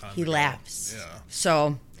long time He ago. laughs. Yeah.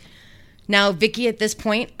 So now Vicky at this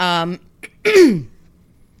point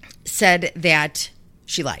said that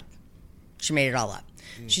she lied. She made it all up.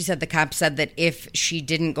 She said the cops said that if she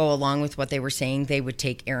didn't go along with what they were saying, they would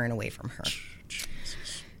take Aaron away from her.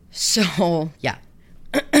 Jesus. So, yeah.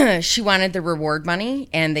 She wanted the reward money,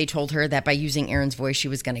 and they told her that by using Aaron's voice, she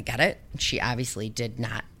was going to get it. She obviously did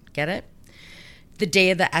not get it. The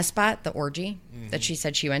day of the S-Bot, the orgy that she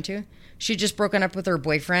said she went to, she'd just broken up with her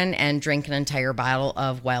boyfriend and drank an entire bottle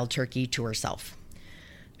of wild turkey to herself.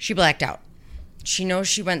 She blacked out. She knows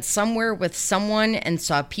she went somewhere with someone and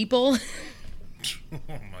saw people. Oh,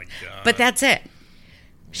 my God. But that's it.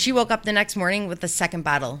 She woke up the next morning with the second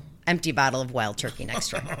empty bottle of wild turkey next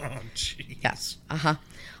to her. Oh, jeez. Yes. Uh-huh.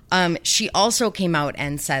 She also came out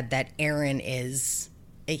and said that Aaron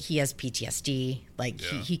he has PTSD. Like,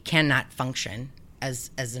 he cannot function as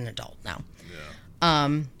an adult now.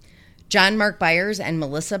 Yeah. John Mark Byers and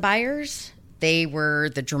Melissa Byers, they were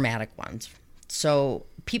the dramatic ones. So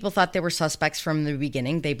people thought they were suspects from the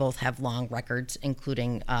beginning. They both have long records,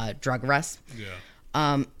 including drug arrests.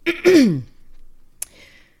 Yeah.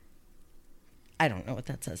 I don't know what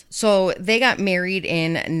that says. So they got married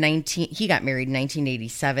he got married in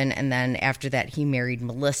 1987, and then after that he married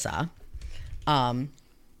Melissa.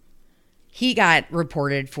 He got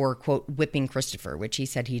reported for, quote, whipping Christopher, which he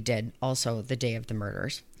said he did also the day of the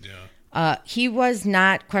murders. Yeah. He was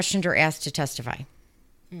not questioned or asked to testify.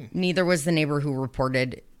 Neither was the neighbor who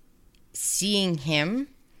reported seeing him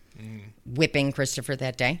whipping Christopher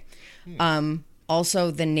that day.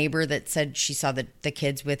 Also, the neighbor that said she saw the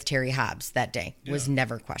kids with Terry Hobbs that day was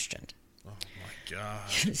never questioned. Oh, my God.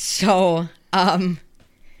 So,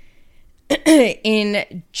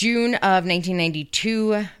 in June of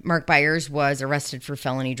 1992, Mark Byers was arrested for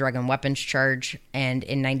felony drug and weapons charge. And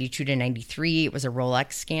in 92 to 93, it was a Rolex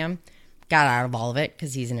scam. Got out of all of it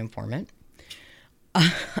because he's an informant.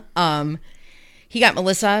 He got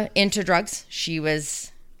Melissa into drugs. She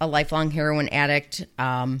was a lifelong heroin addict.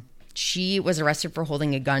 She was arrested for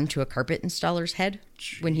holding a gun to a carpet installer's head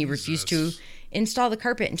when he refused to install the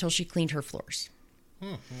carpet until she cleaned her floors. Oh,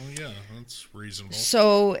 well, yeah, that's reasonable.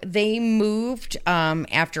 So they moved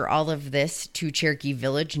after all of this to Cherokee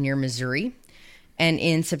Village near Missouri. And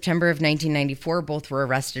in September of 1994, both were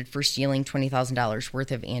arrested for stealing $20,000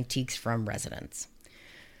 worth of antiques from residents.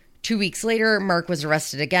 2 weeks later, Mark was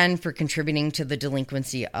arrested again for contributing to the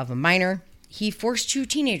delinquency of a minor. He forced two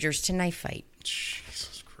teenagers to knife fight.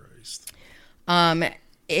 Jesus Christ. By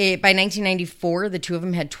 1994, the two of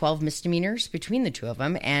them had 12 misdemeanors between the two of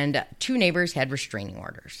them, and two neighbors had restraining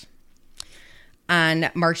orders. On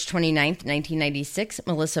March 29th, 1996,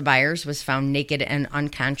 Melissa Byers was found naked and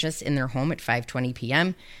unconscious in their home at 5:20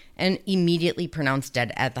 p.m. and immediately pronounced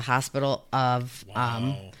dead at the hospital of...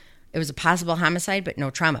 Wow. It was a possible homicide, but no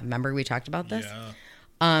trauma. Remember we talked about this?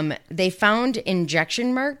 Yeah. They found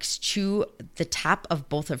injection marks to the top of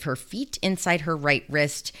both of her feet, inside her right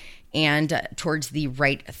wrist, and towards the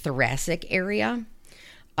right thoracic area.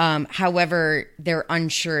 However, they're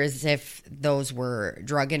unsure as if those were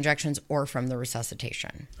drug injections or from the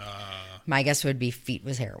resuscitation. My guess would be feet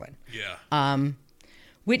was heroin. Yeah.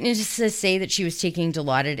 Witnesses say that she was taking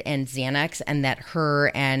Dilaudid and Xanax, and that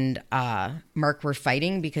her and Mark were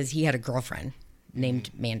fighting because he had a girlfriend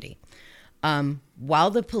named Mandy.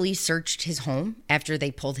 While the police searched his home after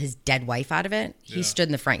they pulled his dead wife out of it, he stood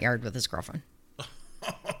in the front yard with his girlfriend.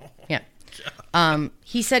 Yeah.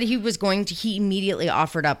 He said he immediately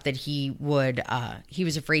offered up that he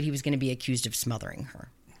was afraid he was going to be accused of smothering her.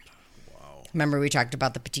 Wow. Remember we talked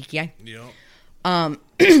about the petechiae?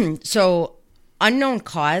 Yep. So unknown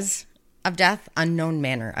cause of death, unknown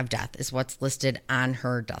manner of death is what's listed on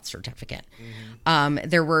her death certificate. Mm-hmm.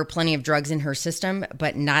 There were plenty of drugs in her system,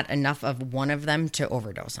 but not enough of one of them to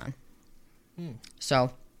overdose on.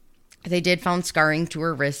 So they did found scarring to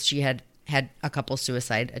her wrist. She had a couple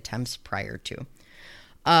suicide attempts prior to.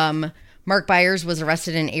 Mark Byers was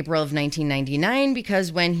arrested in April of 1999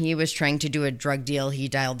 because when he was trying to do a drug deal, he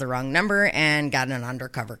dialed the wrong number and got an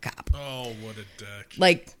undercover cop. Oh, what a dick.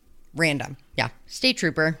 Like, random. Yeah. State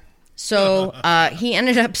trooper. So he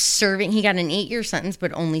ended up he got an 8-year sentence,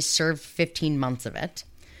 but only served 15 months of it.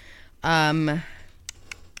 Let's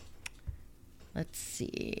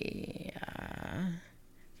see.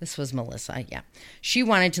 This was Melissa. Yeah. She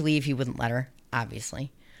wanted to leave. He wouldn't let her,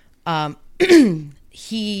 obviously. So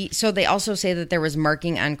they also say that there was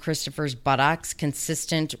marking on Christopher's buttocks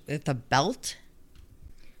consistent with a belt.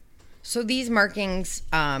 So these markings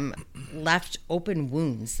left open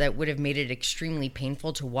wounds that would have made it extremely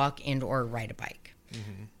painful to walk and or ride a bike.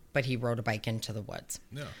 Mm-hmm. But he rode a bike into the woods.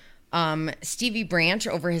 Yeah. Stevie Branch,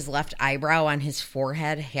 over his left eyebrow on his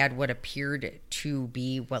forehead, had what appeared to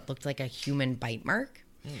be what looked like a human bite mark.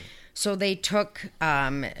 So they took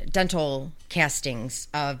dental castings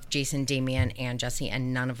of Jason, Damien, and Jesse,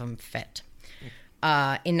 and none of them fit.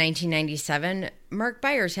 in 1997, Mark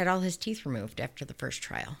Byers had all his teeth removed after the first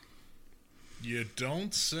trial. You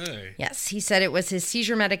don't say. Yes, he said it was his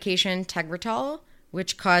seizure medication, Tegretol,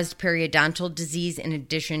 which caused periodontal disease in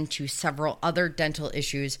addition to several other dental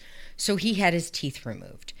issues. So he had his teeth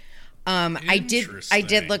removed. I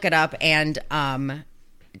did look it up, and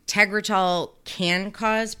Tegretol can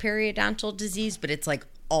cause periodontal disease, but it's like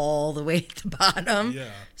all the way at the bottom.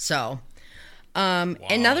 Yeah. So,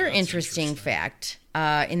 another interesting fact,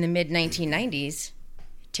 in the mid 1990s,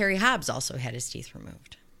 Terry Hobbs also had his teeth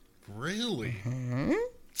removed. Really? Mm-hmm.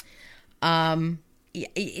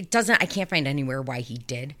 I can't find anywhere why he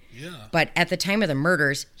did. Yeah. But at the time of the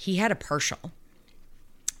murders, he had a partial.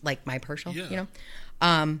 Like my partial, yeah. you know?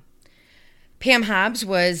 Pam Hobbs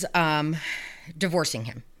was divorcing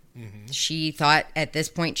him. Mm-hmm. She thought at this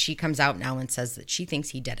point, she comes out now and says that she thinks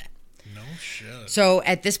he did it. No shit. So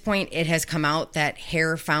at this point, it has come out that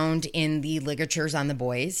hair found in the ligatures on the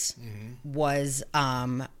boys was,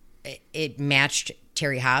 it matched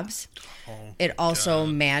Terry Hobbs. Oh, it also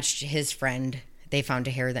matched his friend. They found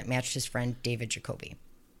a hair that matched his friend, David Jacoby.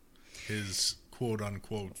 His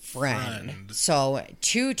quote-unquote friend. So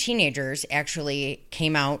 2 teenagers actually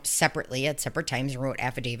came out separately at separate times and wrote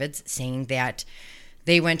affidavits saying that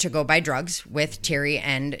they went to go buy drugs with Terry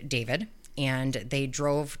and David, and they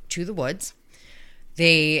drove to the woods.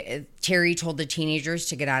 Terry told the teenagers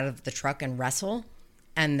to get out of the truck and wrestle,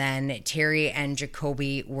 and then Terry and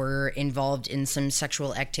Jacoby were involved in some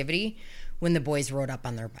sexual activity when the boys rode up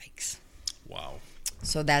on their bikes. Wow.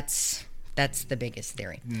 So that's the biggest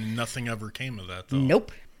theory. Nothing ever came of that, though.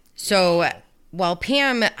 Nope. So while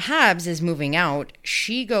Pam Hobbs is moving out,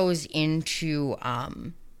 she goes into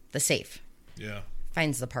the safe. Yeah.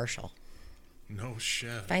 Finds the partial. No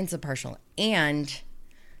shit. Finds the partial. And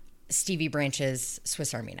Stevie Branch's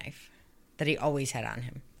Swiss Army knife that he always had on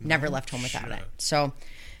him. Never left home without it. So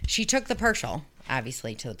she took the partial,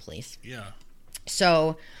 obviously, to the police. Yeah.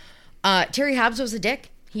 So Terry Hobbs was a dick.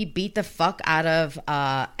 He beat the fuck out of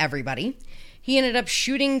everybody. He ended up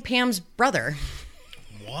shooting Pam's brother.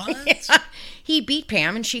 What? Yeah. He beat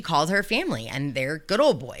Pam, and she called her family, and they're good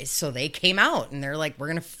old boys. So they came out, and they're like, we're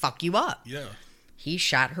going to fuck you up. Yeah. He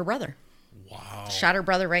shot her brother. Wow. Shot her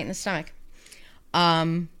brother right in the stomach.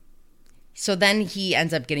 So then he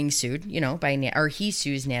ends up getting sued, or he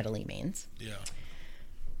sues Natalie Maines. Yeah.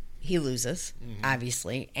 He loses,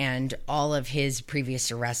 obviously, and all of his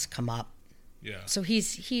previous arrests come up. Yeah. So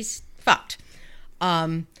he's fucked.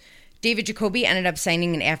 David Jacoby ended up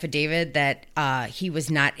signing an affidavit that he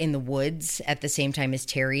was not in the woods at the same time as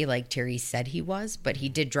Terry, like Terry said he was, but he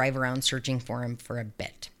did drive around searching for him for a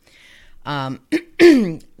bit.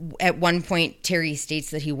 At one point, Terry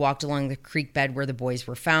states that he walked along the creek bed where the boys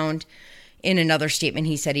were found. In another statement,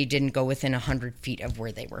 he said he didn't go within 100 feet of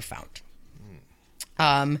where they were found.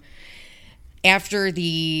 After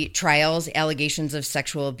the trials, allegations of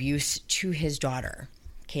sexual abuse to his daughter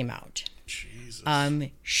came out. Jesus.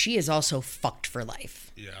 She is also fucked for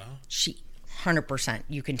life. Yeah. She 100%.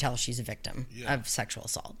 You can tell she's a victim of sexual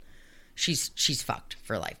assault. She's fucked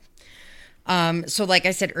for life. So like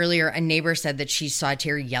I said earlier, a neighbor said that she saw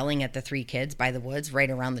Terry yelling at the 3 kids by the woods right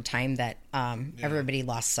around the time that everybody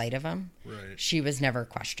lost sight of him. Right. She was never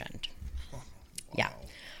questioned. Oh, wow.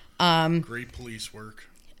 Yeah. Great police work.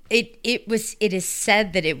 It is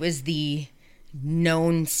said that it was the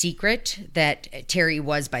known secret that Terry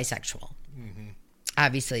was bisexual. Mm-hmm.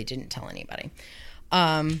 Obviously, didn't tell anybody.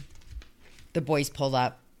 The boys pulled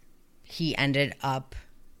up. He ended up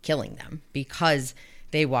killing them because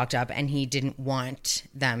they walked up and he didn't want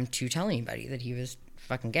them to tell anybody that he was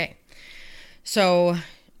fucking gay. So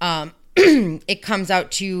it comes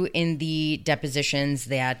out too in the depositions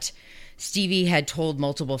that Stevie had told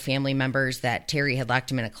multiple family members that Terry had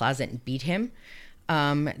locked him in a closet and beat him,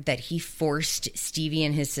 that he forced Stevie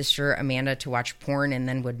and his sister Amanda to watch porn and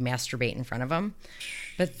then would masturbate in front of him,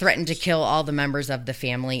 but threatened to kill all the members of the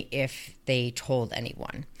family if they told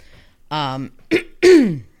anyone.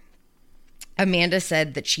 Amanda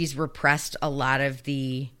said that she's repressed a lot of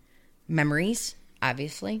the memories,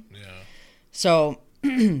 obviously. Yeah. So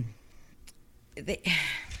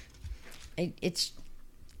it's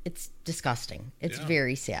disgusting. It's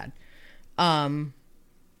very sad. The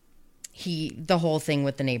whole thing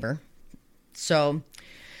with the neighbor. So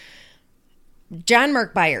John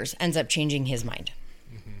Mark Byers ends up changing his mind.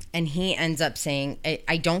 Mm-hmm. And he ends up saying,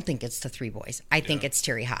 I don't think it's the 3 boys. I think it's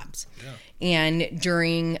Terry Hobbs. Yeah. And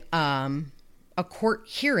during a court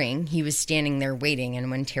hearing, he was standing there waiting. And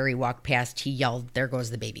when Terry walked past, he yelled, "There goes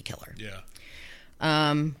the baby killer." Yeah.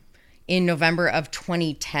 In November of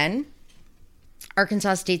 2010,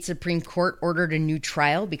 Arkansas State Supreme Court ordered a new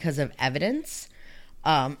trial because of evidence.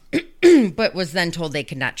 but was then told they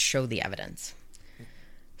could not show the evidence.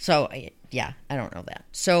 So, yeah, I don't know that.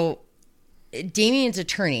 So, Damien's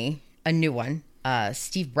attorney, a new one,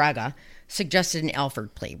 Steve Braga, suggested an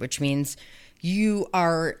Alford plea, which means you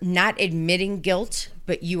are not admitting guilt,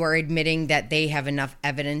 but you are admitting that they have enough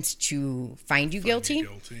evidence to find you guilty.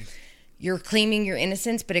 You're claiming your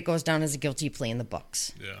innocence, but it goes down as a guilty plea in the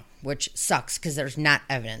books. Yeah. Which sucks because there's not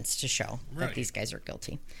evidence to show that these guys are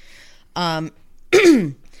guilty. The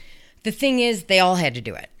thing is, they all had to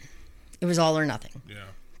do it. It was all or nothing. Yeah.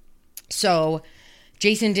 So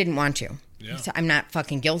Jason didn't want to. Yeah. He said, I'm not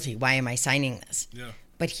fucking guilty. Why am I signing this? Yeah.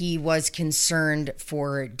 But he was concerned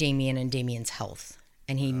for Damien and Damien's health,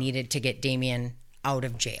 and he needed to get Damien out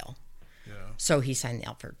of jail. Yeah. So he signed the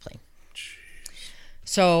Alford plea.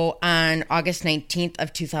 So on August 19th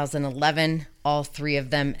of 2011, all three of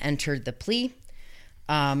them entered the plea.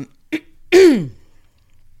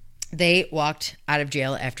 They walked out of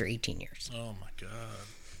jail after 18 years. Oh, my God.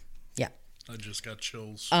 Yeah. I just got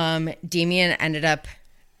chills. Damien ended up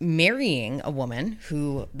marrying a woman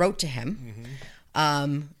who wrote to him.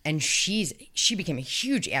 Mm-hmm. And she became a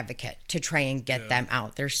huge advocate to try and get them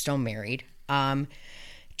out. They're still married.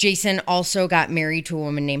 Jason also got married to a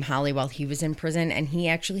woman named Holly while he was in prison, and he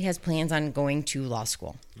actually has plans on going to law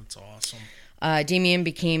school. That's awesome. Damien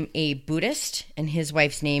became a Buddhist, and his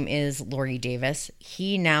wife's name is Lori Davis.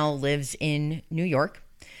 He now lives in New York.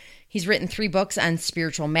 He's written 3 books on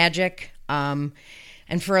spiritual magic, and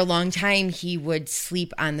for a long time, he would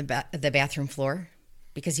sleep on the bathroom floor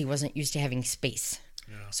because he wasn't used to having space,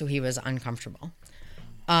 so he was uncomfortable.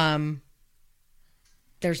 There's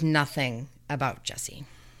nothing about Jesse.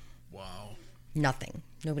 Wow. Nothing.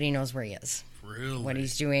 Nobody knows where he is. Really? What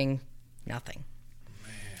he's doing, nothing.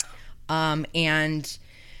 Man. And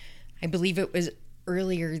I believe it was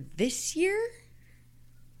earlier this year,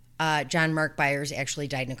 John Mark Byers actually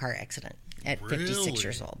died in a car accident at 56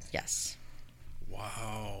 years old. Yes.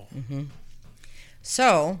 Wow. Mm-hmm.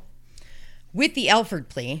 So, with the Alford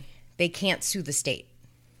plea, they can't sue the state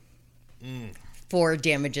for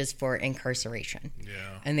damages for incarceration.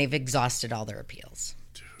 Yeah. And they've exhausted all their appeals.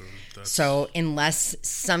 Dude, so, unless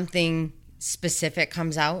something specific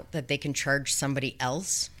comes out that they can charge somebody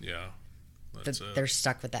else, they're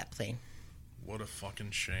stuck with that plea. What a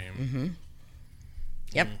fucking shame. Mm-hmm.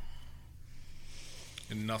 Yep.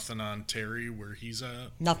 And nothing on Terry where he's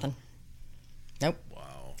at? Nothing. Nope.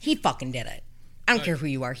 Wow. He fucking did it. I don't care who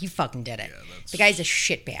you are. He fucking did it. Yeah, the guy's a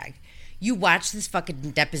shitbag. You watch this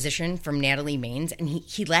fucking deposition from Natalie Maines, and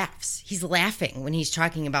he laughs. He's laughing when he's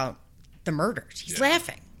talking about the murders. He's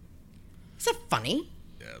laughing. It's not funny.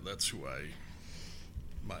 Yeah, that's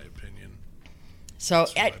my opinion. So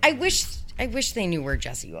I wish they knew where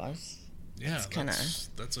Jesse was. Yeah,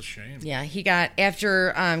 that's a shame. Yeah, he got,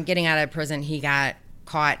 after getting out of prison, he got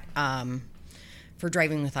caught for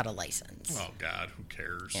driving without a license. Oh, God, who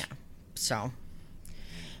cares? Yeah, so.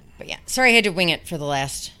 But yeah, sorry I had to wing it for the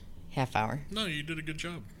last half hour. No, you did a good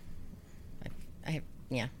job. I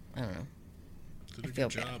don't know. Did a good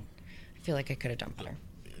job. Bad. I feel like I could have done better.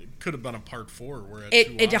 It could have been a part 4. We're at 2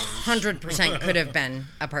 hours. It 100% could have been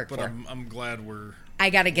a part 4. But I'm glad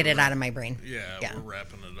I got to get it out of my brain. Yeah, we're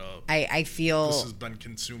wrapping it up. I feel... This has been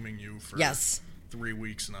consuming you for 3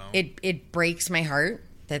 weeks now. It breaks my heart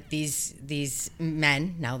that these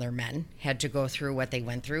men, now they're men, had to go through what they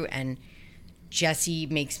went through, and Jesse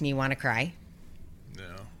makes me want to cry. Yeah.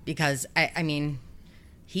 Because, I mean,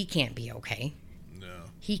 he can't be okay. No.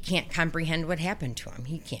 He can't comprehend what happened to him.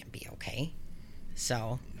 He can't be okay.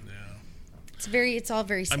 So... It's all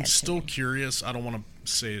very sad. I'm still curious. I don't want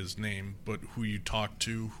to say his name, but who you talked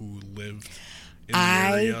to who lived in the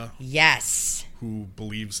area. Yes. Who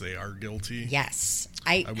believes they are guilty. Yes.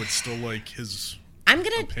 I would still like his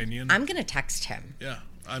opinion. I'm going to text him. Yeah.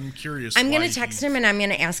 I'm curious. I'm going to text him and I'm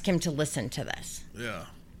going to ask him to listen to this. Yeah.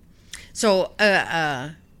 So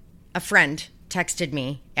a friend texted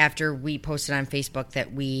me after we posted on Facebook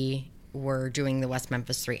that we were doing the West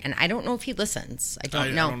Memphis 3, and I don't know if he listens. I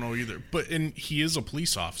don't know. I don't know either. But he is a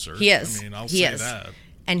police officer. He is. I mean, I'll say that.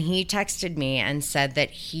 And he texted me and said that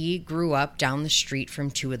he grew up down the street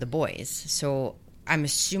from 2 of the boys. So I'm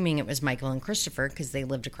assuming it was Michael and Christopher because they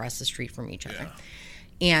lived across the street from each other.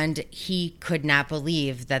 And he could not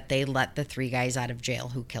believe that they let the 3 guys out of jail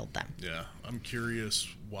who killed them. Yeah, I'm curious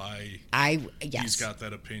why he's got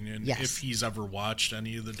that opinion. Yes. If he's ever watched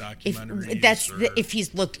any of the documentaries. If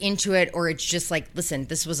he's looked into it, or it's just like, listen,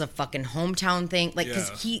 this was a fucking hometown thing. Like,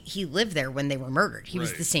 because he lived there when they were murdered. He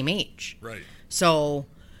was the same age. Right. So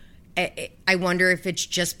I wonder if it's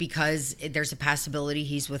just because there's a possibility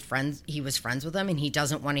he was friends with them and he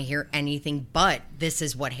doesn't want to hear anything but this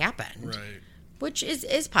is what happened. Right. Which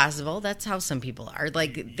is possible. That's how some people are.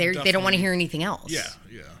 Like, they don't want definitely- to hear anything else.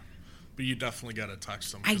 Yeah. But you definitely got to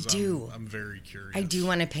text him. I 'cause do. I'm very curious. I do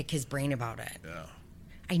want to pick his brain about it. Yeah.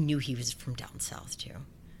 I knew he was from down south, too.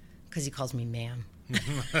 Because he calls me ma'am.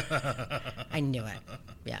 I knew it.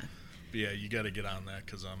 Yeah. But yeah, you got to get on that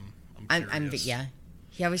because I'm curious. Yeah.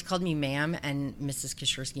 He always called me ma'am, and Mrs.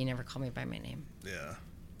 Kashersky never called me by my name. Yeah.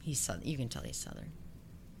 He's Southern. You can tell he's Southern.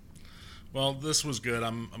 Well, this was good.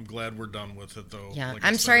 I'm glad we're done with it, though. Yeah. Like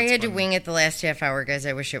I'm said, sorry I it's had to been- wing it the last half hour, guys.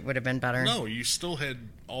 I wish it would have been better. No, you still had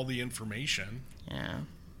all the information. Yeah.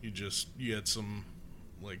 You had some,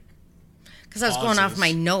 like... Because I was going off pauses.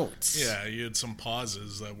 my notes. Yeah, you had some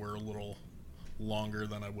pauses that were a little longer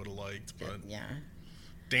than I would have liked, but Yeah.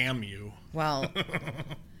 damn you. Well,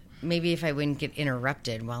 maybe if I wouldn't get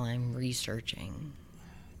interrupted while I'm researching.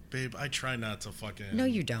 Babe, I try not to fucking... No,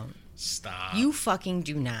 you don't. Stop. You fucking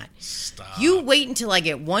do not. Stop. You wait until I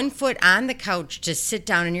get 1 foot on the couch to sit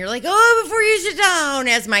down, and you're like, oh, before you sit down,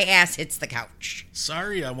 as my ass hits the couch.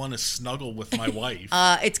 Sorry, I want to snuggle with my wife.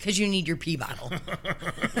 It's because you need your pee bottle.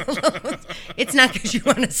 It's not because you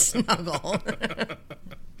want to snuggle.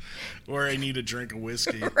 Or I need a drink of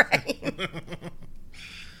whiskey. Right.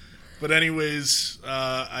 But anyways,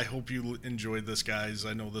 I hope you enjoyed this, guys.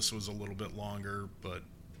 I know this was a little bit longer, but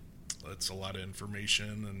that's a lot of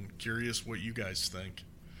information, and curious what you guys think.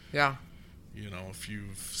 Yeah. You know, if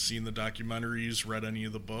you've seen the documentaries, read any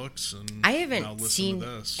of the books, and I now haven't listen seen to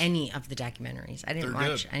this. any of the documentaries. I didn't They're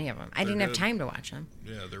watch good. any of them. I They're didn't have good. time to watch them.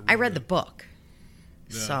 Yeah, they're I really read the good. book.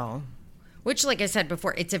 Yeah. So, which, like I said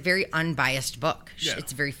before, it's a very unbiased book. Yeah.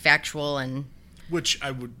 It's very factual and... Which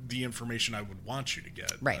the information I would want you to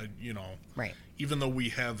get. Right. Right. Even though we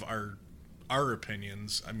have our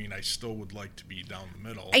opinions, I mean, I still would like to be down the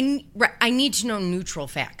middle. I need to know neutral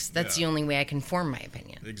facts. That's Yeah. the only way I can form my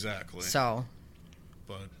opinion. Exactly. So,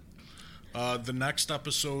 But the next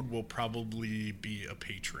episode will probably be a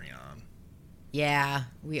Patreon. yeah,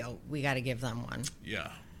 we got to give them one.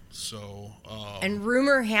 Yeah. So. And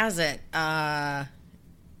rumor has it, the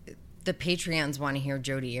Patreons want to hear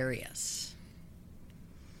Jodi Arias.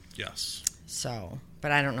 Yes. So,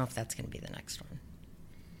 but I don't know if that's going to be the next one.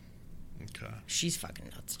 Okay. She's fucking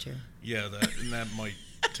nuts too. Yeah, that might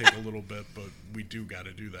take a little bit, but we do got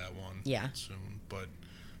to do that one. Yeah. Soon, but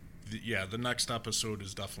the next episode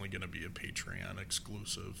is definitely going to be a Patreon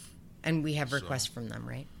exclusive. And we have requests from them,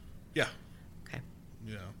 right? Yeah. Okay.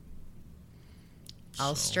 Yeah.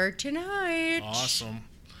 I'll start tonight. Awesome.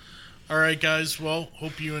 All right, guys. Well,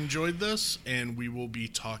 hope you enjoyed this, and we will be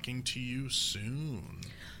talking to you soon.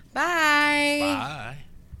 Bye. Bye.